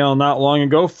my email not long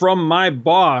ago from my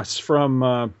boss,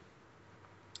 from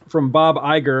Bob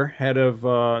Iger, head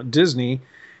of Disney.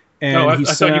 And I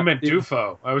thought you meant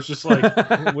Dufo. I was just like,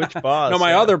 which boss? No,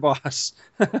 my other boss.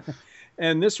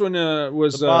 And this one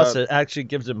was... The boss that actually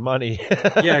gives him money.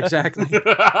 Yeah, exactly.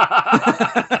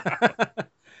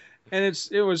 And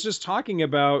it was just talking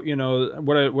about,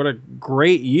 what a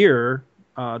great year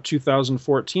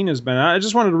 2014 has been. I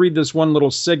just wanted to read this one little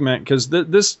segment because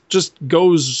this just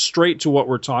goes straight to what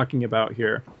we're talking about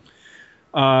here.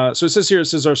 So it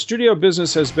says, our studio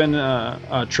business has been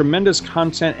a tremendous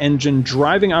content engine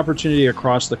driving opportunity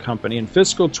across the company. In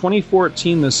fiscal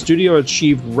 2014, the studio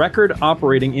achieved record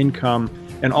operating income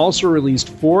and also released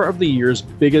 4 of the year's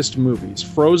biggest movies: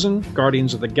 Frozen,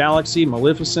 Guardians of the Galaxy,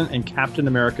 Maleficent, and Captain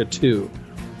America 2.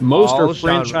 Most are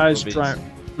franchise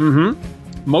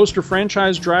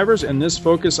drivers, and this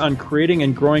focus on creating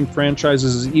and growing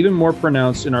franchises is even more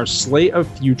pronounced in our slate of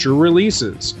future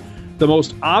releases. The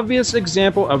most obvious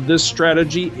example of this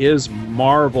strategy is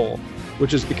Marvel.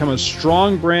 which has become a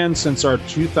strong brand since our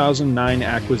 2009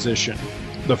 acquisition.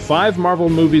 The 5 Marvel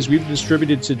movies we've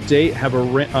distributed to date have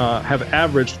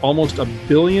averaged almost $1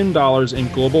 billion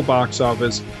in global box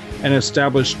office and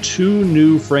established 2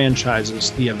 new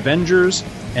franchises, the Avengers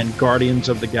and Guardians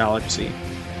of the Galaxy.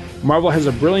 Marvel has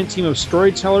a brilliant team of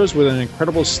storytellers with an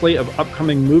incredible slate of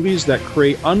upcoming movies that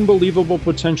create unbelievable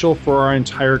potential for our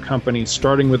entire company,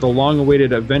 starting with the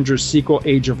long-awaited Avengers sequel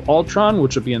Age of Ultron,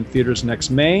 which will be in theaters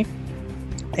next May.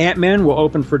 Ant-Man will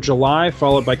open for July,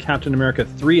 followed by Captain America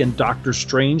 3 and Doctor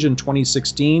Strange in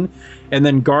 2016, and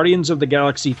then Guardians of the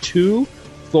Galaxy 2,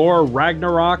 Thor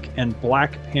Ragnarok, and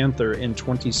Black Panther in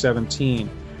 2017.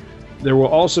 There will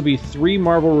also be 3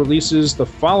 Marvel releases the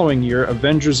following year,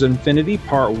 Avengers Infinity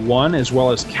Part 1, as well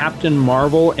as Captain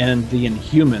Marvel and the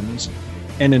Inhumans.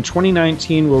 And in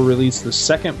 2019, we'll release the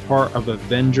second part of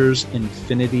Avengers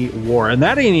Infinity War. And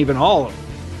that ain't even all of them.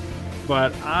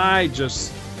 But I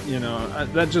just...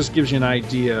 that just gives you an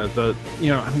idea.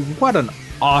 What an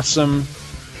awesome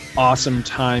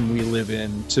time we live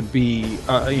in to be,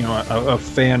 a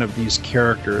fan of these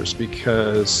characters,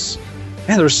 because,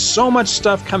 man, there's so much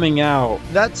stuff coming out.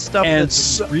 That stuff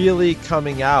that's really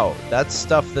coming out. That's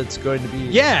stuff that's going to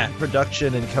be in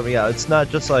production and coming out. It's not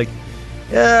just like,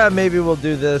 maybe we'll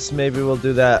do this, maybe we'll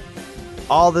do that.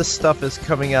 All this stuff is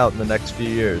coming out in the next few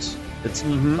years. It's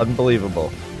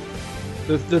unbelievable.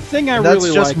 The thing I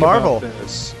really like Marvel. About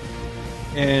this,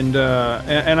 and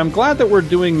I'm glad that we're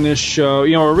doing this show.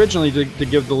 Originally, to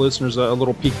give the listeners a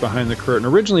little peek behind the curtain,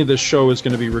 originally this show was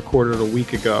going to be recorded a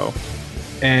week ago,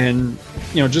 and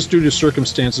just due to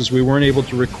circumstances, we weren't able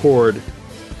to record.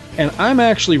 And I'm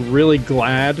actually really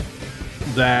glad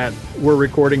that we're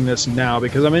recording this now,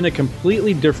 because I'm in a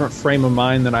completely different frame of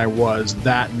mind than I was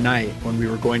that night when we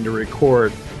were going to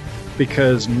record,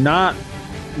 because not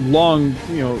long,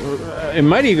 it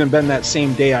might have even been that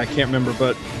same day, I can't remember,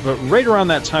 but right around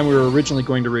that time we were originally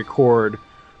going to record,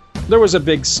 there was a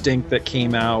big stink that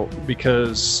came out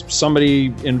because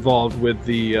somebody involved with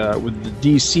the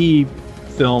DC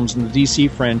films and the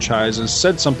DC franchises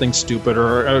said something stupid,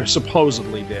 or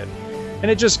supposedly did,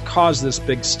 and it just caused this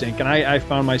big stink, and I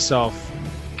found myself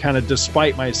kind of,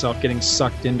 despite myself, getting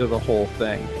sucked into the whole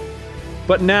thing.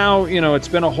 But now, it's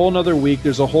been a whole nother week.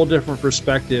 There's a whole different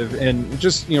perspective. And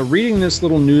just, reading this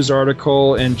little news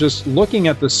article and just looking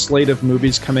at the slate of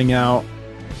movies coming out,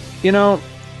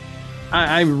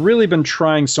 I've really been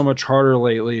trying so much harder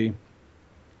lately,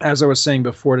 as I was saying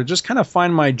before, to just kind of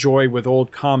find my joy with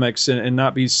old comics and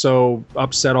not be so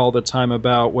upset all the time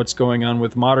about what's going on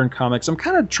with modern comics. I'm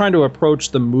kind of trying to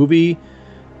approach the movie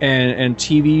and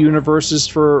TV universes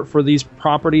for these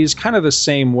properties kind of the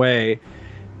same way.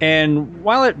 And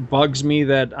while it bugs me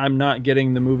that I'm not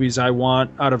getting the movies I want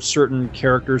out of certain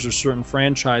characters or certain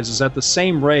franchises at the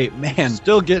same rate, man,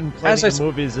 still getting plenty of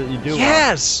movies that you do.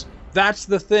 Yes, that's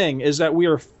the thing, is that we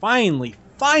are finally,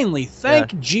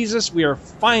 thank Jesus, we are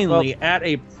finally at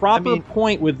a proper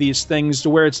point with these things, to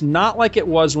where it's not like it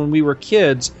was when we were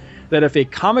kids, that if a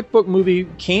comic book movie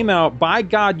came out, by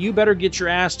God, you better get your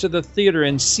ass to the theater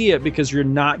and see it, because you're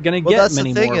not going to get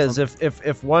many more. Well, that's the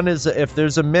thing is, if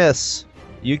there's a miss,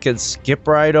 you can skip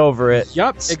right over it.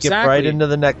 Yep, skip right into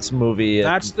the next movie.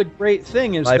 That's the great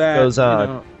thing, is life that goes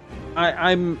on.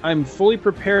 I'm fully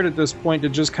prepared at this point to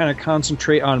just kind of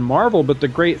concentrate on Marvel. But the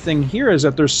great thing here is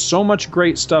that there's so much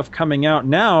great stuff coming out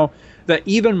now that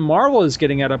even Marvel is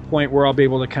getting at a point where I'll be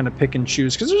able to kind of pick and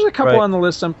choose. Because there's a couple on the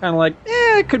list I'm kind of like,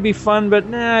 it could be fun, but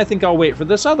I think I'll wait for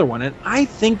this other one. And I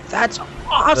think that's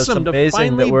awesome. That's amazing to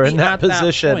finally that we're in be that at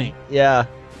position. That point. Yeah.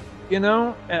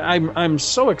 I'm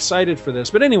so excited for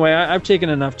this. But anyway, I've taken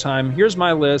enough time. Here's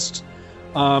my list.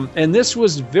 And this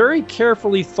was very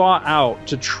carefully thought out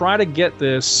to try to get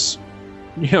this,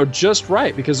 just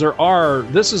right, because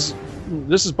this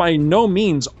is by no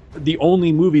means the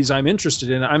only movies I'm interested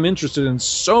in. I'm interested in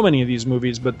so many of these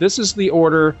movies, but this is the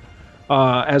order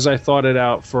as I thought it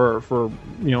out for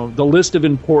the list of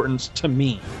importance to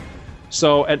me.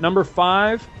 So at number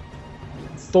 5,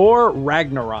 Thor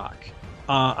Ragnarok.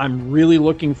 I'm really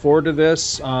looking forward to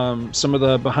this. Some of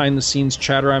the behind-the-scenes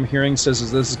chatter I'm hearing says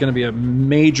this is going to be a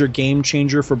major game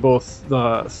changer for both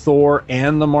the Thor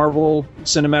and the Marvel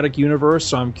Cinematic Universe,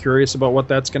 so I'm curious about what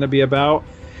that's going to be about.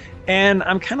 And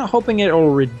I'm kind of hoping it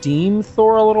will redeem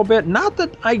Thor a little bit. Not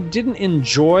that I didn't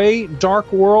enjoy Dark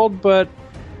World, but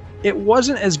it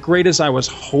wasn't as great as I was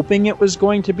hoping it was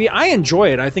going to be. I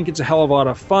enjoy it. I think it's a hell of a lot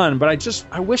of fun, but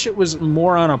I wish it was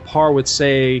more on a par with,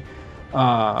 say,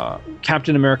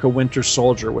 Captain America Winter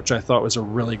Soldier, which I thought was a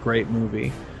really great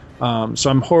movie. So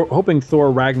I'm hoping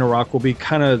Thor Ragnarok will be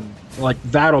kind of like,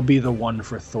 that'll be the one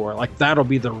for Thor. Like, that'll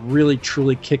be the really,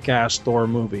 truly kick-ass Thor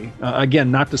movie.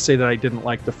 Again, not to say that I didn't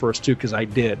like the first two, because I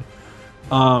did.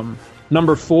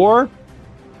 Number 4,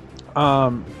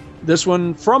 this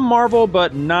one from Marvel,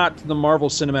 but not the Marvel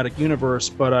Cinematic Universe,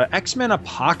 but X-Men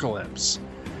Apocalypse.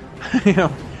 You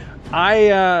know,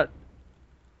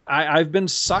 I've been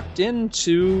sucked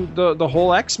into the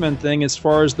whole X-Men thing as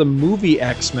far as the movie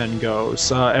X-Men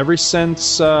goes. Ever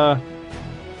since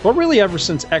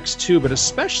X2, but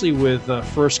especially with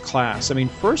First Class. I mean,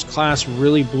 First Class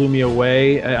really blew me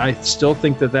away. I still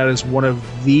think that is one of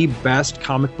the best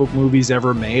comic book movies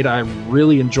ever made. I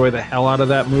really enjoy the hell out of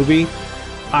that movie.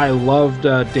 I loved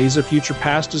Days of Future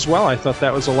Past as well. I thought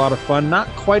that was a lot of fun. Not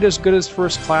quite as good as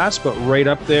First Class, but right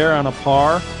up there on a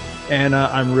par. And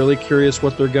I'm really curious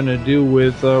what they're going to do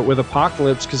with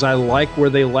Apocalypse, because I like where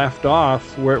they left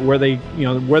off, where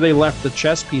they left the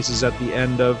chess pieces at the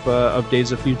end of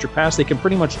Days of Future Past. They can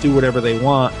pretty much do whatever they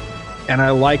want, and I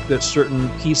like that certain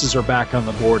pieces are back on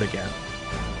the board again.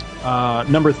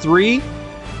 Number 3,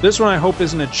 this one I hope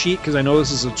isn't a cheat, because I know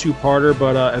this is a 2-parter,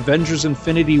 but Avengers: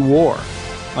 Infinity War.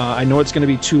 I know it's going to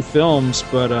be 2 films,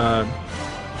 but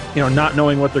not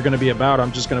knowing what they're going to be about,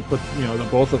 I'm just going to put the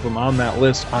both of them on that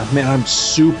list. Man, I'm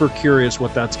super curious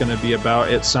what that's going to be about.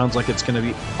 It sounds like it's going to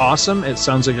be awesome. It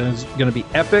sounds like it's going to be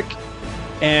epic,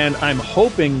 and I'm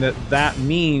hoping that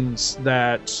means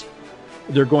that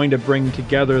they're going to bring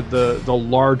together the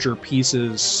larger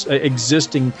pieces,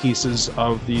 existing pieces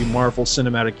of the Marvel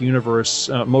Cinematic Universe,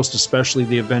 most especially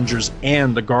the Avengers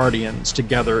and the Guardians,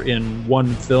 together in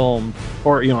one film,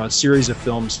 or a series of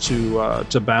films to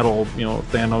battle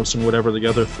Thanos and whatever the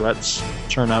other threats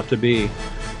turn out to be.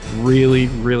 Really,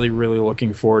 really, really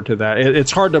looking forward to that.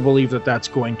 It's hard to believe that that's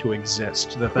going to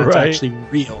exist, that's right. Actually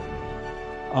real.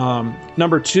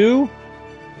 Number 2.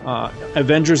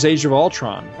 Avengers: Age of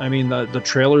Ultron. I mean, the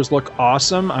trailers look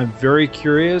awesome. I'm very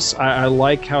curious. I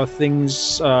like how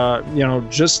things,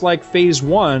 just like Phase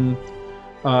 1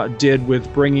 did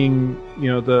with bringing,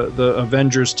 the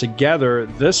Avengers together.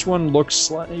 This one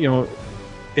looks,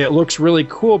 it looks really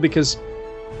cool, because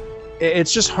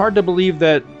it's just hard to believe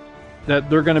that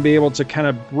they're going to be able to kind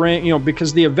of bring,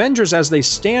 because the Avengers, as they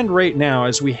stand right now,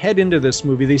 as we head into this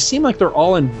movie, they seem like they're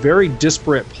all in very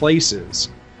disparate places.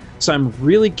 So I'm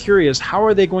really curious, how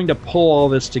are they going to pull all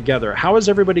this together? How is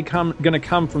everybody going to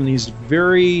come from these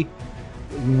very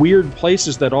weird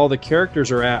places that all the characters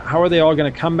are at? How are they all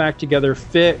going to come back together,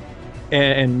 fit,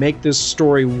 and make this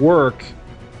story work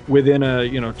within a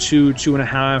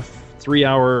 2.5, 3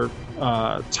 hour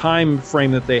time frame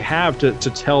that they have to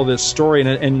tell this story,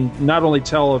 and not only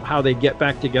tell of how they get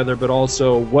back together, but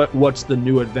also what's the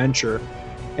new adventure.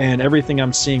 And everything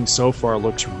I'm seeing so far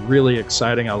looks really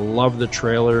exciting. I love the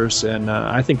trailers, and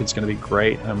I think it's going to be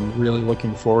great. I'm really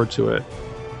looking forward to it.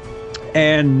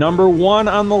 And number 1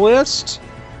 on the list,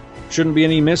 shouldn't be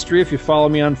any mystery if you follow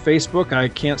me on Facebook. I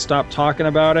can't stop talking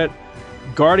about it.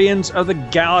 Guardians of the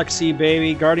Galaxy,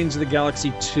 baby. Guardians of the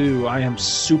Galaxy 2. I am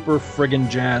super friggin'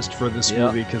 jazzed for this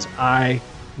movie, because I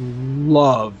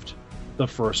loved the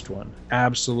first one.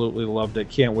 Absolutely loved it.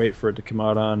 Can't wait for it to come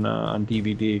out on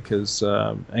DVD, because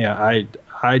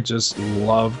I just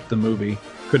loved the movie.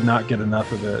 Could not get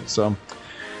enough of it. So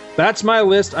that's my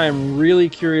list. I am really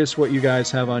curious what you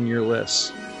guys have on your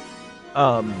list.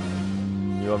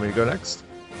 You want me to go next?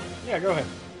 Yeah, go ahead.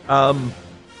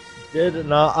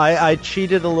 I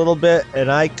cheated a little bit,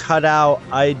 and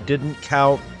I didn't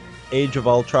count Age of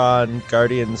Ultron,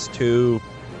 Guardians 2,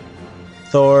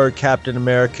 Thor, Captain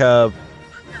America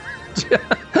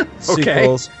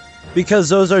sequels, because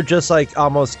those are just like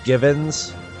almost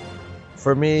givens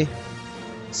for me.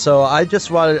 So I just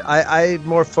wanted, I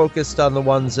more focused on the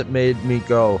ones that made me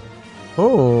go,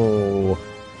 oh.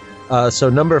 So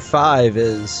number 5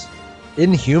 is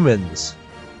Inhumans.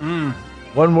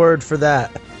 One word for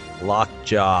that: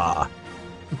 Lockjaw.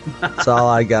 That's all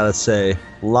I gotta say.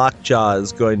 Lockjaw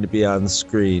is going to be on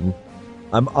screen.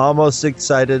 I'm almost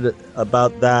excited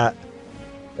about that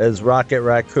as Rocket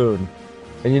Raccoon.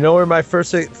 And you know where my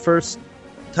first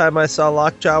time I saw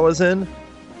Lockjaw was in?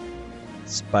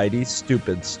 Spidey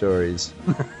Stupid Stories.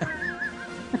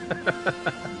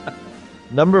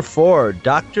 Number 4,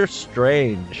 Doctor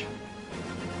Strange.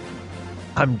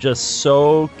 I'm just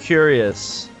so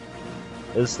curious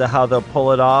as to how they'll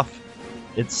pull it off.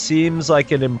 It seems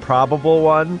like an improbable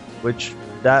one, which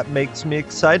that makes me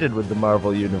excited with the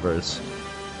Marvel Universe,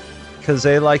 because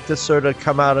they like to sort of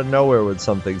come out of nowhere with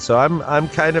something. So I'm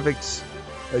kind of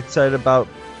excited about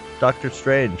Doctor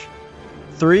Strange.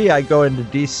 3, I go into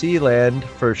DC land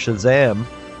for Shazam.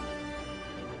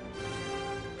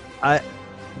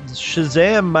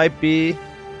 Shazam might be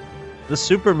the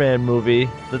Superman movie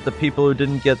that the people who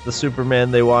didn't get the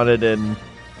Superman they wanted in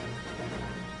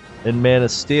Man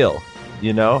of Steel.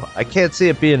 You know, I can't see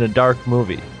it being a dark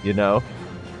movie. You know,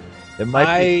 it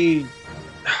might be.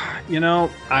 You know,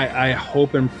 I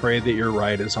hope and pray that you're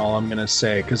right is all I'm gonna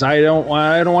say, because I don't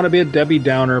want to be a Debbie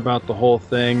Downer about the whole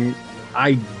thing.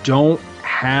 I don't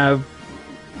have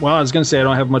much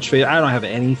faith. I don't have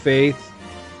any faith,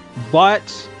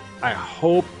 but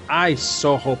I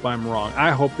so hope I'm wrong.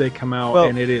 I hope they come out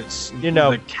and it is, you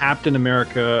know, the Captain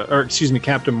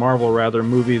Marvel rather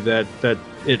movie that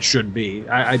it should be.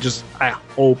 I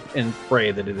hope and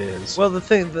pray that it is. Well, the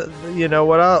thing that, you know,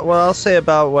 what I'll say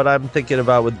about what I'm thinking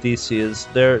about with DC is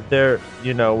they're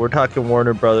you know, we're talking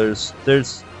Warner Brothers.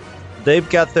 They've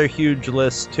got their huge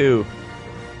list too.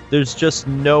 There's just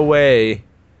no way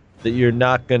that you're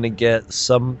not going to get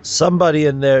somebody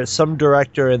in there, some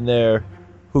director in there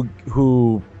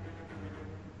who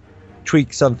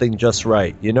tweaks something just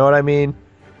right. You know what I mean?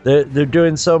 They're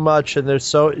doing so much, and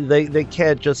they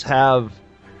can't just have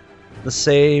the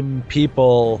same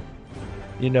people.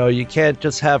 You know, you can't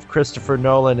just have Christopher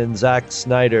Nolan and Zack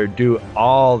Snyder do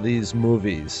all these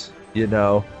movies, you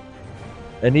know.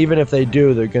 And even if they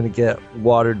do, they're going to get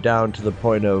watered down to the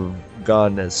point of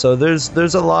goneness. So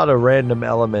there's a lot of random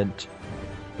element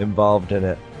involved in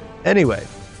it. Anyway,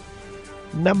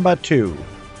 number 2,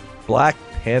 Black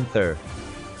Panther.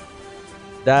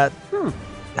 That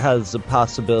has the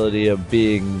possibility of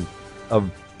being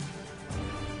I'm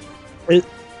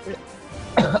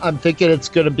thinking it's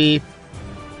going to be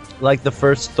like the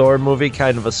first Thor movie,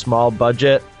 kind of a small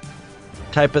budget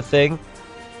type of thing.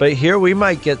 But here we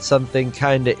might get something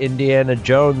kind of Indiana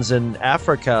Jones in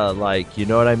Africa, like, you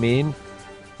know what I mean?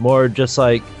 More just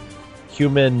like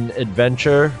human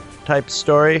adventure type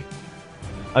story.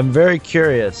 I'm very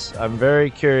curious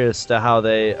to how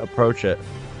they approach it.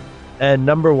 And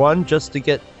number 1, just to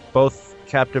get both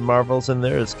Captain Marvels in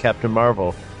there, is Captain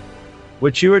Marvel.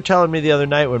 Which you were telling me the other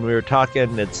night when we were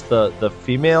talking, it's the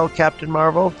female Captain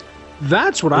Marvel.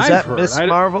 That's what I've heard. Is that Miss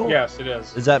Marvel? Yes, it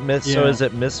is. Is that Miss? Yeah. So is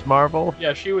it Miss Marvel?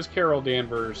 Yeah, she was Carol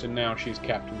Danvers, and now she's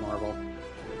Captain Marvel.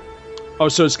 Oh,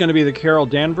 so it's going to be the Carol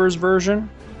Danvers version?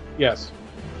 Yes.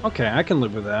 Okay, I can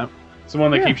live with that. It's the one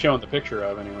they keep showing the picture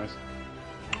of, anyways.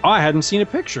 Oh, I hadn't seen a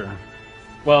picture.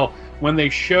 Well, when they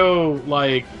show,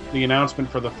 like, the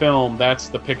announcement for the film, that's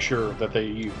the picture that they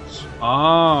use.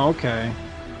 Oh, okay.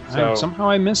 So, somehow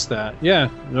I missed that. Yeah.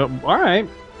 All right.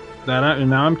 Now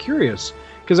I'm curious.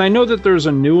 Because I know that there's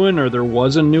a new one, or there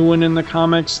was a new one in the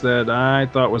comics that I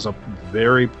thought was a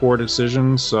very poor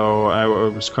decision. So I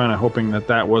was kind of hoping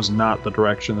that was not the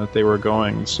direction that they were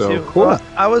going. So cool. Well,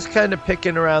 I was kind of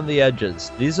picking around the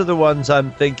edges. These are the ones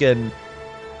I'm thinking.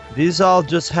 These all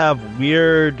just have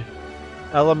weird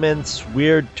elements,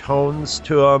 weird tones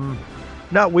to them.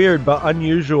 Not weird, but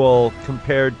unusual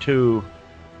compared to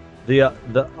the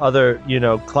other, you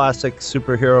know, classic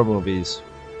superhero movies.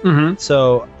 Mm-hmm.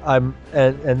 So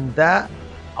and that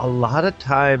a lot of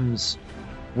times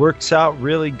works out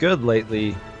really good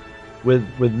lately with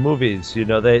movies. You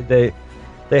know, they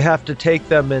have to take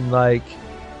them and, like,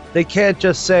 they can't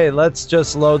just say, let's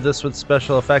just load this with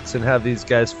special effects and have these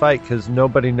guys fight, because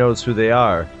nobody knows who they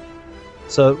are.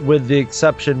 So with the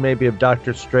exception maybe of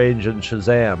Doctor Strange and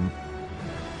Shazam.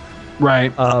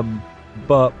 Right.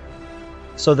 But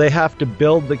so they have to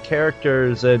build the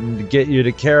characters and get you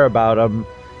to care about them.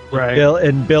 Right.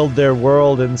 Build their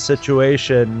world and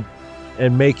situation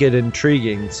and make it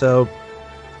intriguing. So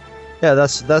yeah,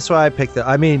 that's why I picked it.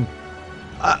 I mean,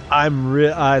 I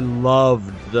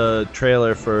loved the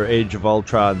trailer for Age of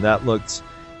Ultron.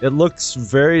 It looks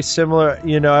very similar.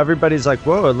 You know, everybody's like,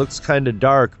 whoa, it looks kind of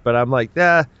dark, but I'm like,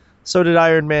 yeah, so did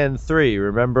Iron Man 3.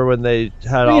 Remember when they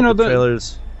had all the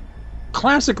trailers?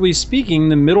 Classically speaking,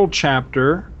 the middle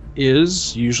chapter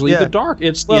is usually the dark.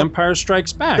 It's the Empire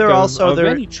Strikes Back of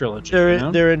any trilogy.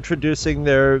 They're introducing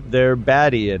their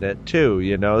baddie in it too,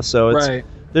 you know. So it's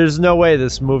there's no way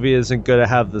this movie isn't going to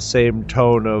have the same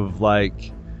tone of,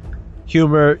 like,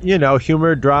 humor, you know,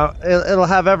 humor, drama. It'll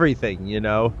have everything, you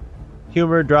know,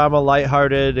 humor, drama,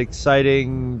 lighthearted,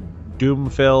 exciting,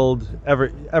 doom-filled,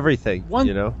 everything.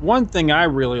 You know, one thing I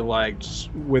really liked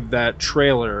with that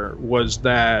trailer was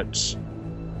that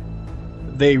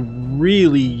they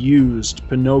really used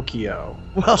Pinocchio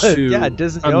to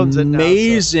Disney owns it now,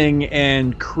 amazing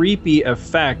and creepy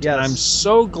effect. Yes. And I'm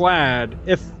so glad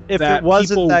if it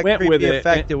wasn't that creepy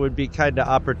effect, it would be kind of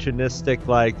opportunistic,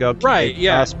 like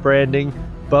cross branding.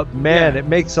 But man, it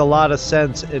makes a lot of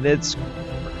sense, and it's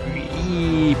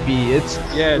creepy. It's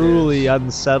truly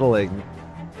unsettling.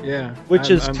 Yeah, which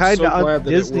is kind so of glad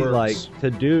that it Disney-like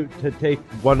to take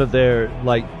one of their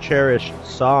like cherished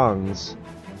songs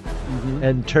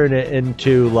and turn it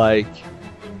into like,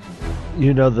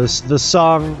 you know, the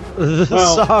song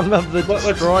song of the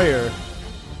Destroyer.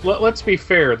 Let's be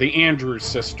fair. The Andrews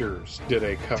Sisters did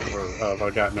a cover of "I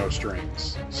Got No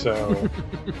Strings," so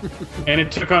and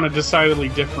it took on a decidedly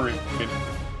different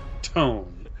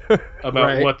tone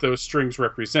about what those strings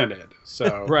represented.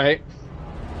 So right.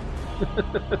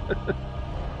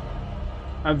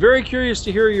 I'm very curious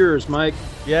to hear yours, Mike.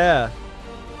 Yeah.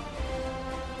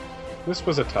 This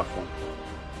was a tough one.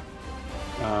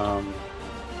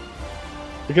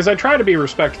 Because I try to be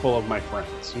respectful of my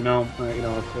friends. You know,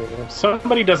 if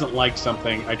somebody doesn't like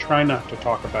something, I try not to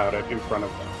talk about it in front of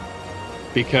them.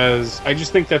 Because I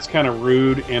just think that's kind of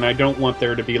rude, and I don't want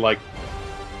there to be, like,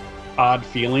 odd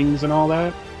feelings and all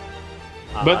that.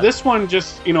 But this one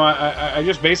just, you know, I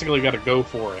just basically got to go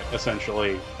for it,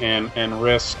 essentially, and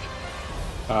risk.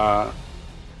 Oddly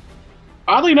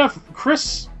enough,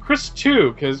 Chris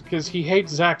too, because he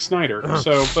hates Zack Snyder.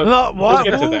 So, but we'll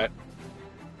get to that.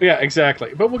 Yeah,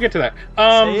 exactly. But we'll get to that.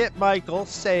 Say it, Michael.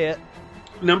 Say it.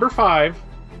 Number 5,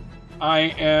 I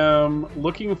am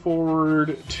looking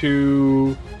forward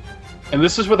to, and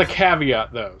this is with a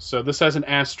caveat, though. So this has an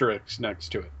asterisk next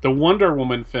to it. The Wonder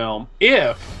Woman film,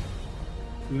 if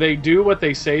they do what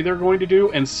they say they're going to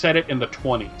do and set it in the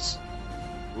 20s.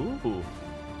 Ooh.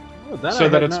 Oh, that so I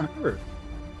that it's not heard.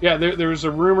 Yeah, there's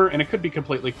a rumor, and it could be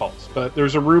completely false, but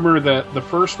there's a rumor that the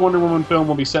first Wonder Woman film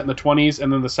will be set in the 20s,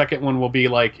 and then the second one will be,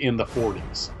 like, in the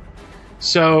 40s.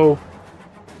 So,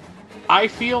 I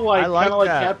feel like kind of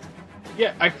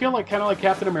like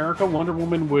Captain America, Wonder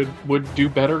Woman would do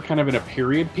better kind of in a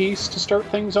period piece to start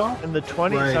things off. And the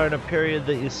 20s aren't a period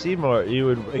that you see more. You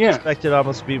would expect it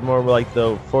almost to be more like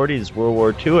the 40s, World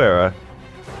War II era.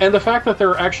 And the fact that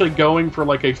they're actually going for,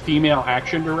 like, a female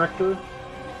action director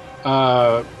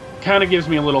kind of gives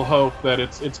me a little hope that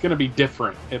it's going to be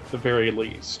different at the very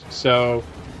least. So,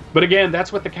 but again,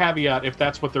 that's with the caveat if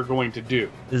that's what they're going to do.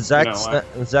 Zack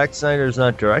Snyder's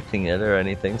not directing it or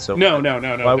anything. So no.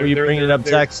 Why were you bringing up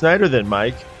Zack Snyder then,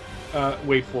 Mike?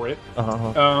 Wait for it.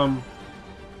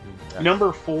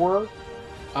 Number 4,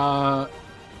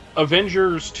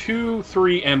 Avengers 2,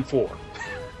 3, and 4.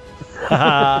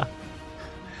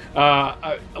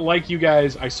 Like you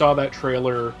guys, I saw that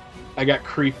trailer. I got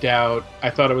creeped out. I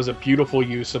thought it was a beautiful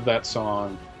use of that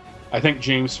song. I think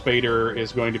James Spader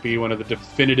is going to be one of the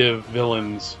definitive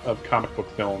villains of comic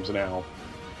book films now.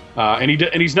 And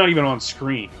he's not even on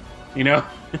screen, you know?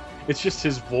 It's just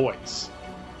his voice.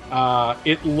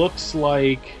 It looks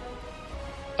like,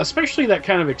 especially that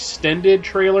kind of extended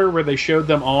trailer where they showed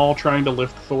them all trying to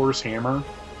lift Thor's hammer.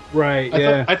 Right,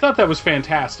 I thought that was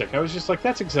fantastic. I was just like,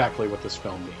 that's exactly what this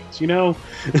film needs, you know?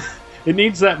 It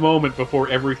needs that moment before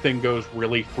everything goes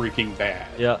really freaking bad.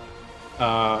 Yeah.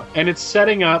 And it's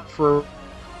setting up for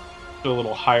a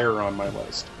little higher on my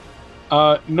list.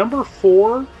 Number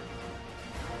 4,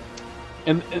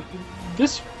 and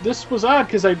this was odd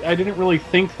because I didn't really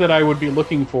think that I would be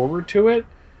looking forward to it,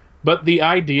 but the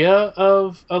idea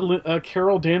of a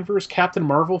Carol Danvers Captain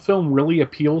Marvel film really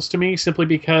appeals to me simply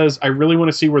because I really want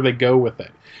to see where they go with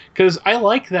it. Because I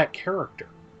like that character.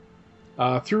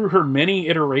 Through her many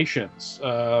iterations,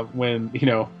 when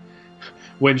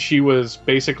she was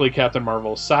basically Captain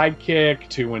Marvel's sidekick,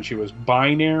 to when she was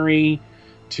binary,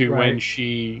 to when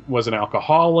she was an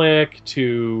alcoholic,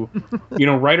 to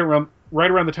right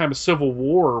around the time of Civil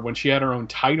War when she had her own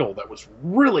title that was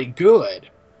really good.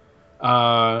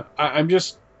 I'm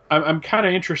kind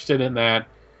of interested in that,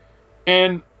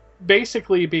 and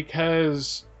basically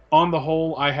because on the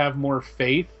whole I have more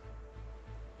faith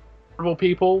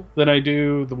people than I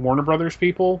do the Warner Brothers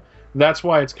people. That's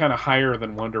why it's kind of higher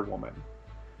than Wonder Woman.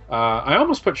 I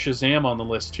almost put Shazam on the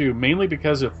list too, mainly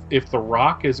because if The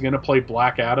Rock is going to play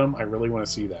Black Adam, I really want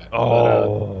to see that.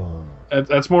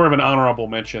 That's more of an honorable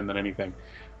mention than anything.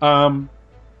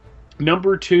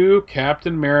 Number 2,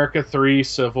 Captain America 3: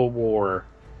 Civil War.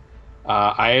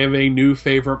 I have a new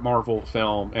favorite Marvel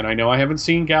film, and I know I haven't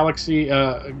seen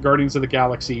Guardians of the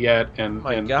Galaxy yet, and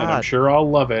I'm sure I'll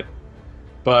love it.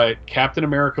 But Captain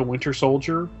America Winter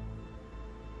Soldier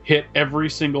hit every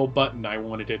single button I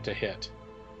wanted it to hit.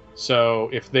 So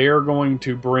if they are going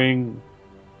to bring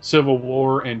Civil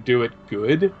War and do it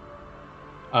good,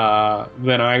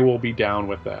 then I will be down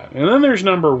with that. And then there's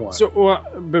number 1. So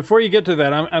before you get to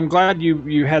that, I'm glad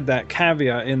you had that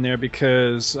caveat in there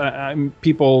because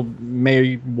people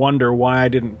may wonder why I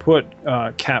didn't put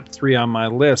Cap 3 on my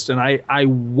list. And I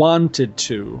wanted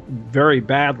to very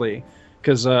badly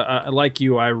because like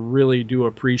you, I really do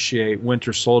appreciate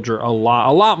Winter Soldier a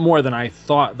lot more than I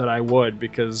thought that I would,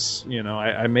 because, you know,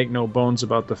 I make no bones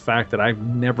about the fact that I've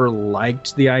never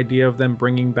liked the idea of them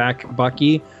bringing back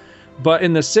Bucky. But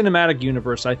in the cinematic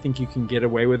universe, I think you can get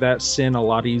away with that sin a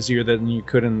lot easier than you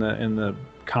could in the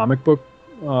comic book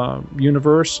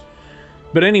universe.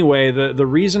 But anyway, the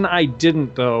reason I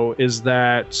didn't, though, is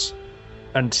that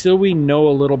until we know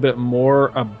a little bit more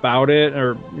about it,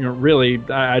 or, you know, really,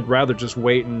 I'd rather just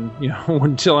wait and, you know,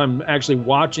 until I'm actually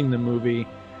watching the movie.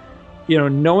 You know,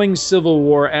 knowing Civil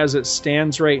War as it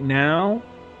stands right now,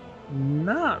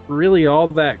 not really all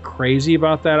that crazy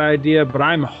about that idea, but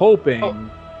I'm hoping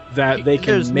that they can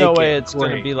There's make no way it it's great,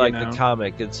 going to be like you know? the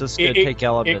comic. It's just going to take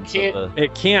elements of the...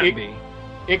 It can't be.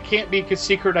 It can't be, because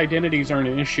secret identities aren't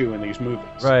an issue in these movies.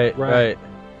 Right.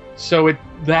 So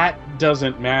that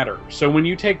doesn't matter. So when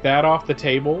you take that off the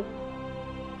table,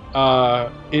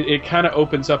 it kind of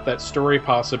opens up that story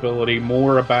possibility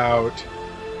more about...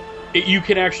 you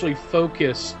can actually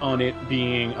focus on it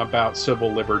being about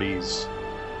civil liberties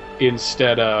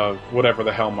instead of whatever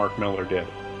the hell Mark Miller did.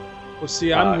 Well,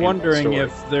 see, I'm wondering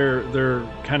if they're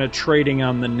kind of trading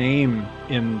on the name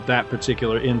in that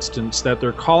particular instance, that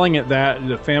they're calling it that,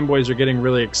 the fanboys are getting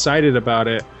really excited about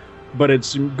it, but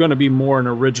it's going to be more an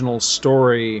original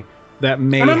story that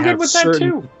may and I'm have good with certain...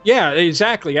 that too. Yeah,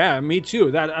 exactly. Yeah, me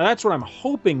too. That's what I'm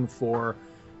hoping for,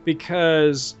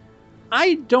 because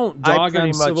I don't dog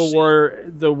on Civil War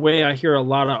the way I hear a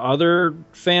lot of other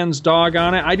fans dog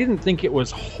on it. I didn't think it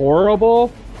was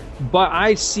horrible, but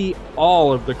I see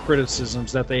all of the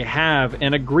criticisms that they have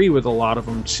and agree with a lot of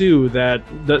them too, that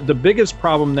the biggest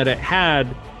problem that it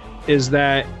had is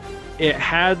that it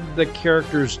had the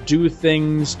characters do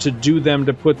things to do them,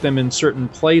 to put them in certain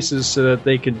places so that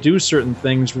they could do certain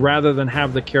things, rather than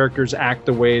have the characters act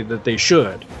the way that they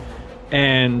should.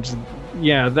 And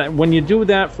yeah, that when you do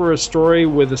that for a story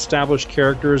with established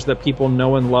characters that people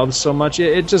know and love so much,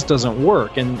 it just doesn't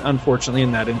work. And unfortunately,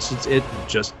 in that instance, it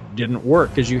just didn't work,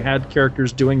 because you had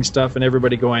characters doing stuff and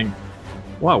everybody going,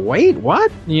 "Wow, wait,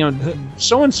 what? You know,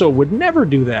 so and so would never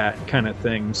do that," kind of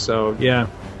thing. So yeah,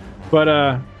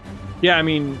 but yeah, I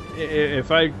mean, if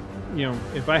I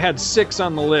had 6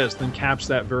 on the list, then Cap's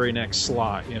that very next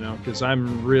slot, you know, because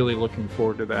I'm really looking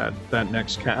forward to that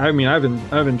next Cap. I mean, I've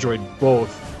enjoyed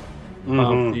both.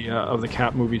 Of the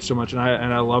Cap movies so much, and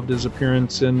I loved his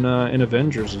appearance in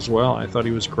Avengers as well. I thought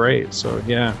he was great. So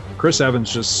yeah, Chris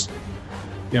Evans just,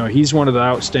 you know, he's one of the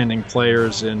outstanding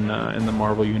players in the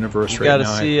Marvel universe right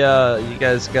now. You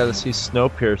guys got to see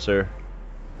Snowpiercer.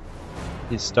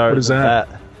 He starred in that.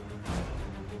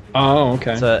 Oh,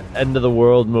 okay. It's an end of the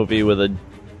world movie with a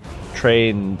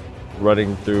train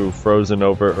running through frozen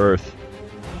over Earth.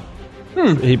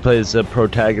 He plays the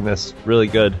protagonist really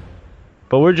good.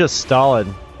 But we're just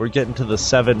stalling. We're getting to the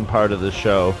 7 part of the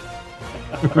show.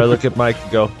 I look at Mike and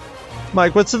go,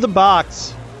 "Mike, what's in the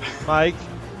box? Mike,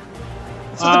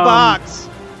 what's in the box?"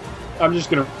 I'm just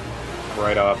going to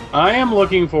right up. I am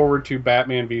looking forward to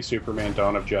Batman v Superman: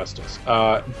 Dawn of Justice.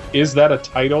 Is that a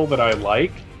title that I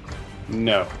like?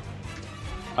 No.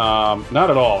 Not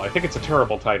at all. I think it's a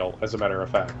terrible title, as a matter of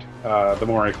fact, the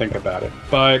more I think about it.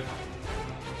 But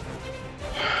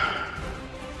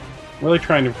really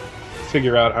trying to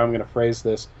figure out how I'm going to phrase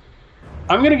this.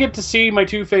 I'm going to get to see my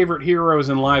 2 favorite heroes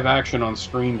in live action on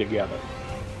screen together.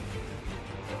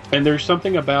 And there's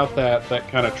something about that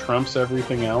kind of trumps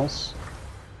everything else.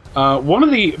 But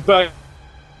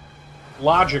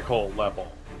logical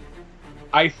level,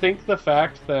 I think the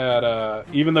fact that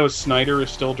even though Snyder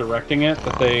is still directing it,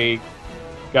 that they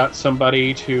got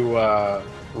somebody to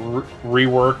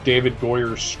rework David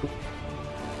Goyer's script,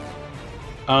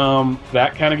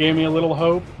 that kind of gave me a little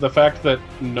hope. The fact that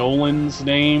Nolan's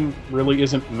name really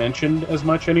isn't mentioned as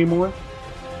much anymore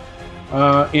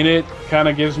in it kind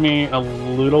of gives me a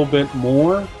little bit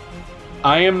more.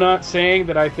 I am not saying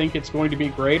that I think it's going to be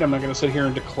great. I'm not going to sit here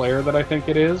and declare that I think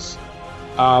it is.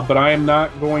 But I am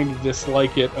not going to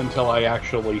dislike it until I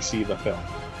actually see the film.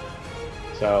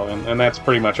 So, and that's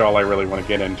pretty much all I really want to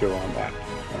get into on that,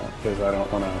 because I don't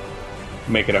want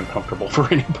to make it uncomfortable for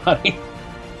anybody.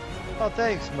 Oh,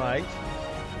 thanks, Mike.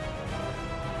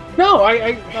 No,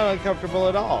 I not uncomfortable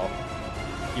at all.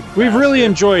 We've really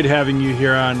enjoyed having you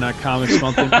here on Comics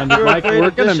Monthly. Mike, we're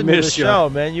going to miss you. Show,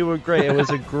 man. You were great. It was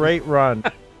a great run.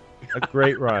 A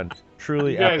great run.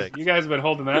 Truly epic. You guys have been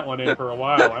holding that one in for a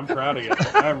while. I'm proud of you.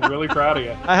 I'm really proud of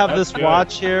you. I have this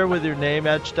watch here with your name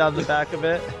etched on the back of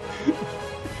it.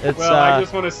 It's, I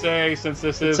just want to say, since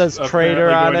this is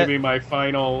Trader on going to be my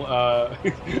final,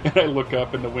 and I look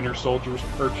up and the Winter Soldier's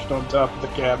perched on top of the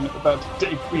cabinet about to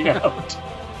take me out.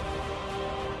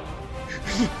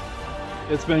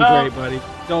 It's been great, buddy.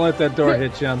 Don't let that door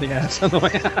hit you on the ass on the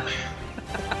way out.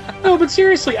 No, but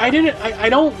seriously, I didn't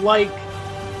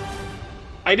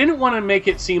want to make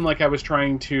it seem like I was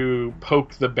trying to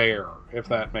poke the bear, if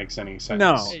that makes any sense.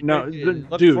 No,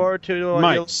 Look dude, forward to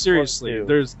Mike. Seriously,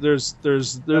 there's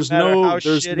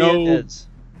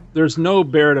no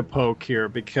bear to poke here,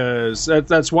 because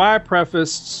that's why I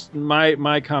prefaced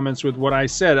my comments with what I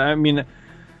said. I mean,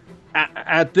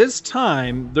 at this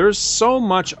time, there's so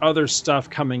much other stuff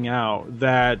coming out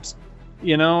that,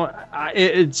 you know,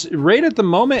 it's right at the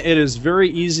moment. It is very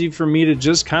easy for me to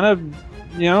just kind of,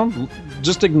 you know,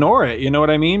 just ignore it. You know what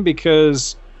I mean?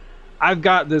 Because I've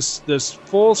got this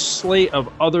full slate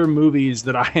of other movies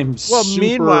that I am super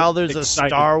meanwhile, there's a excited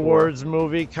Star for. Wars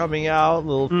movie coming out, a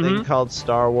little thing called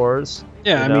Star Wars.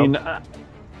 Yeah, I mean,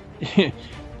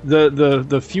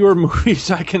 the fewer movies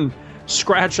I can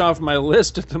scratch off my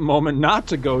list at the moment not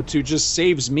to go to just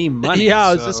saves me money. Yeah,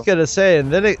 I was just gonna say,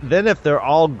 and then if they're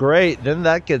all great, then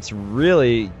that gets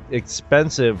really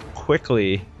expensive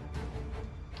quickly.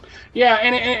 Yeah,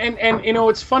 and you know,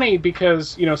 it's funny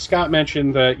because, you know, Scott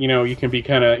mentioned that, you know, you can be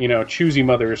kind of, you know, choosy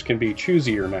mothers can be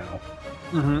choosier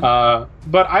now.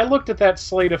 But I looked at that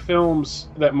slate of films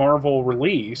that Marvel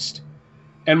released,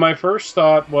 and my first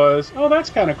thought was, oh, that's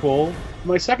kind of cool.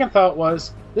 My second thought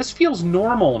was, this feels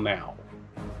normal now.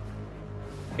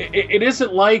 It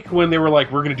isn't like when they were like,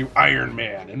 we're going to do Iron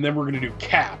Man, and then we're going to do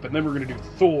Cap, and then we're going to do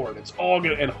Thor, and it's all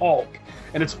going and Hulk,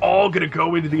 and it's all going to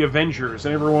go into the Avengers,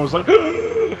 and everyone was like,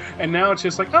 and now it's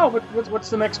just like, oh, what's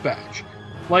the next batch?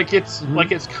 Like it's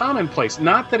commonplace.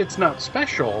 Not that it's not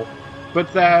special,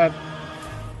 but that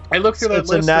I looked through that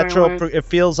list. It's a natural. It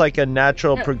feels like a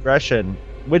natural progression,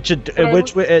 which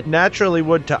it naturally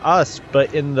would to us,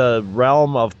 but in the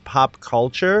realm of pop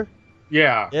culture.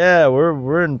 Yeah,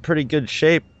 we're in pretty good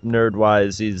shape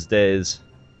nerd-wise these days.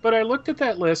 But I looked at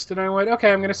that list and I went,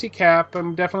 okay, I'm going to see Cap.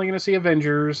 I'm definitely going to see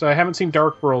Avengers. I haven't seen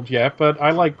Dark World yet, but I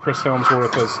like Chris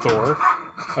Hemsworth as Thor.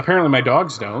 Apparently my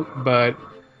dogs don't, but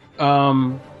but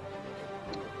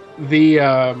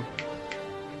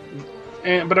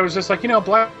I was just like, you know,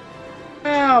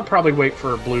 I'll probably wait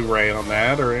for a Blu-ray on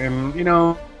that, and you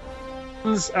know,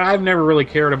 I've never really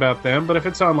cared about them, but if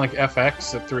it's on like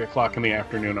FX at 3:00 in the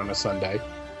afternoon on a Sunday,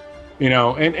 you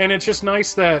know, and it's just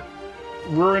nice that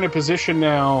we're in a position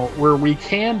now where we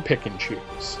can pick and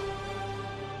choose,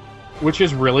 which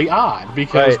is really odd,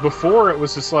 because before it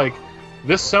was just like,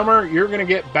 this summer you're going to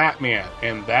get Batman,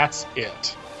 and that's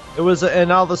it. It was,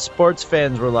 and all the sports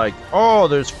fans were like, oh,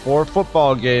 there's 4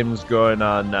 football games going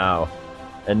on now,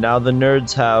 and now the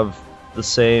nerds have the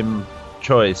same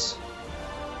choice.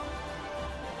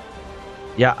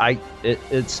 Yeah,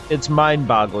 it's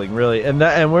mind-boggling, really, and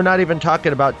we're not even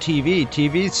talking about TV.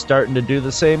 TV's starting to do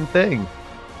the same thing.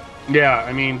 Yeah,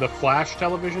 I mean, the Flash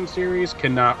television series,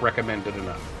 cannot recommend it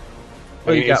enough.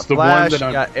 Well, you got Flash, you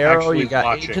got Arrow, you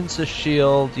got Agents of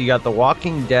S.H.I.E.L.D., you got The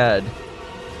Walking Dead.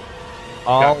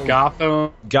 Got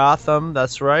Gotham,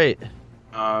 that's right.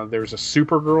 There's a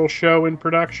Supergirl show in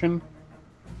production.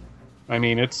 I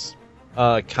mean, it's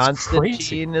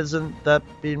Constantine, isn't that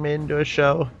being made into a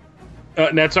show?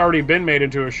 That's already been made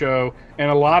into a show, and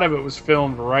a lot of it was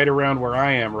filmed right around where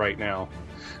I am right now,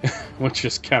 which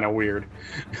is kind of weird.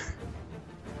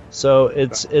 So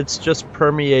it's just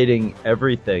permeating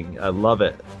everything. I love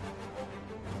it.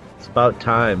 It's about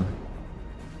time.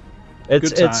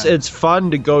 It's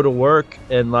fun to go to work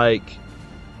and like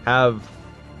have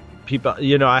people.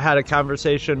 You know, I had a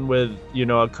conversation with, you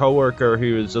know, a coworker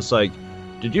who was just like,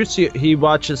 "Did you see?" He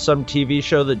watches some TV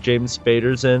show that James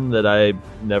Spader's in that I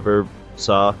never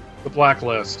saw. The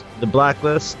Blacklist. The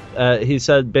Blacklist. He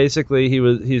said basically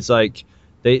he's like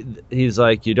you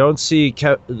don't see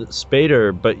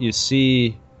Spader, but you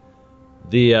see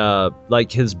the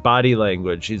like his body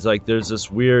language. He's like, there's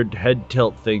this weird head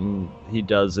tilt thing he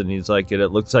does, and he's like, and it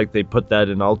looks like they put that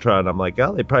in Ultron. I'm like,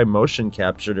 oh, they probably motion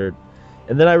captured it.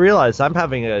 And then I realized I'm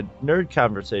having a nerd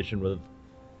conversation with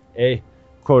a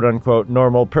quote unquote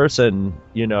normal person,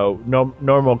 you know,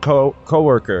 normal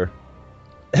coworker.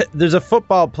 There's a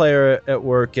football player at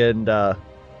work, and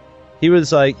he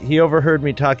was like, he overheard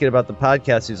me talking about the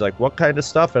podcast. He's like, what kind of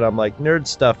stuff? And I'm like, nerd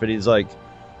stuff. And he's like,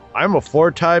 I'm a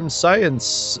 4-time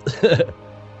science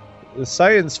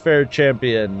fair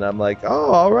champion. And I'm like,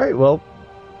 oh, all right, well,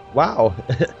 wow.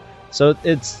 So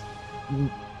there's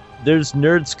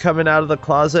nerds coming out of the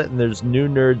closet, and there's new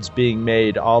nerds being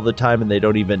made all the time, and they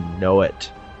don't even know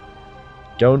it.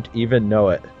 Don't even know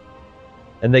it.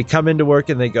 And they come into work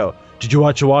and they go, did you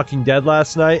watch The Walking Dead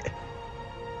last night?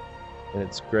 And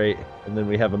it's great. And then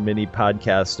we have a mini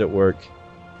podcast at work,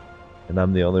 and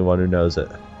I'm the only one who knows it.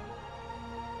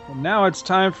 Now it's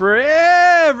time for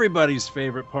everybody's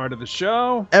favorite part of the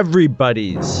show.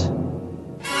 Everybody's.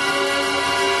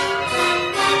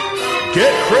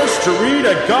 Get Chris to read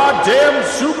a goddamn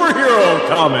superhero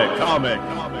comic.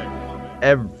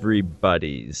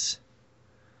 Everybody's.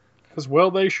 Because,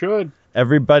 well, they should.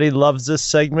 Everybody loves this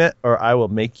segment, or I will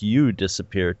make you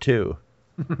disappear too.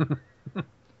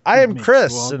 I am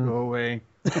Chris, and go away.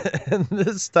 and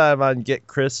this time on Get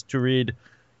Chris to read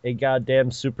a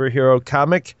goddamn superhero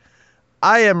comic,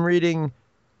 I am reading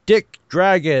Dick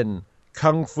Dragon,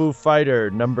 Kung Fu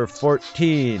Fighter number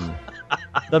 14.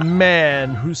 The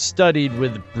man who studied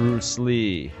with Bruce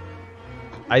Lee.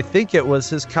 I think it was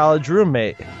his college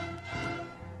roommate.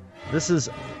 This is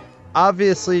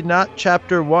obviously not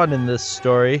chapter 1 in this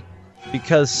story,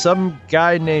 because some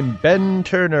guy named Ben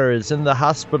Turner is in the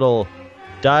hospital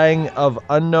dying of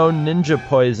unknown ninja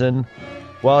poison,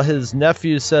 while his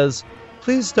nephew says,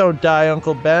 "Please don't die,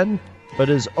 Uncle Ben," but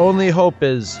his only hope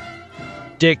is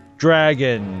Dick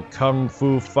Dragon, Kung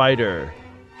Fu Fighter,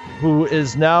 who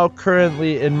is now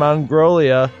currently in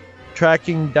Mongolia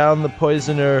tracking down the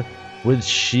poisoner with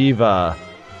Shiva,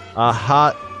 a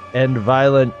hot and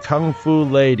violent kung fu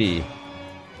lady.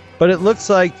 But it looks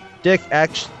like Dick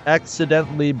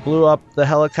accidentally blew up the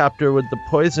helicopter with the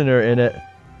poisoner in it,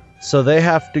 so they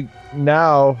have to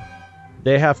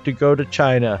go to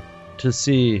China to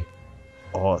see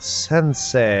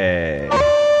Sensei,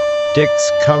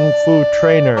 Dick's kung fu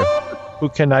trainer, who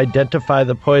can identify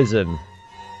the poison.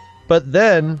 But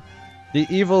then, the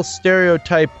evil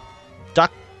stereotype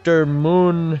Dr.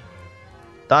 Moon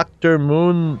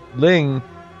Ling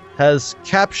has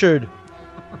captured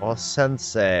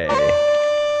Sensei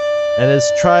and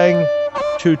is trying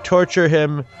to torture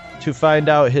him to find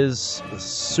out his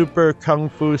super kung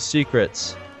fu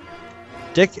secrets.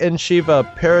 Dick and Shiva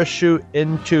parachute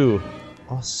into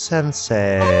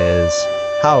Sensei's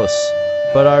house,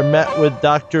 but are met with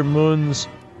Dr. Moon's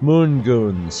Moon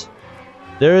Goons.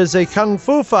 There is a kung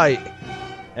fu fight,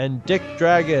 and Dick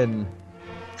Dragon,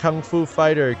 Kung Fu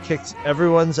Fighter, kicks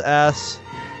everyone's ass,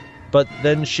 but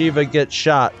then Shiva gets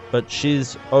shot, but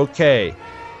she's okay.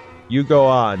 You go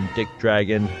on, Dick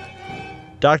Dragon.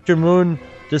 Dr. Moon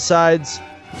decides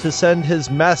to send his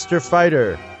master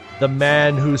fighter, the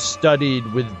man who studied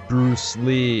with Bruce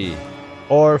Lee,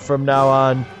 or from now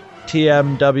on,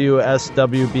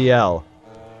 TMWSWBL,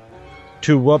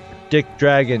 to whoop Dick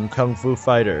Dragon, Kung Fu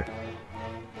Fighter.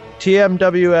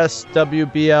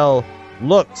 TMWSWBL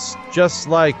looks just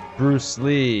like Bruce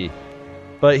Lee,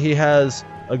 but he has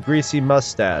a greasy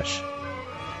mustache.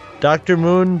 Dr.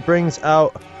 Moon brings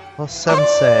out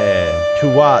Sensei to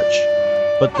watch,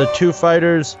 but the two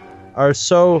fighters are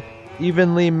so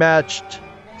evenly matched,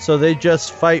 so they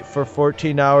just fight for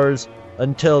 14 hours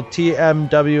until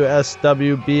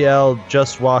TMWSWBL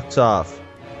just walks off.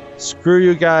 Screw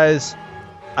you guys,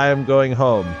 I am going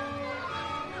home.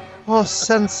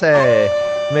 Sensei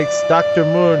makes Dr.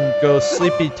 Moon go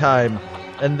sleepy time,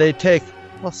 and they take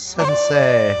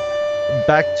Sensei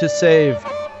back to save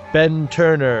Ben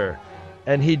Turner,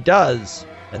 and he does,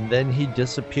 and then he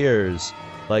disappears,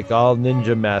 like all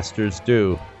ninja masters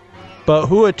do. But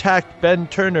who attacked Ben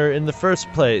Turner in the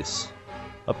first place?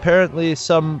 Apparently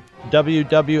some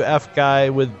WWF guy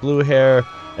with blue hair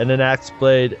and an axe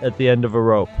blade at the end of a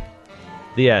rope.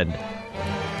 The end.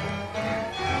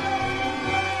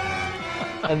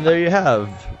 And there you have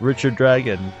Richard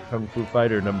Dragon, Kung Fu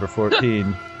Fighter number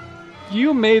 14.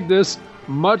 You made this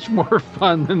much more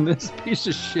fun than this piece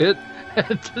of shit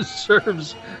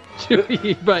deserves to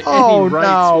be by any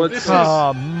rights. No,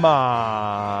 come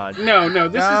on. No,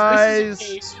 this Guys. is a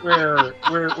case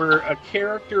where a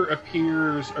character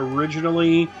appears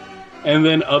originally, and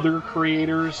then other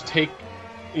creators pick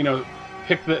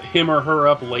him or her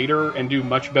up later and do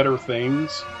much better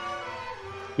things.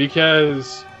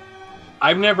 Because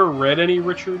I've never read any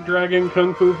Richard Dragon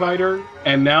Kung Fu Fighter,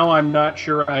 and now I'm not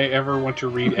sure I ever want to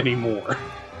read any more.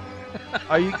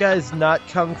 Are you guys not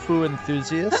Kung Fu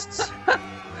enthusiasts?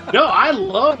 No, I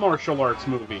love martial arts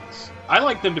movies. I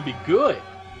like them to be good.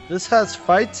 This has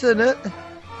fights in it.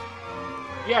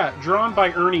 Yeah, drawn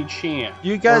by Ernie Chan.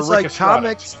 You guys Or Rick like Estrada.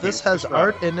 comics. This has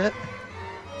art in it.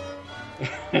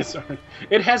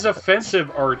 It has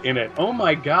offensive art in it. Oh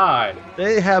my god.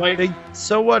 They have big...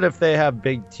 So what if they have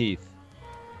big teeth?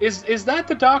 Is that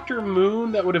the Dr.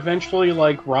 Moon that would eventually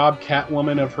rob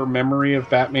Catwoman of her memory of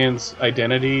Batman's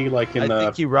identity? I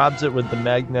think he robs it with the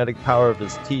magnetic power of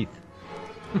his teeth.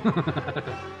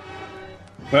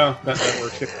 Well, that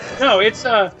works too. No, it's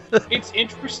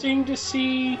interesting to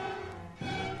see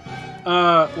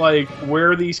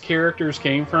where these characters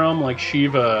came from. Like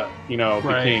Shiva,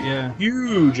 became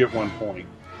huge at one point.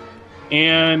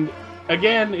 And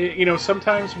again,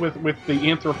 sometimes with the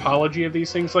anthropology of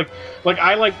these things, like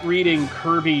I like reading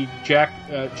Jack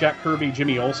Kirby,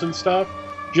 Jimmy Olsen stuff,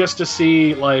 just to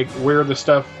see like where the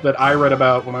stuff that I read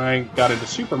about when I got into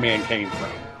Superman came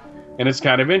from, and it's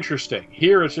kind of interesting.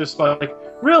 Here, it's just like,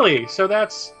 really? So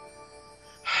that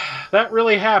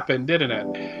really happened, didn't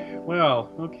it?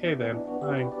 Well, okay then.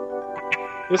 Fine.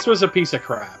 This was a piece of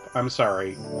crap. I'm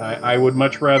sorry. I would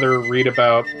much rather read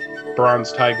about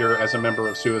Bronze Tiger as a member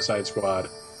of Suicide Squad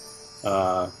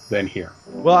than here.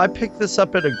 Well, I picked this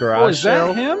up at a garage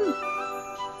sale. Is that him?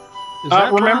 Is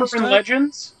that remember in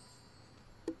Legends?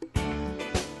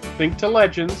 Think to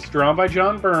Legends, drawn by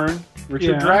John Byrne.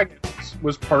 Richard Dragons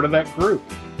was part of that group.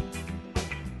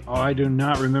 Oh, I do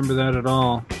not remember that at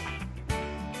all.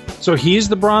 So he's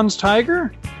the Bronze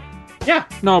Tiger? Yeah.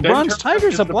 No, Bronze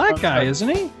Tiger's a black guy, isn't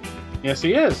he? Yes,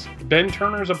 he is. Ben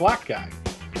Turner's a black guy.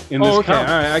 In this okay. comic.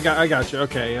 All right. I got you.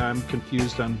 Okay, I'm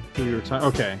confused on who you were talking.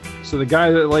 Okay, so the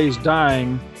guy that lays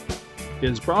dying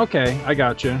is okay. I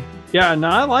got you. Yeah, no,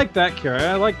 I like that character.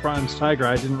 I like Bronze Tiger.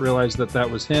 I didn't realize that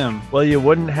was him. Well, you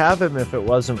wouldn't have him if it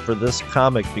wasn't for this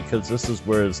comic, because this is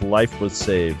where his life was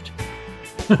saved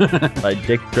by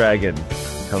Dick Dragon,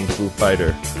 Kung Fu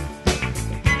Fighter.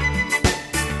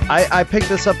 I picked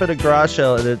this up at a garage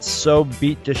sale, and it's so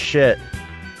beat to shit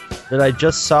that I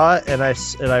just saw it, and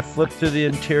I flipped through the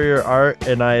interior art,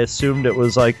 and I assumed it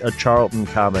was like a Charlton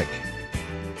comic.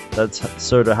 That's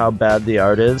sort of how bad the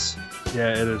art is. Yeah,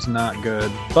 it is not good.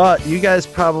 But you guys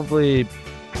probably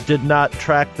did not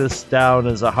track this down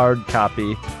as a hard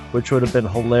copy, which would have been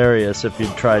hilarious if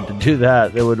you'd tried to do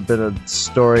that. It would have been a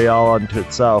story all unto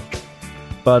itself.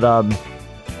 But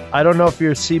I don't know if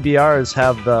your CBRs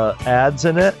have the ads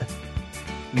in it,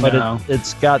 but no.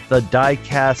 It's got the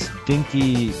die-cast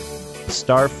dinky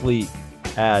Starfleet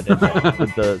ad in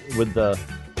it with the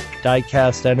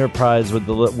die-cast Enterprise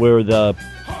where the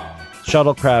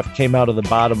shuttlecraft came out of the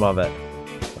bottom of it,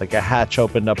 like a hatch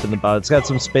opened up in the bottom. It's got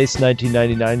some Space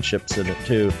 1999 ships in it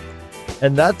too,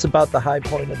 and that's about the high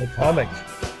point of the comic.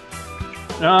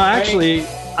 No, actually,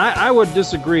 I would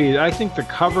disagree. I think the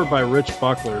cover by Rich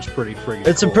Buckler is pretty friggin' cool.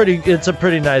 It's a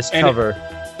pretty nice cover.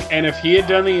 And if he had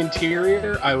done the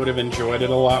interior, I would have enjoyed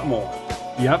it a lot more.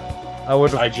 Yep.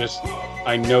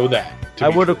 I know that. I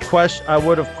would have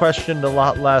questioned a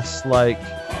lot less, like,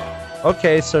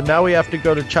 okay, so now we have to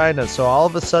go to China, so all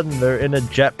of a sudden they're in a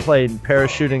jet plane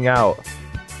parachuting out.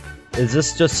 Is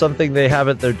this just something they have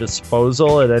at their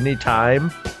disposal at any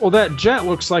time? Well, that jet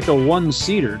looks like a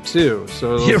one-seater, too.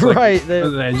 So you're right.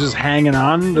 They're just hanging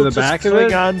on to the back of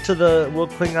it? We'll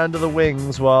cling on to the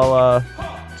wings while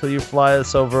till you fly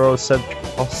us over Osenses.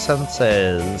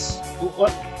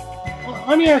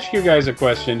 Let me ask you guys a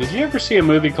question. Did you ever see a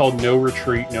movie called No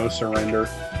Retreat, No Surrender?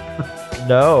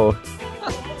 No.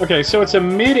 Okay, so it's a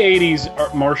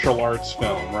mid-'80s martial arts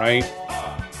film, right?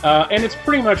 And it's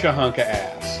pretty much a hunk of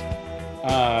ass.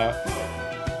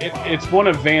 It's one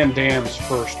of Van Damme's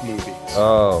first movies.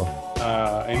 Oh.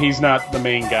 And he's not the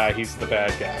main guy, he's the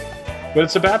bad guy. But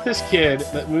it's about this kid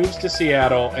that moves to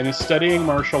Seattle and is studying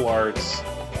martial arts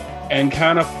and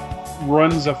kind of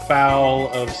runs afoul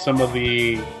of some of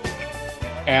the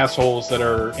assholes that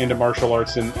are into martial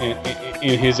arts in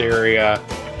his area.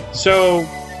 So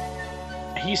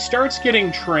he starts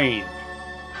getting trained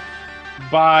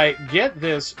by, get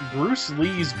this, Bruce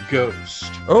Lee's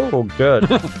ghost. Oh, good.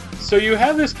 So you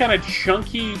have this kind of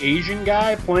chunky Asian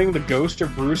guy playing the ghost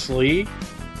of Bruce Lee,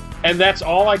 and that's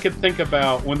all I could think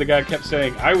about when the guy kept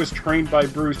saying, I was trained by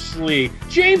Bruce Lee.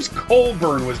 James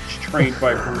Colburn was trained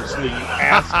by Bruce Lee, you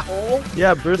asshole.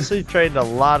 Yeah, Bruce Lee trained a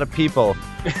lot of people.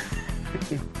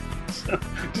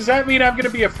 Does that mean I'm going to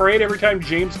be afraid every time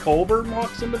James Colburn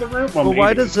walks into the room? Well,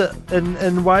 why does it?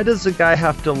 And why does the guy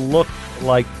have to look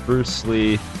like Bruce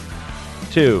Lee,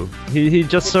 too? He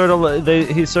just sort of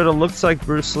looks like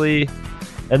Bruce Lee,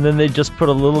 and then they just put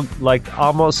a little, like,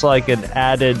 almost like an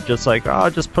added, just like, oh,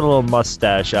 just put a little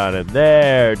mustache on him.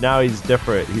 There, now he's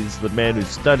different. He's the man who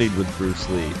studied with Bruce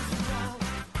Lee.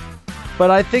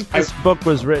 But I think this book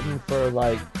was written for,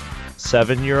 like,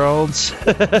 7-year-olds.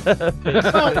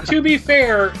 Well, to be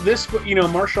fair, this,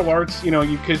 martial arts,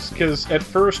 because at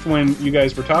first when you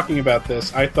guys were talking about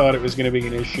this, I thought it was going to be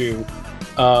an issue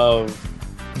of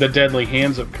the Deadly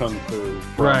Hands of Kung Fu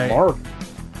from Marvel.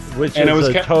 Which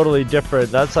is totally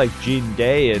different. That's like Gene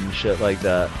Day and shit like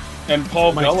that. And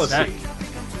Paul Gulacy.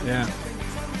 Yeah.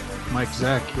 Mike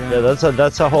Zeck, yeah. Yeah,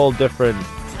 that's a whole different...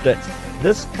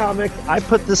 This comic, I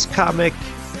put this comic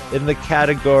in the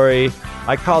category...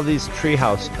 I call these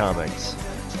treehouse comics.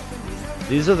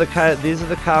 These are the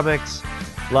comics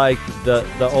like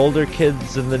the older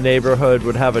kids in the neighborhood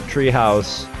would have a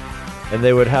treehouse, and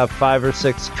they would have 5 or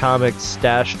 6 comics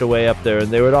stashed away up there, and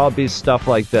they would all be stuff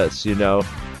like this, you know.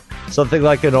 Something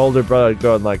like an older brother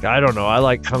going like, I don't know, I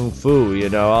like Kung Fu, you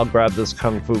know, I'll grab this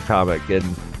Kung Fu comic.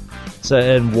 And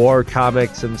war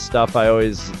comics and stuff I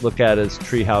always look at as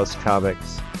Treehouse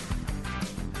comics.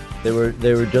 They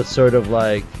were just sort of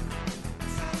like,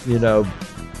 you know,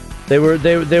 they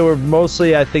were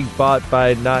mostly, I think, bought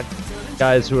by not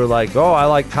guys who were like, oh, I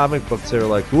like comic books. They were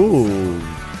like, ooh,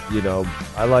 you know,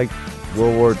 I like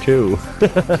World War II.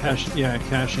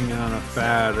 Cashing in on a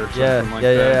fad or something like that.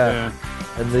 Yeah.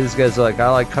 And these guys are like, I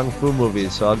like Kung Fu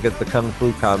movies, so I'll get the Kung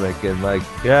Fu comic. And like,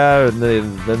 and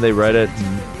then they read it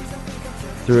and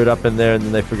threw it up in there, and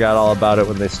then they forgot all about it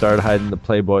when they started hiding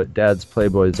the Dad's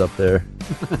Playboys up there.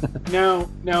 Now,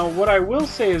 what I will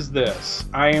say is this.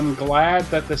 I am glad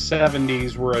that the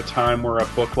 70s were a time where a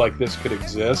book like this could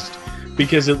exist,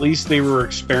 because at least they were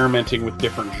experimenting with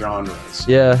different genres.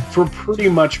 Yeah. For pretty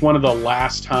much one of the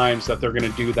last times that they're going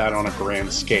to do that on a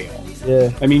grand scale.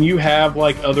 Yeah. I mean, you have,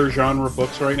 like, other genre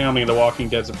books right now. I mean, The Walking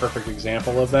Dead's a perfect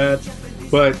example of that.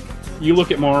 But you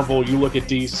look at Marvel, you look at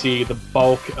DC, the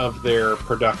bulk of their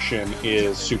production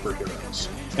is superheroes.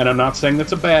 And I'm not saying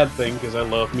that's a bad thing, because I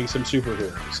love me some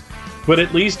superheroes. But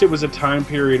at least it was a time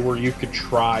period where you could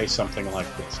try something like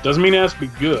this. Doesn't mean it has to be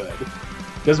good.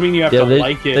 Doesn't mean you have to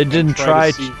like it. They didn't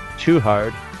try too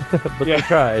hard, but they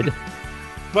tried.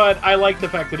 But I like the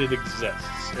fact that it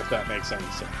exists, if that makes any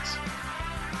sense.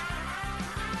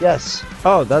 Yes.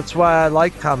 Oh, that's why I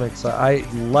like comics. I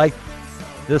like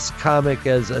this comic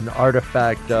as an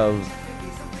artifact of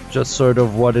just sort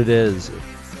of what it is.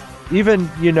 Even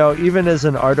as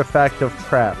an artifact of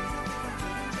crap.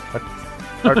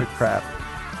 Art of crap.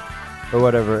 Or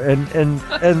whatever. And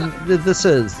this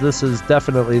is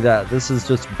definitely that. This is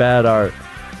just bad art.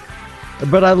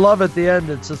 But I love at the end,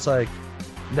 it's just like,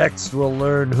 next we'll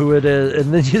learn who it is.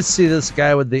 And then you see this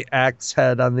guy with the axe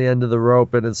head on the end of the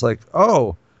rope, and it's like,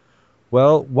 oh,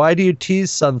 well, why do you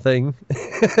tease something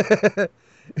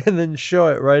and then show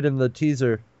it right in the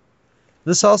teaser?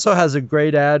 This also has a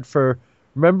great ad for,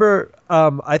 remember,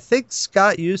 I think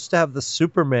Scott used to have the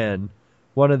Superman,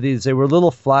 one of these. They were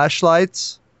little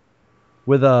flashlights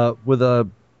with a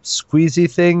squeezy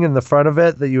thing in the front of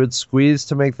it that you would squeeze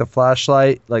to make the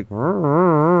flashlight like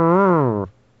ring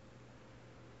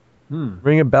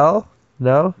a bell?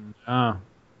 No? No.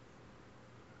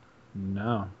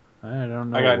 I don't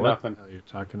know. I got what nothing. the hell you're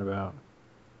talking about.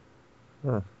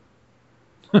 Huh.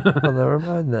 Well, never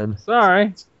mind then.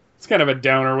 Sorry. It's kind of a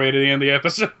downer way to the end of the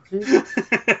episode.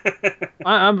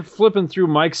 I'm flipping through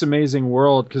Mike's Amazing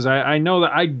World because I know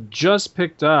that I just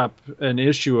picked up an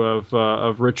issue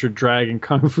of Richard Dragon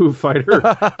Kung Fu Fighter,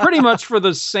 pretty much for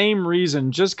the same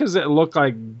reason, just because it looked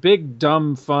like big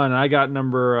dumb fun. I got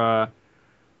number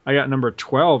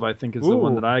 12, I think is the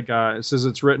one that I got. It says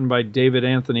it's written by David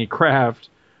Anthony Kraft,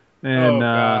 and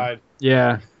God.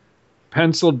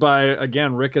 penciled by,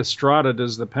 again, Rick Estrada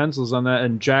does the pencils on that,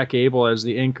 and Jack Abel as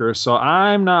the inker. So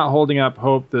I'm not holding up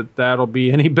hope that that'll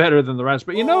be any better than the rest.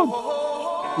 But,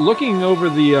 looking over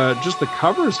the just the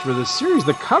covers for this series,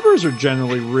 the covers are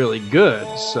generally really good.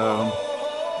 So,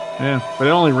 yeah, but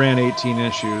it only ran 18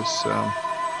 issues, so.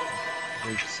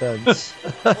 Makes sense.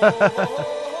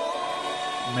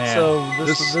 Man, so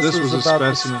this was a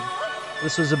specimen.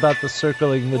 This was about the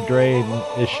circling the drain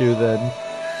issue then.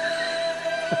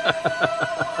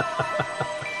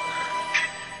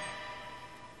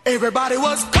 Everybody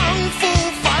was kung fu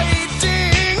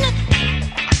fighting.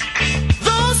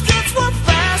 Those kids were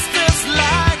fast as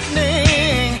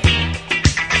lightning.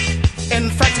 In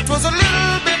fact, it was a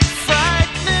little bit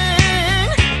frightening,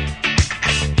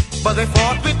 but they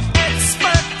fought with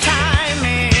expert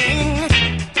timing.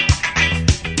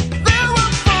 There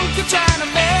were funky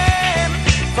Chinamen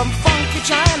from funky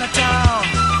Chinatown.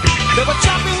 They were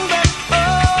chopping them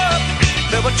up,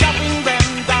 they were chopping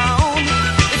them down.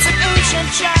 It's an ancient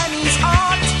Chinese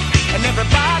art, and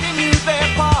everybody knew their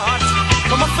part.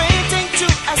 From a fainting to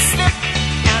a slip,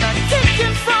 and a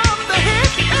kicking from the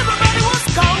hip. Everybody was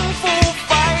kung fu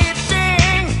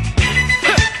fighting.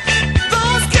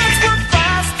 Those kids were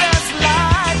fast as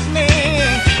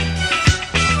lightning.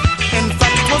 In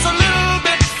fact, it was a little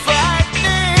bit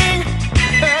frightening.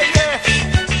 Yeah.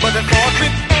 But they fought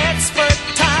with expert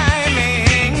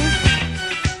timing.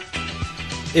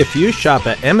 If you shop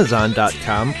at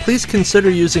Amazon.com, please consider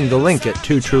using the link at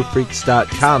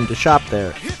twotruefreaks.com to shop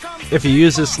there. If you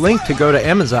use this link to go to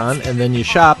Amazon and then you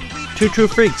shop, Two True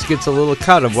Freaks gets a little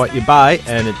cut of what you buy,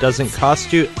 and it doesn't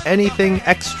cost you anything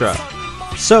extra.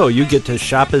 So you get to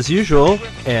shop as usual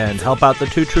and help out the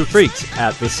Two True Freaks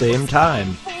at the same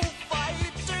time.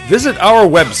 Visit our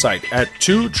website at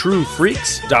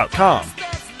twotruefreaks.com.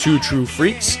 Two True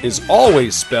Freaks is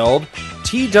always spelled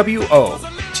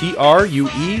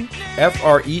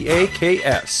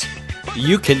TWOTRUEFREAKS.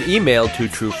 You can email Two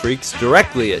True Freaks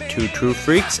directly at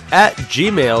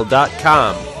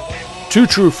twotruefreaks@gmail.com. Two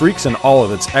True Freaks and all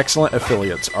of its excellent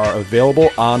affiliates are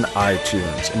available on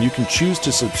iTunes, and you can choose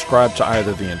to subscribe to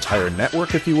either the entire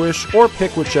network if you wish, or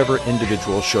pick whichever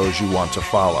individual shows you want to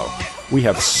follow. We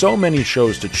have so many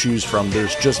shows to choose from,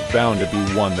 there's just bound to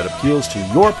be one that appeals to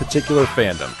your particular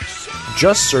fandom.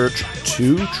 Just search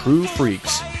Two True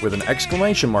Freaks with an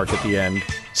exclamation mark at the end,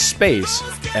 space,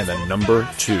 and the number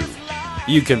 2.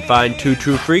 You can find Two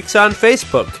True Freaks on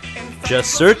Facebook.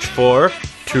 Just search for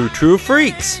Two True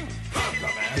Freaks.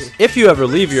 If you ever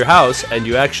leave your house and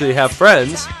you actually have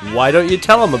friends, why don't you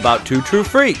tell them about Two True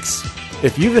Freaks?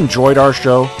 If you've enjoyed our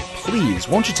show, please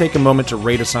won't you take a moment to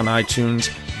rate us on iTunes?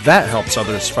 That helps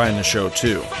others find the show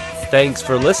too. Thanks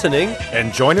for listening,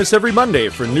 and join us every Monday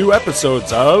for new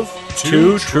episodes of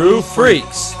Two True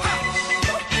Freaks.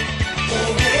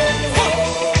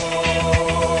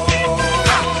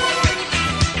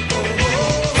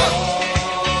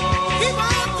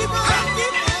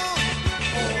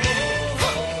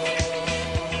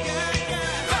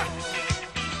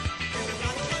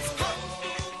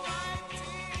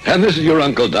 And this is your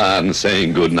Uncle Don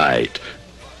saying good night.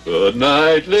 Good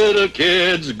night, little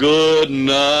kids, good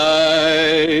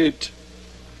night.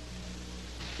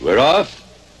 We're off?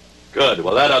 Good.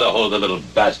 Well, that ought to hold the little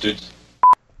bastards.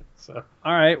 So.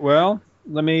 All right, well,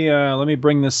 let me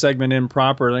bring this segment in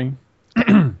properly.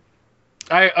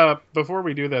 Before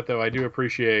we do that, though, I do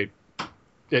appreciate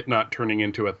it not turning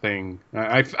into a thing.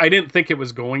 I didn't think it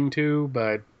was going to,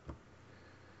 but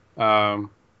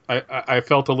I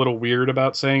felt a little weird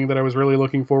about saying that I was really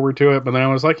looking forward to it, but then I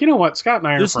was like, you know what, Scott and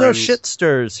I are friends. There's no shit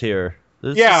stirs here.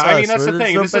 This yeah, I mean, that's the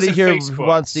thing. Somebody this here Facebook,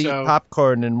 wants to eat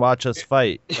popcorn and watch us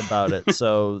fight about it,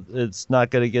 so it's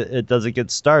not gonna it doesn't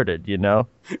get started, you know?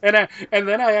 And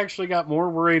then I actually got more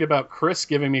worried about Chris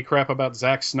giving me crap about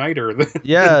Zack Snyder than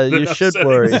than you should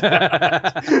worry.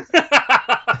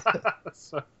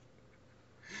 So,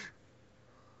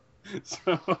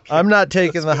 okay. I'm not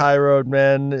taking the high road,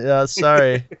 man.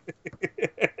 Sorry.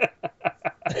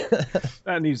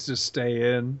 That needs to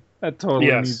stay in. That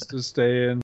totally needs to stay in.